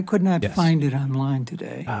 correct? I could not find it online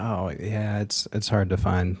today. Oh, yeah, it's hard to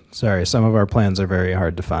find. Sorry, some of our plans are very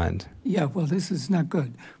hard to find. Yeah, well, this is not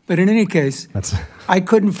good. But in any case, I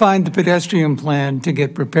couldn't find the pedestrian plan to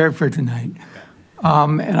get prepared for tonight.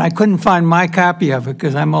 And I couldn't find my copy of it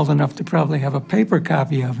because I'm old enough to probably have a paper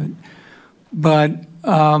copy of it. But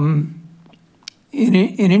in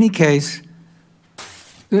any case,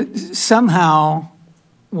 somehow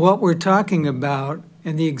what we're talking about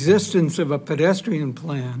and the existence of a pedestrian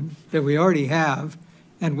plan that we already have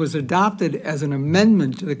and was adopted as an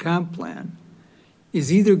amendment to the comp plan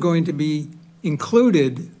is either going to be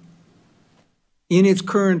included in its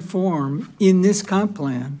current form in this comp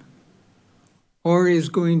plan, or is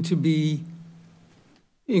going to be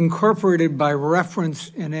incorporated by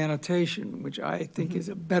reference and annotation, which I think is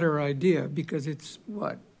a better idea because it's,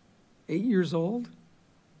 what, 8 years old?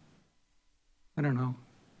 I don't know.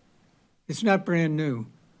 It's not brand new.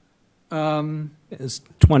 It's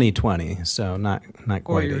 2020, so not 4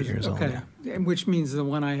 quite 8 years old. okay. Yeah. And which means the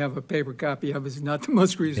one I have a paper copy of is not the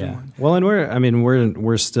most recent Yeah. one. Well, and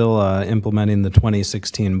we're still implementing the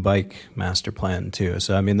 2016 bike master plan too.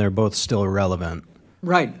 So I mean, they're both still relevant.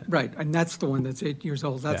 Right, and that's the one that's 8 years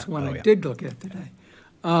old. That's Yeah. the one Oh, I yeah. did look at today.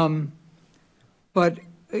 But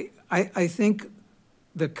I think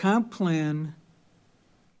the comp plan,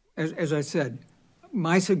 as I said,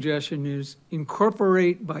 my suggestion is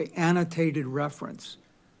incorporate by annotated reference,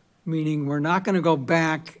 meaning we're not going to go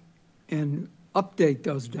back and update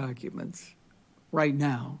those documents right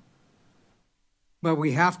now. But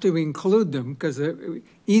we have to include them because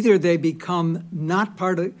either they become not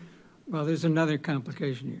part of, well, there's another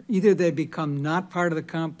complication here. Either they become not part of the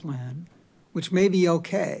comp plan, which may be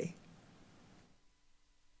okay,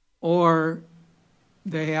 or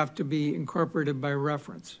they have to be incorporated by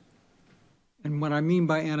reference. And what I mean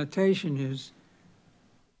by annotation is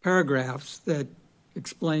paragraphs that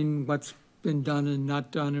explain what's been done and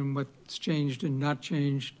not done and what's changed and not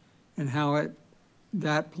changed and how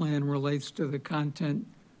that plan relates to the content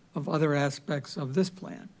of other aspects of this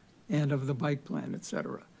plan and of the bike plan, et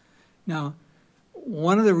cetera. Now,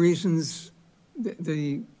 one of the reasons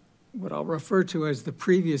what I'll refer to as the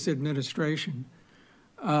previous administration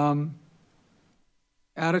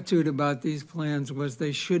attitude about these plans was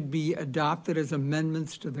they should be adopted as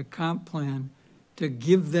amendments to the comp plan to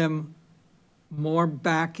give them more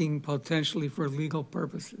backing potentially for legal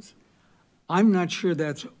purposes. I'm not sure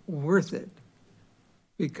that's worth it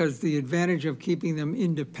because the advantage of keeping them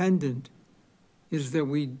independent is that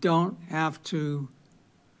we don't have to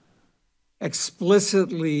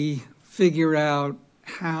explicitly figure out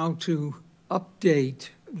how to update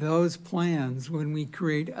those plans when we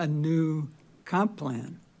create a new comp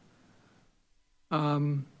plan.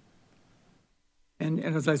 And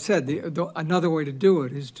as I said, another way to do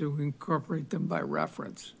it is to incorporate them by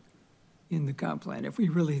reference in the comp plan, if we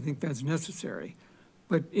really think that's necessary.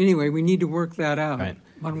 But anyway, we need to work that out, Right.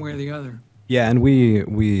 one way or the other. Yeah, and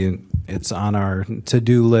it's on our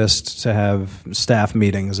to-do list to have staff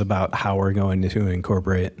meetings about how we're going to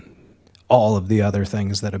incorporate all of the other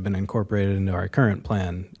things that have been incorporated into our current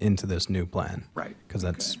plan into this new plan. Right. Because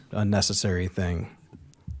that's a necessary thing.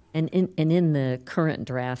 And in the current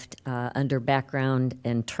draft, under background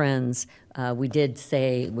and trends, we did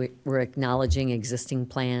say we're acknowledging existing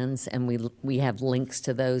plans, and we have links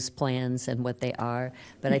to those plans and what they are.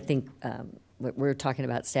 But I think what we're talking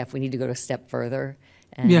about, staff, we need to go a step further.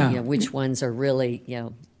 And, Yeah. which ones are really,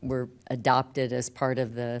 were adopted as part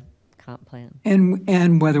of the comp plan.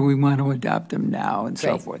 And whether we want to adopt them now and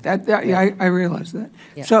so Right. forth. I realize that.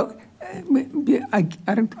 Yeah. So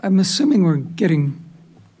I'm assuming we're getting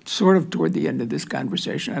sort of toward the end of this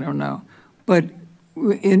conversation, I don't know. But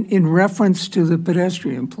in reference to the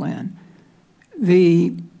pedestrian plan,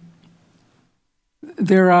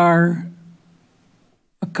 there are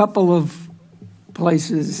a couple of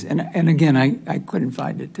places, and again, I couldn't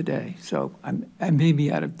find it today, so I may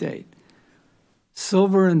be out of date.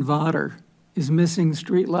 Silver and Vodder is missing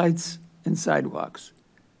streetlights and sidewalks.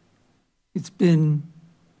 It's been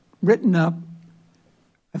written up.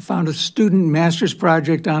 I found a student master's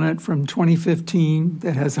project on it from 2015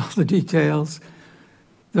 that has all the details.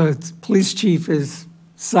 The police chief has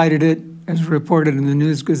cited it as reported in the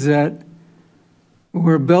News Gazette.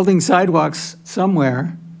 We're building sidewalks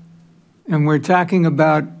somewhere, and we're talking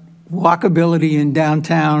about walkability in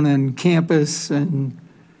downtown and campus and,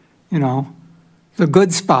 the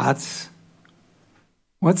good spots.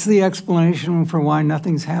 What's the explanation for why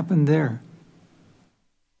nothing's happened there?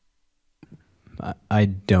 I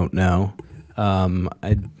don't know.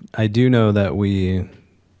 I do know that we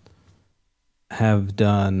have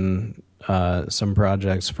done some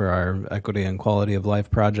projects for our equity and quality of life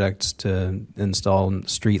projects to install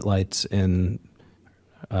streetlights in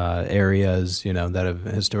areas, that have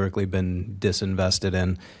historically been disinvested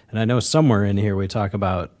in. And I know somewhere in here we talk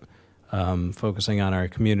about focusing on our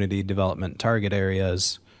community development target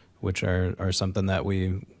areas, which are something that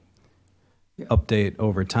we update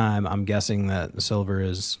over time. I'm guessing that Silver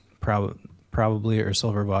is probably, or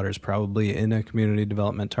Silver Water is probably in a community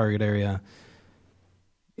development target area.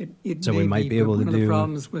 So we might be able to One of the do-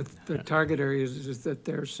 problems with the target areas is that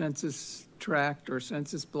they're census tract or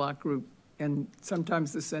census block group, and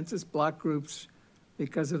sometimes the census block groups,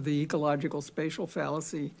 because of the ecological spatial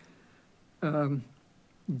fallacy,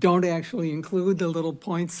 don't actually include the little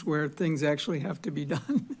points where things actually have to be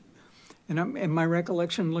done. And my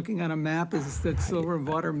recollection, looking on a map, is that Silver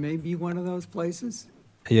Water may be one of those places?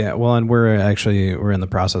 Yeah, well, and we're in the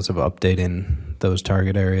process of updating those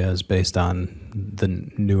target areas based on the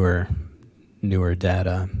newer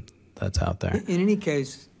data that's out there. In any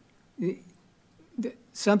case, this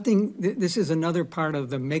is another part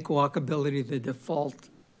of the make walkability the default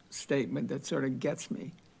statement that sort of gets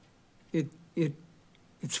me.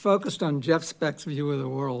 It's focused on Jeff Speck's view of the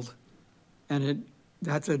world, and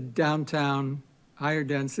that's a downtown, higher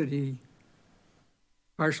density,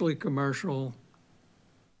 partially commercial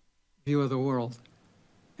view of the world.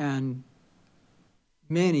 And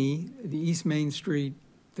many, the East Main Street,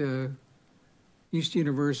 the East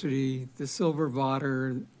University, the Silver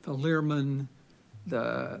Water, the Learman,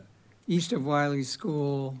 the East of Wiley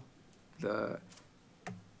School,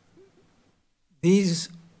 these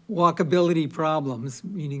walkability problems,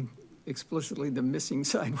 meaning explicitly the missing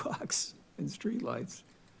sidewalks and streetlights,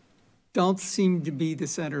 don't seem to be the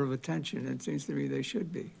center of attention. It seems to me they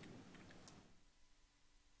should be.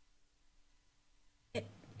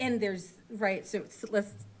 And there's, right, so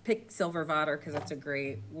let's pick Silver Water because that's a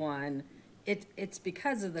great one. It's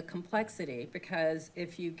because of the complexity, because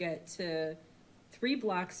if you get to 3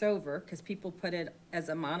 blocks over, because people put it as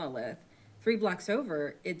a monolith, 3 blocks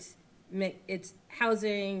over, it's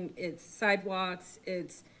housing, it's sidewalks,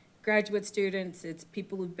 it's graduate students, it's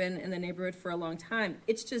people who've been in the neighborhood for a long time.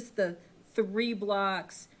 It's just the 3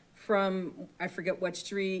 blocks from, I forget what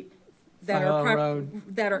street, Philo Road.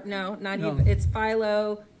 It's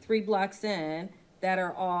Philo, 3 blocks in, that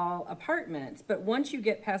are all apartments. But once you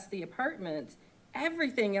get past the apartments,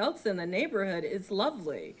 everything else in the neighborhood is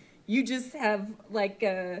lovely. You just have like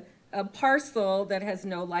a parcel that has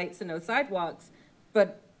no lights and no sidewalks,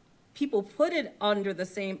 but people put it under the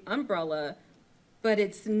same umbrella, but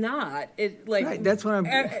it's not. Right, that's what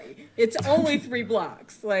it's only 3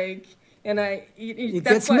 blocks, like, and it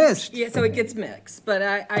gets missed. Yeah, so it gets mixed. But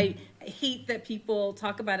I hate that people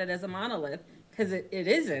talk about it as a monolith, because it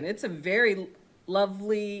isn't. It's a very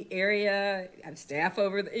lovely area. I have staff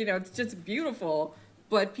over there, it's just beautiful,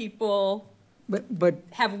 but people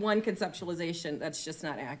have one conceptualization that's just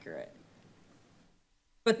not accurate.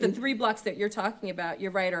 But the 3 blocks that you're talking about,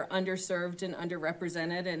 you're right, are underserved and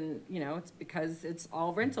underrepresented, and, it's because it's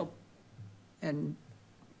all rental. And,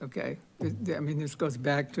 okay, I mean, this goes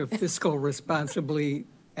back to fiscal responsibly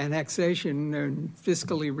annexation and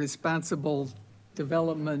fiscally responsible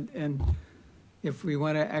development. And if we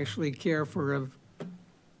want to actually care for a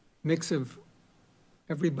mix of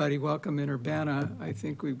everybody welcome in Urbana, I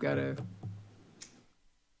think we've got to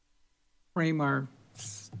frame our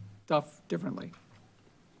stuff differently.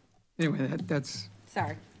 Anyway, that's...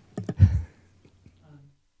 Sorry.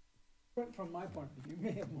 From my point of view, you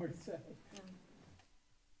may have more to say.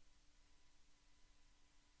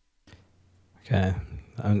 Okay,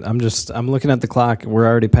 I'm looking at the clock. We're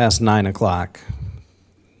already past 9 o'clock.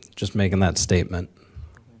 Just making that statement.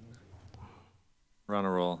 We're on a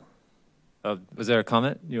roll. Was there a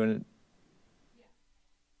comment you wanted?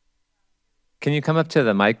 Can you come up to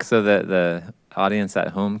the mic so that the audience at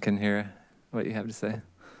home can hear what you have to say?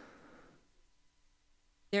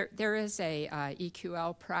 There is a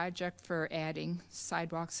EQL project for adding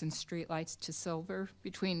sidewalks and streetlights to Silver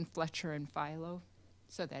between Fletcher and Philo.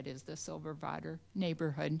 So that is the Silver Water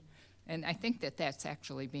neighborhood. And I think that's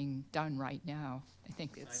actually being done right now. I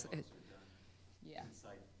think yeah.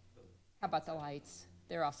 How about the lights?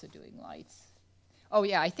 They're also doing lights. Oh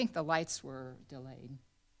yeah, I think the lights were delayed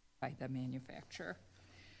by the manufacturer.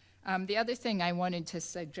 The other thing I wanted to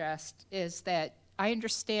suggest is that I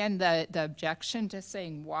understand the objection to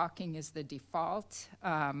saying walking is the default,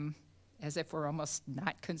 as if we're almost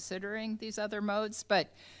not considering these other modes,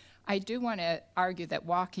 but I do want to argue that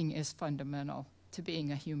walking is fundamental to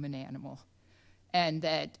being a human animal, and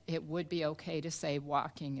that it would be okay to say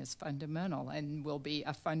walking is fundamental and will be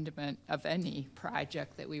a fundament of any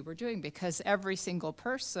project that we were doing, because every single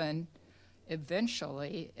person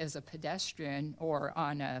eventually is a pedestrian or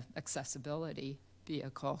on an accessibility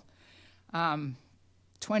vehicle.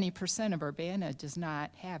 20% of Urbana does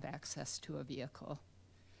not have access to a vehicle.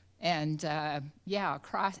 And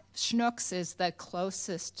Schnucks is the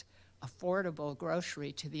closest affordable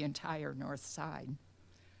grocery to the entire north side.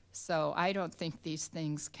 So I don't think these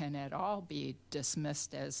things can at all be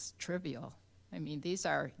dismissed as trivial. I mean, these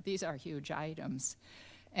are huge items.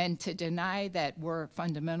 And to deny that we're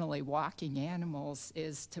fundamentally walking animals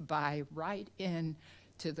is to buy right in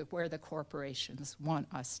to where the corporations want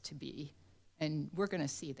us to be. And we're going to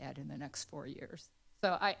see that in the next 4 years.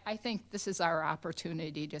 So I think this is our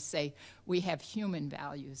opportunity to say we have human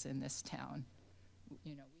values in this town.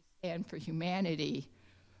 We stand for humanity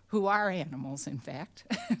who are animals, in fact,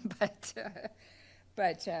 but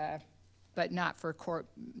not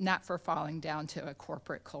for falling down to a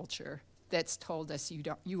corporate culture that's told us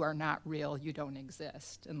you are not real, you don't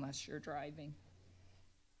exist unless you're driving.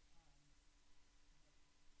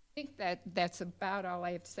 I think that's about all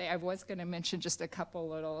I have to say. I was going to mention just a couple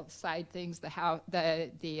little side things. The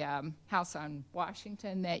house on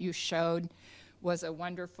Washington that you showed was a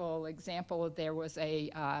wonderful example. There was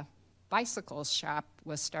a bicycle shop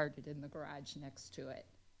was started in the garage next to it,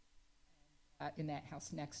 in that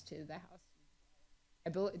house next to the house. I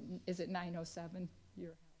believe, is it 907?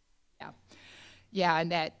 Your house? Yeah,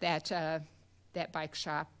 and that bike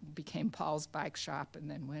shop became Paul's Bike Shop,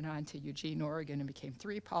 and then went on to Eugene, Oregon, and became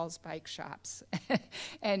 3 Paul's Bike Shops.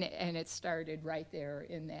 and it started right there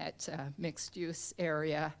in that mixed-use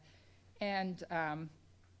area. And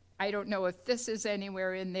I don't know if this is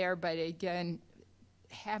anywhere in there, but again,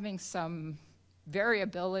 having some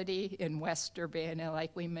variability in West Urbana,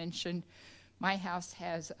 like we mentioned. My house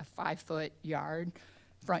has a 5-foot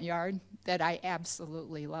front yard that I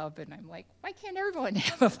absolutely love, and I'm like, why can't everyone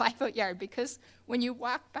have a 5-foot yard? Because when you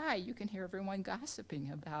walk by, you can hear everyone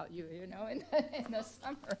gossiping about you, you know, in the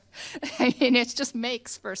summer. I mean, it just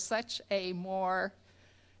makes for such a more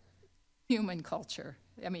human culture.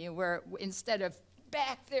 I mean, where instead of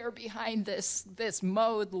back there behind this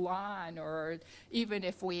mowed lawn, or even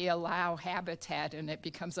if we allow habitat and it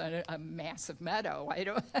becomes a massive meadow, I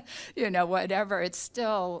don't, you know, whatever, it's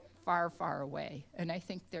still far, far away. And I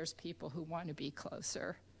think there's people who want to be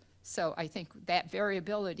closer. So I think that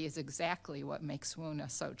variability is exactly what makes Woona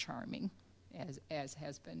so charming, as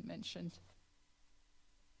has been mentioned.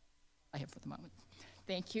 I have for the moment.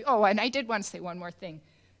 Thank you. Oh, and I did want to say one more thing.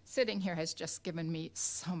 Sitting here has just given me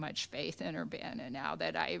so much faith in Urbana now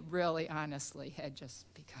that I really honestly had just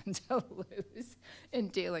begun to lose in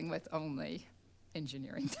dealing with only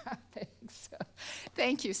engineering topics. So,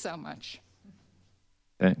 thank you so much.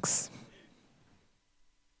 Thanks.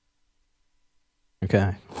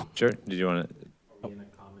 Okay. Sure. Did you want to?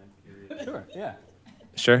 Sure, yeah.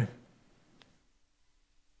 Sure.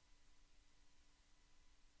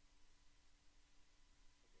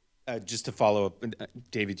 Just to follow up,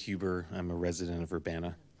 David Huber, I'm a resident of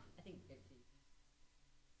Urbana.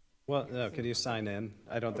 Well, no, could you sign in?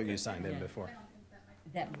 I don't think you signed in before.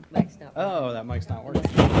 That mic's not working. Oh, that mic's not working.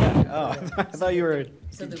 Oh, I thought you were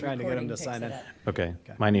So the trying to get him recording to picks sign it in. up. Okay.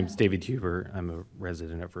 My name's David Huber. I'm a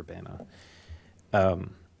resident of Urbana.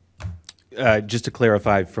 Just to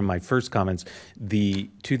clarify from my first comments, the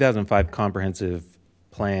 2005 Comprehensive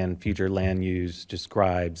Plan Future Land Use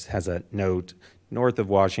has a note north of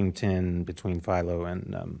Washington between Philo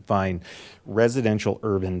and Vine, residential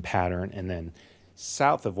urban pattern, and then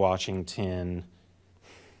south of Washington,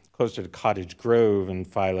 closer to Cottage Grove, and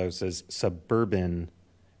Philo says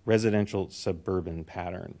residential suburban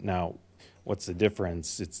pattern. Now, what's the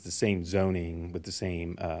difference? It's the same zoning with the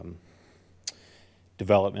same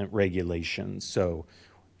development regulations. So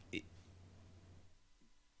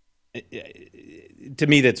to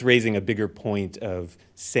me, that's raising a bigger point of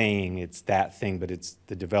saying it's that thing, but it's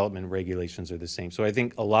the development regulations are the same. So I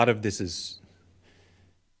think a lot of this is,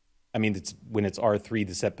 I mean, it's when it's R3,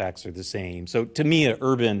 the setbacks are the same. So to me, an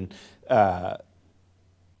urban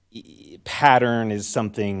pattern is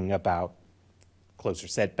something about closer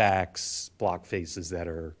setbacks, block faces that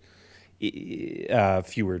are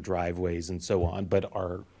fewer driveways and so on, but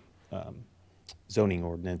our zoning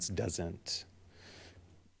ordinance doesn't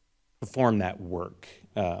perform that work,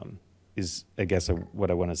 is, I guess, what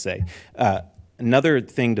I want to say. Another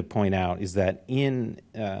thing to point out is that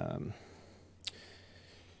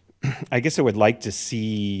I guess I would like to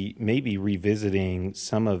see maybe revisiting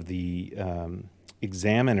some of the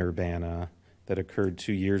Examine Urbana that occurred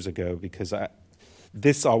 2 years ago, because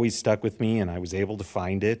this always stuck with me and I was able to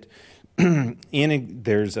find it.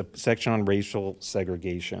 There's a section on racial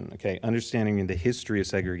segregation. Okay, understanding the history of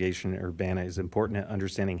segregation in Urbana is important in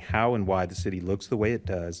understanding how and why the city looks the way it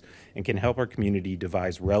does, and can help our community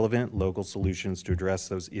devise relevant local solutions to address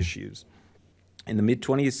those issues. In the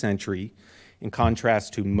mid-20th century, in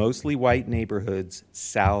contrast to mostly white neighborhoods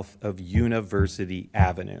south of University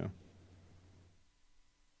Avenue.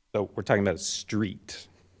 So we're talking about a street,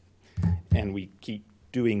 and we keep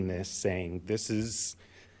doing this, saying this is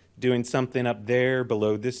doing something up there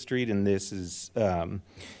below this street, and this is,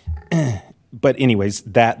 but anyways,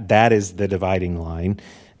 that is the dividing line.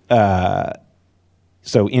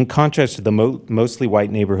 So in contrast to the mostly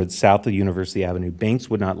white neighborhoods south of University Avenue, banks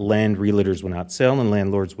would not lend, realtors would not sell, and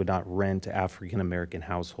landlords would not rent to African-American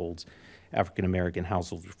households. African-American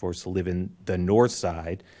households were forced to live in the north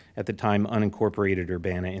side, at the time unincorporated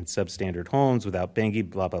Urbana in substandard homes without banking,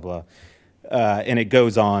 blah, blah, blah. And it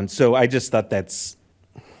goes on. So I just thought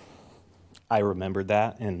I remembered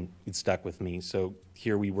that, and it stuck with me. So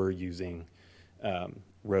here we were using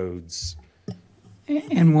roads.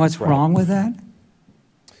 And what's wrong with that?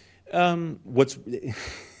 What's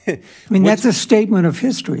I mean, that's a statement of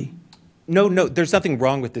history. No, there's nothing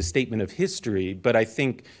wrong with the statement of history, but I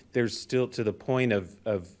think there's still to the point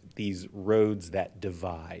of these roads that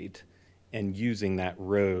divide and using that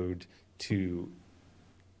road to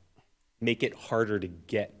make it harder to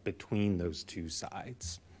get between those two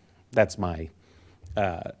sides. That's my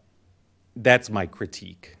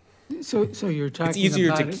critique. So you're talking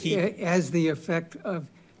easier about to keep- it as the effect of, I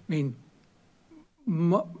mean,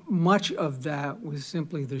 much of that was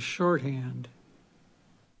simply the shorthand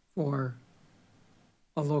for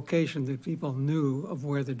a location that people knew of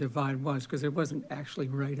where the divide was, because it wasn't actually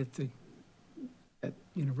right at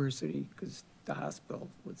University, because the hospital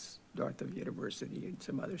was north of University and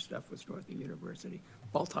some other stuff was north of University.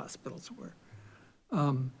 Both hospitals were.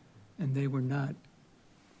 And they were not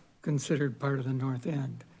considered part of the North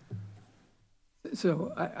End.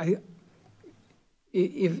 So I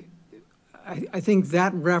think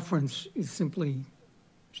that reference is simply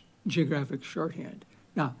geographic shorthand.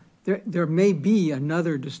 Now, there may be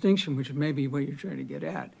another distinction, which may be what you're trying to get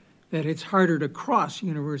at, that it's harder to cross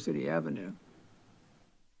University Avenue.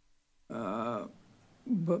 But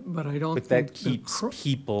I don't But think that keeps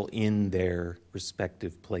people in their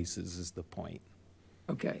respective places is the point.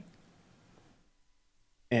 Okay,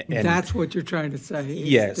 And that's what you're trying to say. is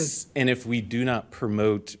yes, and if we do not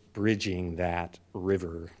promote bridging that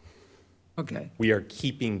river, that- Okay, we are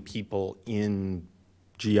keeping people in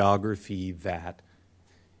geography that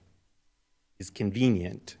is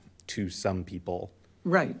convenient to some people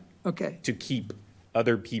right, okay. to keep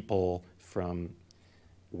other people from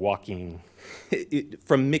walking,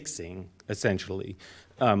 from mixing, essentially.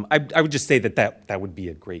 I would just say that would be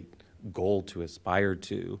a great goal to aspire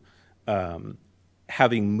to.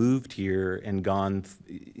 Having moved here and gone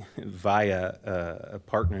via a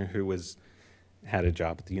partner who had a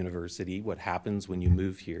job at the university, what happens when you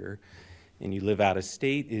move here and you live out of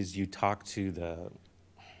state is you talk to the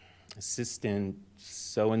assistant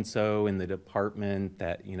so-and-so in the department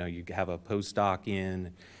that, you have a postdoc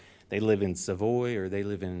in. They live in Savoy or they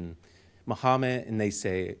live in Mahomet, and they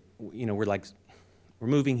say, we're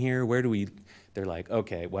moving here. Where do we? They're like,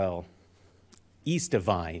 okay, well, east of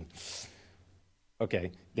Vine.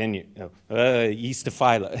 Okay, then east of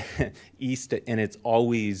Philo, and it's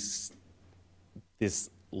always this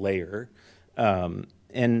layer.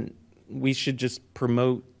 And we should just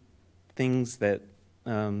promote things that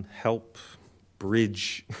help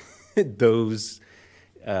bridge those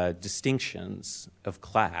distinctions of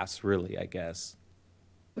class, really, I guess.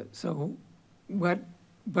 So what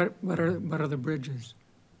are the bridges?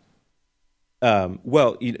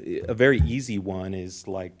 Well, a very easy one is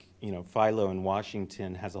like, Philo in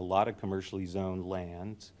Washington has a lot of commercially zoned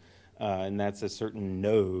land, and that's a certain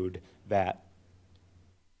node that,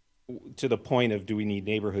 to the point of do we need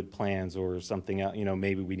neighborhood plans or something else,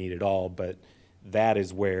 maybe we need it all, but that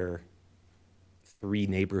is where 3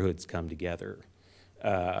 neighborhoods come together.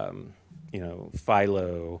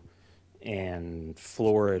 Philo and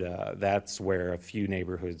Florida, that's where a few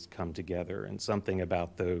neighborhoods come together, and something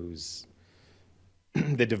about those,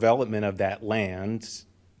 the development of that land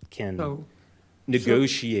can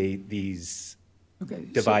negotiate these Okay,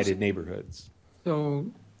 divided neighborhoods.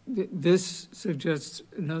 So this suggests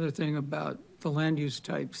another thing about the land use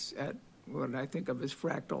types at what I think of as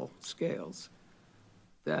fractal scales,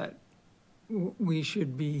 that we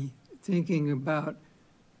should be thinking about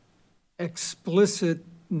explicit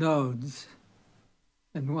nodes,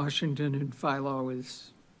 and Washington and Philo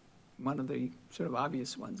is one of the sort of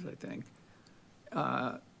obvious ones, I think.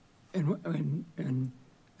 And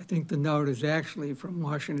I think the node is actually from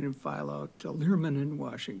Washington and Philo to Learman in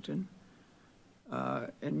Washington.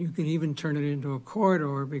 And you can even turn it into a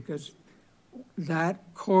corridor, because that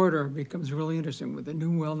corridor becomes really interesting with the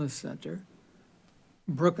new wellness center.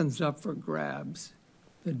 Brookins up for grabs.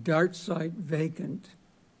 The DART site vacant.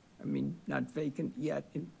 I mean, not vacant yet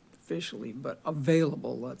officially, but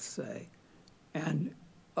available, let's say. And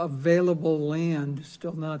available land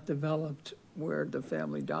still not developed where the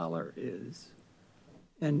Family Dollar is.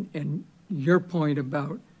 And your point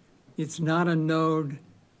about it's not a node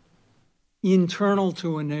internal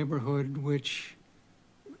to a neighborhood,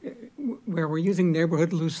 where we're using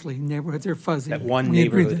neighborhood loosely. Neighborhoods are fuzzy. That one We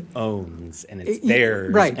agree neighborhood owns, and it's that-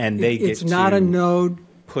 theirs, Right. and they get It's not a to node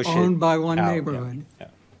push it owned by one out, yeah, neighborhood. yeah.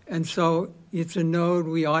 And so it's a node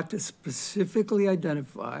we ought to specifically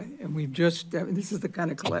identify, and this is the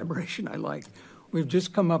kind of collaboration I like. We've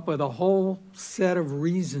just come up with a whole set of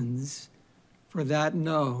reasons for that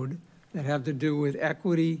node that have to do with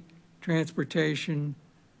equity, transportation,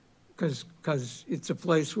 because it's a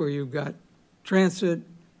place where you've got transit,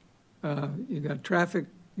 you've got traffic,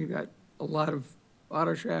 you've got a lot of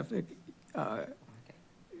auto traffic,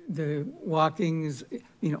 the walkings,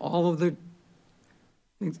 all of the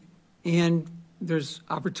things. And there's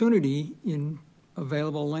opportunity in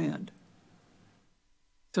available land.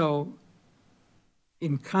 So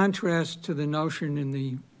in contrast to the notion in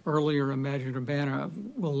the earlier Imagine Urbana of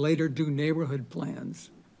we'll later do neighborhood plans,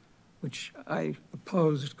 which I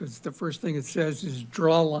opposed because the first thing it says is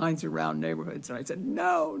draw lines around neighborhoods. And I said,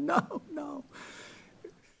 no.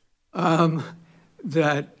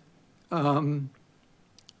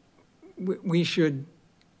 We should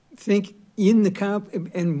think in the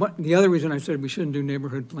the other reason I said we shouldn't do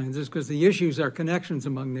neighborhood plans is because the issues are connections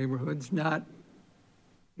among neighborhoods, not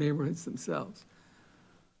neighborhoods themselves.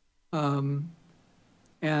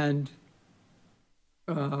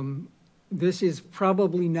 This is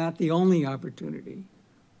probably not the only opportunity,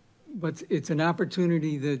 but it's an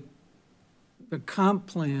opportunity that the comp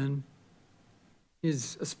plan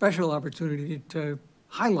is a special opportunity to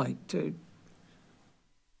highlight, to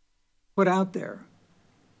put out there.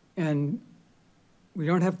 And we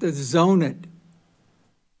don't have to zone it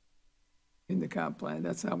in the comp plan.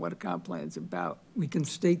 That's not what a comp plan is about. We can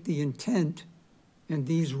state the intent and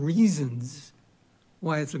these reasons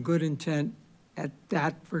why it's a good intent at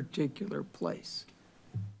that particular place.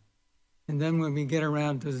 And then when we get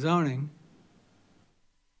around to zoning,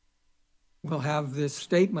 we'll have this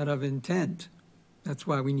statement of intent. That's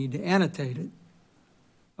why we need to annotate it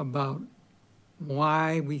about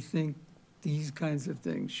why we think these kinds of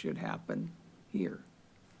things should happen here.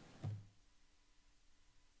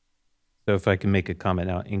 So if I can make a comment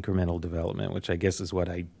on incremental development, which I guess is what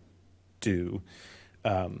I do,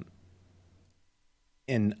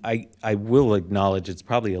 and I will acknowledge it's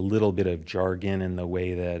probably a little bit of jargon in the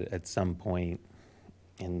way that at some point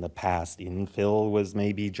in the past infill was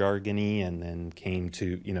maybe jargony and then came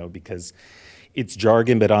to, because it's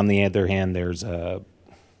jargon, but on the other hand, there's an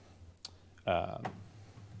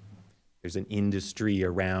industry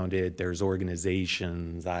around it. There's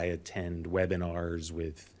organizations. I attend webinars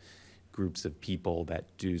with groups of people that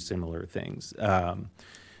do similar things. I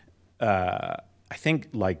think,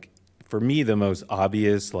 for me, the most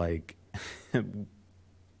obvious,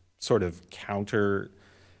 sort of counter,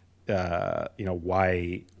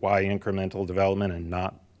 why incremental development and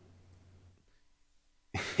not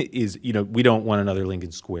is, we don't want another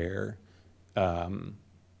Lincoln Square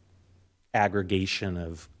aggregation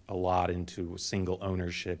of a lot into a single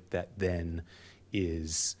ownership that then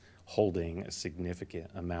is holding a significant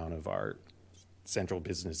amount of our central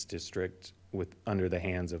business district under the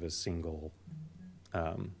hands of a single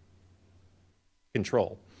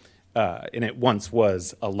control. And it once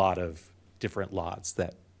was a lot of different lots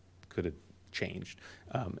that could have changed.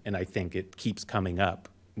 And I think it keeps coming up.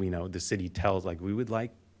 The city tells, we would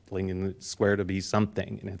like Lincoln Square to be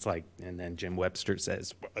something. And it's and then Jim Webster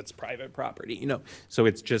says, well, it's private property, So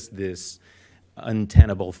it's just this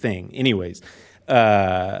untenable thing. Anyways,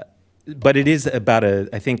 but it is about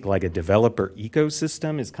I think a developer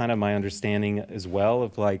ecosystem is kind of my understanding as well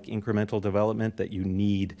of incremental development, that you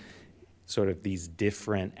need sort of these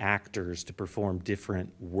different actors to perform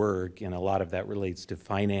different work, and a lot of that relates to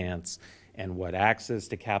finance and what access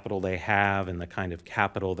to capital they have and the kind of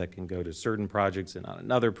capital that can go to certain projects and on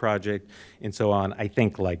another project and so on. I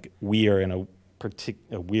think we are in a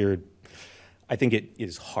weird, I think it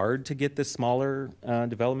is hard to get the smaller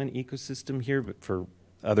development ecosystem here, but for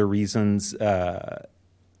other reasons. But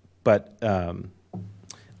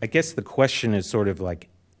I guess the question is sort of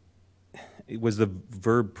it was the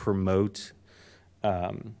verb promote,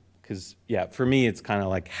 because for me it's kind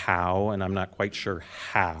of how, and I'm not quite sure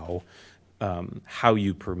how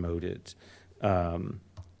you promote it. I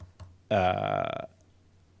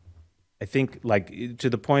think to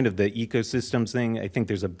the point of the ecosystems thing, I think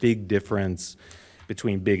there's a big difference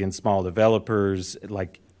between big and small developers.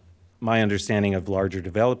 My understanding of larger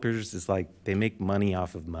developers is they make money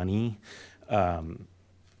off of money,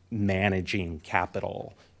 managing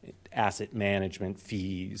capital, asset management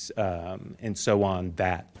fees, and so on,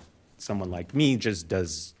 that someone like me just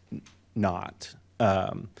does not.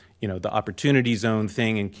 The opportunity zone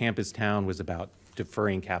thing in Campus Town was about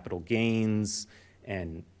deferring capital gains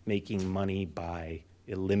and making money by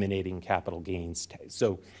eliminating capital gains.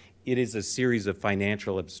 So it is a series of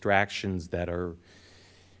financial abstractions that are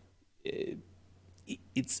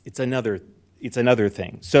it's another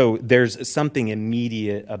thing. So there's something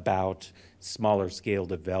immediate about smaller scale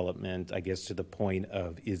development, I guess, to the point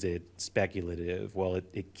of, is it speculative? Well,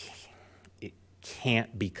 it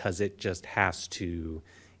can't, because it just has to,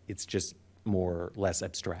 it's just more or less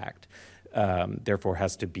abstract. Therefore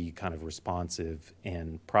has to be kind of responsive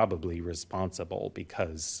and probably responsible,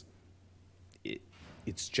 because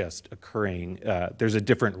it's just occurring. There's a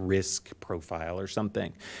different risk profile or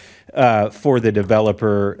something for the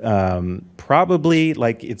developer. Probably,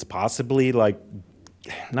 like, it's possibly, like,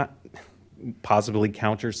 not possibly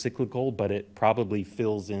counter-cyclical, but it probably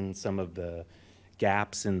fills in some of the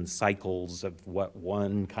gaps and cycles of what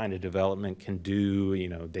one kind of development can do. You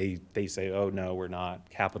know, they say, oh no, we're not,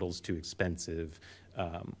 capital's too expensive.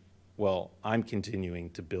 Well, I'm continuing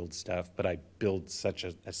to build stuff, but I build such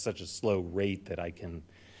a slow rate that I can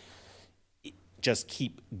just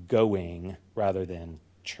keep going rather than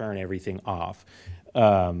churn everything off.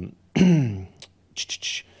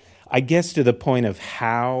 I guess to the point of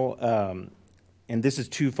how, and this is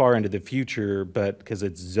too far into the future, but because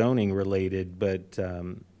it's zoning related, but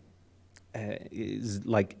is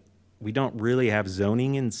like, we don't really have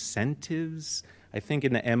zoning incentives. I think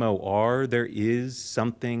in the MOR there is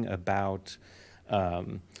something about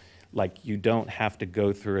like, you don't have to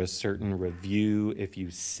go through a certain review if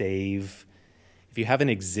you save. If you have an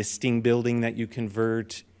existing building that you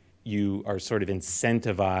convert, you are sort of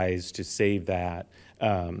incentivized to save that.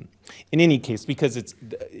 In any case, because it's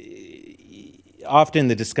often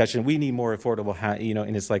the discussion, we need more affordable housing, you know,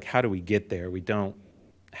 and it's like, how do we get there? We don't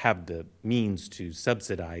have the means to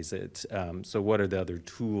subsidize it. So what are the other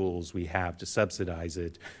tools we have to subsidize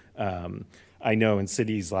it? I know in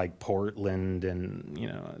cities like Portland and, you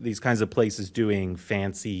know, these kinds of places doing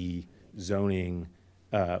fancy zoning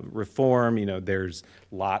reform, you know, there's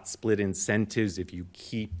lot split incentives if you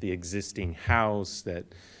keep the existing house. That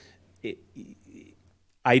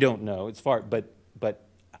I don't know, it's far, but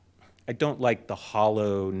I don't like the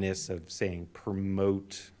hollowness of saying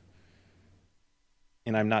promote.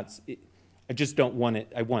 And I just don't want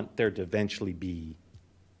it, I want there to eventually be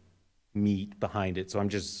meat behind it. So I'm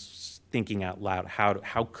just thinking out loud,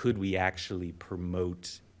 how could we actually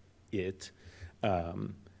promote it?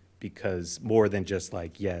 Because more than just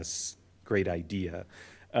like, yes, great idea.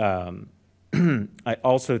 I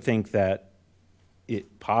also think that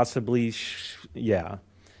it possibly,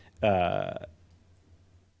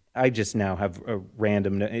 I just now have a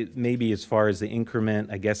random, maybe as far as the increment,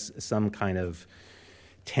 I guess some kind of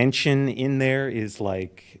tension in there is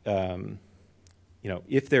like, you know,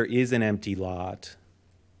 if there is an empty lot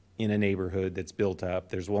in a neighborhood that's built up,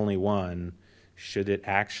 there's only one, should it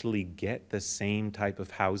actually get the same type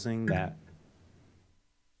of housing that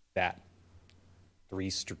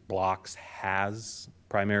 3 blocks has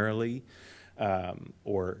primarily?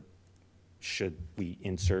 Or should we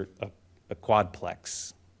insert a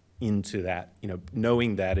quadplex into that, you know,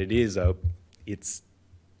 knowing that it's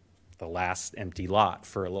the last empty lot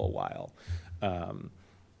for a little while?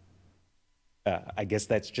 I guess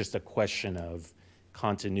that's just a question of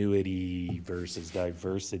continuity versus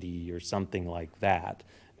diversity or something like that.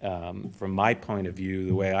 From my point of view,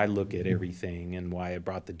 the way I look at everything and why I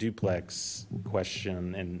brought the duplex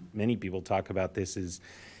question, and many people talk about this, is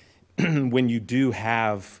when you do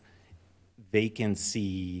have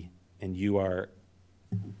vacancy and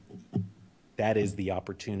that is the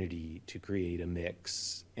opportunity to create a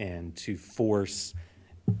mix and to force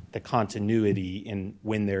the continuity in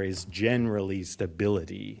when there is generally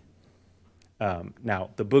stability.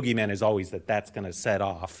 Now, the boogeyman is always that that's going to set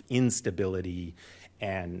off instability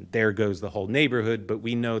and there goes the whole neighborhood, but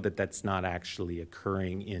we know that that's not actually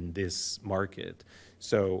occurring in this market.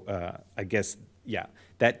 So I guess, yeah,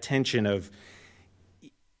 that tension of,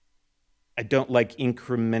 I don't like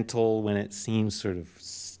incremental when it seems sort of,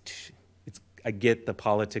 I get the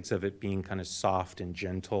politics of it being kind of soft and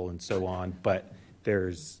gentle and so on, but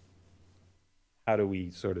there's, how do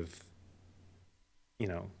we sort of, you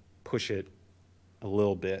know, push it a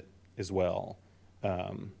little bit as well,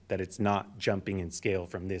 that it's not jumping in scale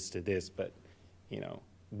from this to this, but, you know,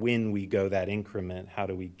 when we go that increment, how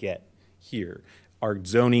do we get here? Our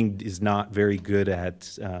zoning is not very good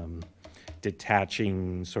at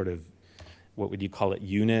detaching sort of, what would you call it,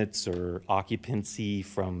 units or occupancy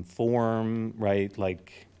from form, right?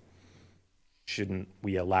 Like, shouldn't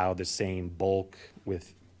we allow the same bulk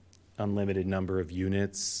with unlimited number of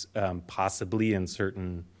units? Possibly in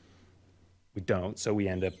certain, we don't, so we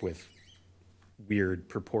end up with weird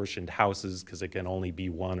proportioned houses because it can only be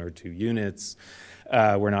 1 or 2 units.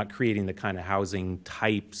 We're not creating the kind of housing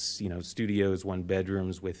types, you know, studios, 1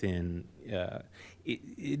 bedrooms within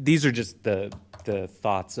these are just the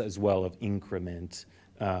thoughts as well of increment.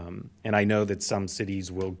 And I know that some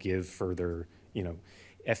cities will give further,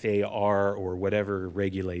 FAR or whatever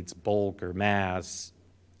regulates bulk or mass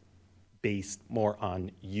based more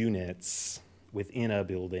on units within a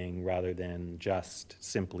building rather than just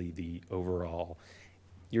simply the overall.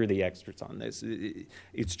 You're the experts on this.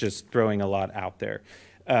 It's just throwing a lot out there.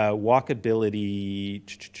 Walkability,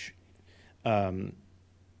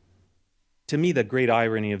 to me, the great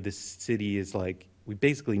irony of this city is like, we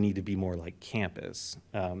basically need to be more like campus,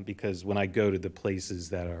 because when I go to the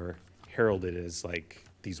places that are heralded as like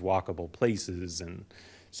these walkable places and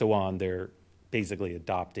so on, they're basically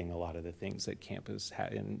adopting a lot of the things that campus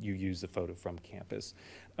had, and you use the photo from campus.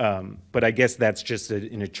 But I guess that's just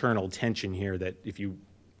an eternal tension here, that if you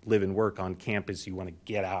live and work on campus, you want to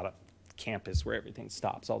get out of campus where everything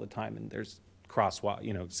stops all the time and there's crosswalk,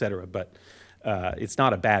 et cetera. But it's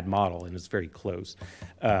not a bad model, and it's very close.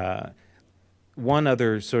 One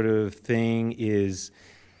other sort of thing is,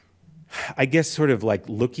 I guess, sort of like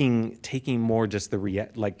taking more just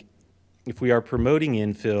like, if we are promoting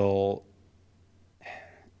infill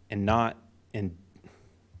and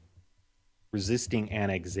resisting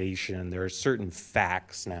annexation, there are certain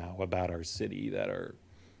facts now about our city that are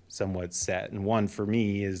somewhat set. And one for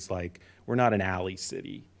me is like, we're not an alley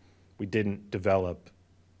city. We didn't develop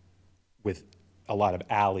with a lot of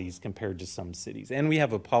alleys compared to some cities. And we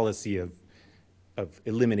have a policy of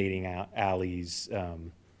eliminating alleys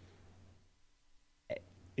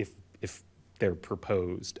if they're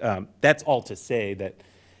proposed. That's all to say that,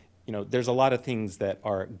 there's a lot of things that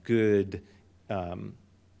are good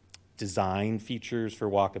design features for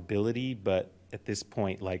walkability, but at this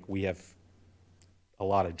point, like, we have a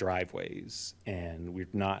lot of driveways and we're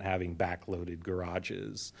not having backloaded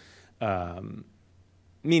garages.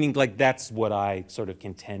 Meaning, like, that's what I sort of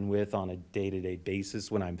contend with on a day-to-day basis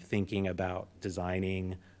when I'm thinking about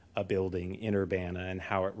designing a building in Urbana and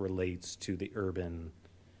how it relates to the urbanism.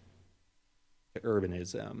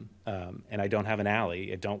 And I don't have an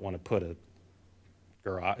alley. I don't want to put a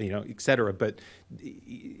garage, et cetera. But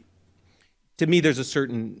to me, there's a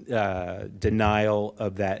certain denial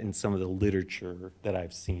of that in some of the literature that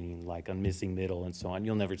I've seen, like on Missing Middle and so on.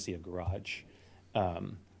 You'll never see a garage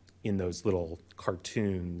in those little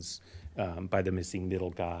cartoons by the Missing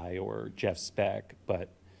Middle guy or Jeff Speck, but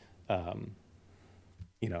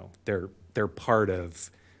they're part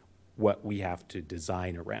of what we have to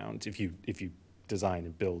design around if you design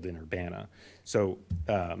and build in Urbana. So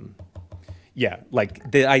yeah,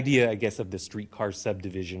 like the idea, I guess, of the streetcar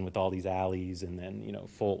subdivision with all these alleys and then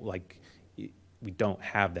full, like, we don't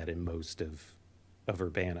have that in most of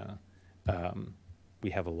Urbana.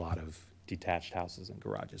 We have a lot of detached houses and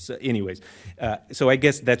garages. So anyways, so I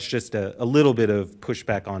guess that's just a little bit of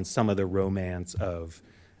pushback on some of the romance of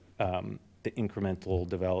the incremental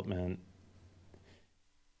development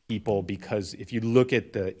people, because if you look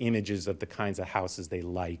at the images of the kinds of houses they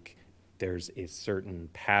like, there's a certain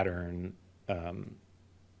pattern, and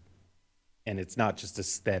it's not just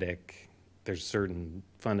aesthetic. There's certain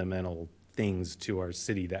fundamental things to our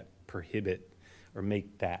city that prohibit or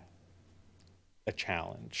make that a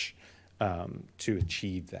challenge to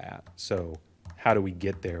achieve that. So how do we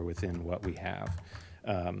get there within what we have?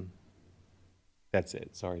 That's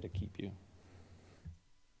it. Sorry to keep you.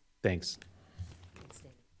 Thanks.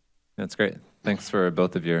 That's great. Thanks for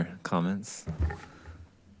both of your comments.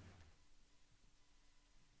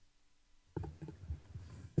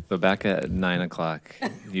 So back at 9 o'clock,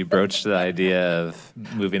 you broached the idea of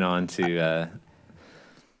moving on to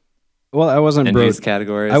Well, I wasn't end-use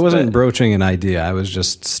categories. I wasn't but- broaching an idea. I was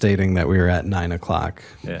just stating that we were at 9 o'clock.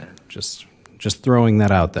 Yeah. Just throwing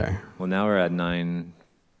that out there. Well, now we're at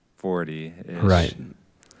 9:40-ish. Right.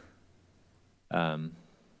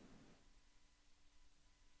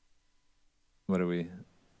 What do we?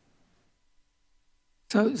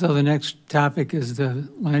 So the next topic is the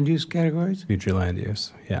land use categories? Future land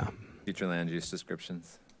use. Yeah. Future land use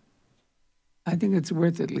descriptions. I think it's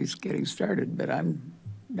worth at least getting started, but I'm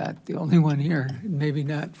not the only one here, maybe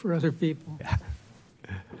not for other people.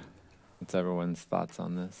 What's everyone's thoughts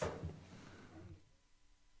on this?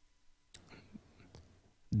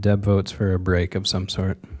 Deb votes for a break of some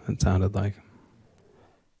sort, it sounded like.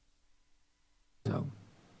 So,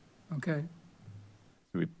 okay.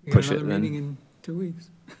 Do we We got push it another meeting then? in 2 weeks.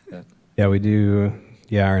 Yeah, we do.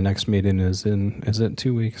 Yeah, our next meeting is it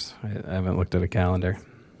 2 weeks? I haven't looked at a calendar.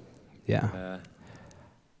 Yeah.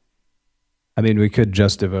 I mean, we could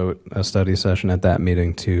just devote a study session at that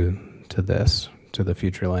meeting to the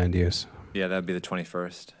future land use. Yeah, that'd be the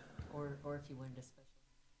 21st. Or if you wanted to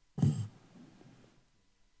special.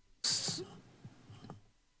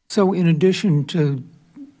 So in addition to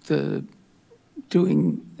the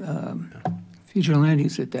doing future land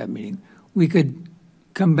use at that meeting, we could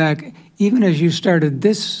come back, even as you started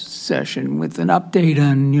this session, with an update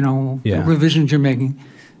on, the Yeah. revisions you're making.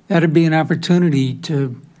 That'd be an opportunity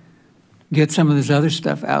to get some of this other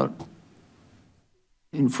stuff out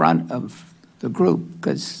in front of the group,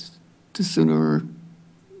 because the sooner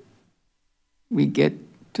we get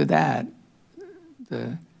to that,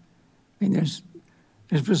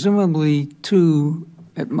 there's presumably 2,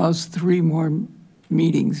 at most 3 more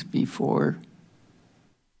meetings before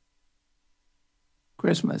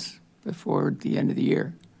Christmas, before the end of the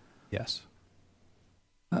year. Yes.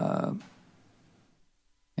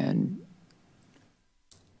 And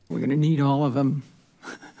we're going to need all of them,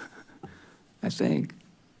 I think.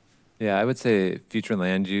 Yeah, I would say future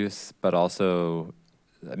land use, but also,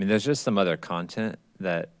 there's just some other content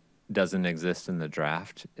that doesn't exist in the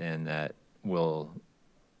draft and that we'll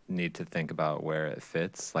need to think about where it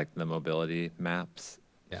fits, like the mobility maps.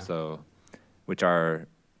 Yeah. So, which are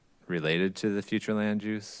related to the future land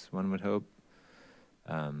use, one would hope.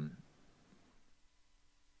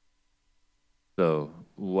 So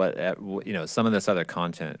some of this other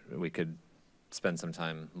content, we could spend some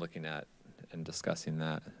time looking at and discussing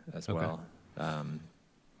that as Okay. well.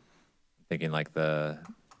 Thinking like the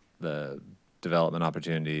development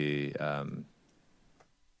opportunity,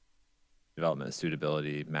 development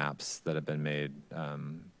suitability maps that have been made,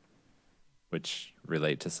 which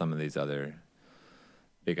relate to some of these other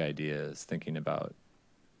big ideas, thinking about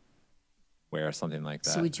where something like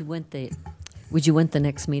that. So would you want the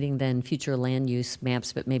next meeting then, future land use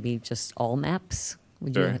maps, but maybe just all maps?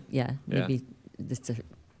 Would Sure. you? Yeah, maybe just a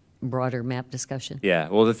broader map discussion. Yeah,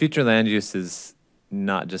 well, the future land use is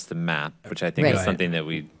not just a map, which I think is Right. something that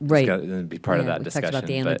we Right. be part of Yeah, that we discussion. talked about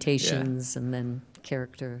the but, yeah. annotations and then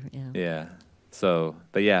character, yeah. Yeah. So,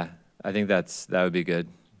 but yeah, I think that would be good.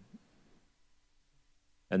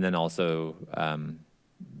 And then also,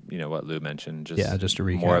 what Lou mentioned, just to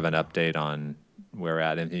recap. more of an update on where we're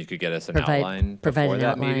at. And if you could get us an Provide outline an before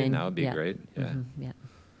that meeting, outline, that would be yeah. great. Yeah. Mhm, yeah.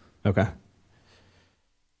 Okay.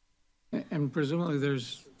 And presumably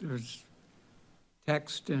there's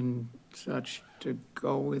text and such to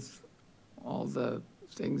go with all the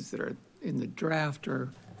things that are in the draft,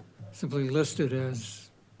 or simply listed as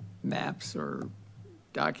maps or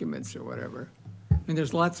documents or whatever.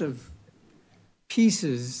 There's lots of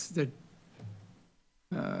pieces that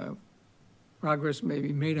progress may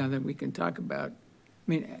be made on that we can talk about.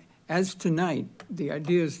 As tonight, the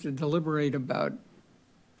idea is to deliberate about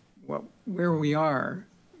where we are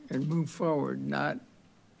and move forward, not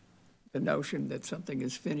the notion that something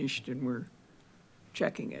is finished and we're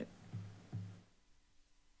checking it.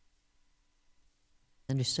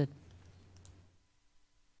 Understood.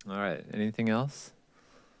 All right. Anything else?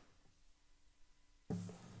 I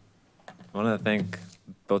want to thank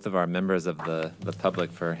both of our members of the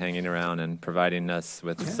public for hanging around and providing us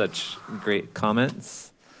with such great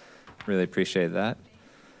comments. Really appreciate that.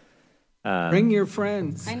 Bring your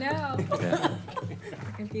friends, I know. Yeah.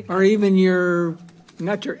 or even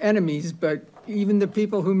not your enemies, but even the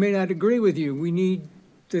people who may not agree with you. We need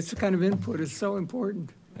this kind of input. Is so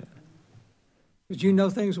important. Because you know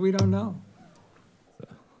things we don't know.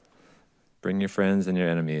 Bring your friends and your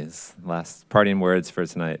enemies. Last parting words for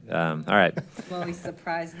tonight. All right. I'm always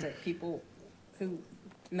surprised at people who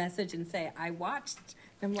message and say, I watched.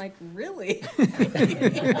 I'm like, really? You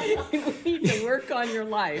need to work on your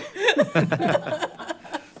life.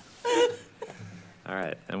 All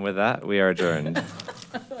right. And with that, we are adjourned.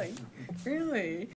 Like, really?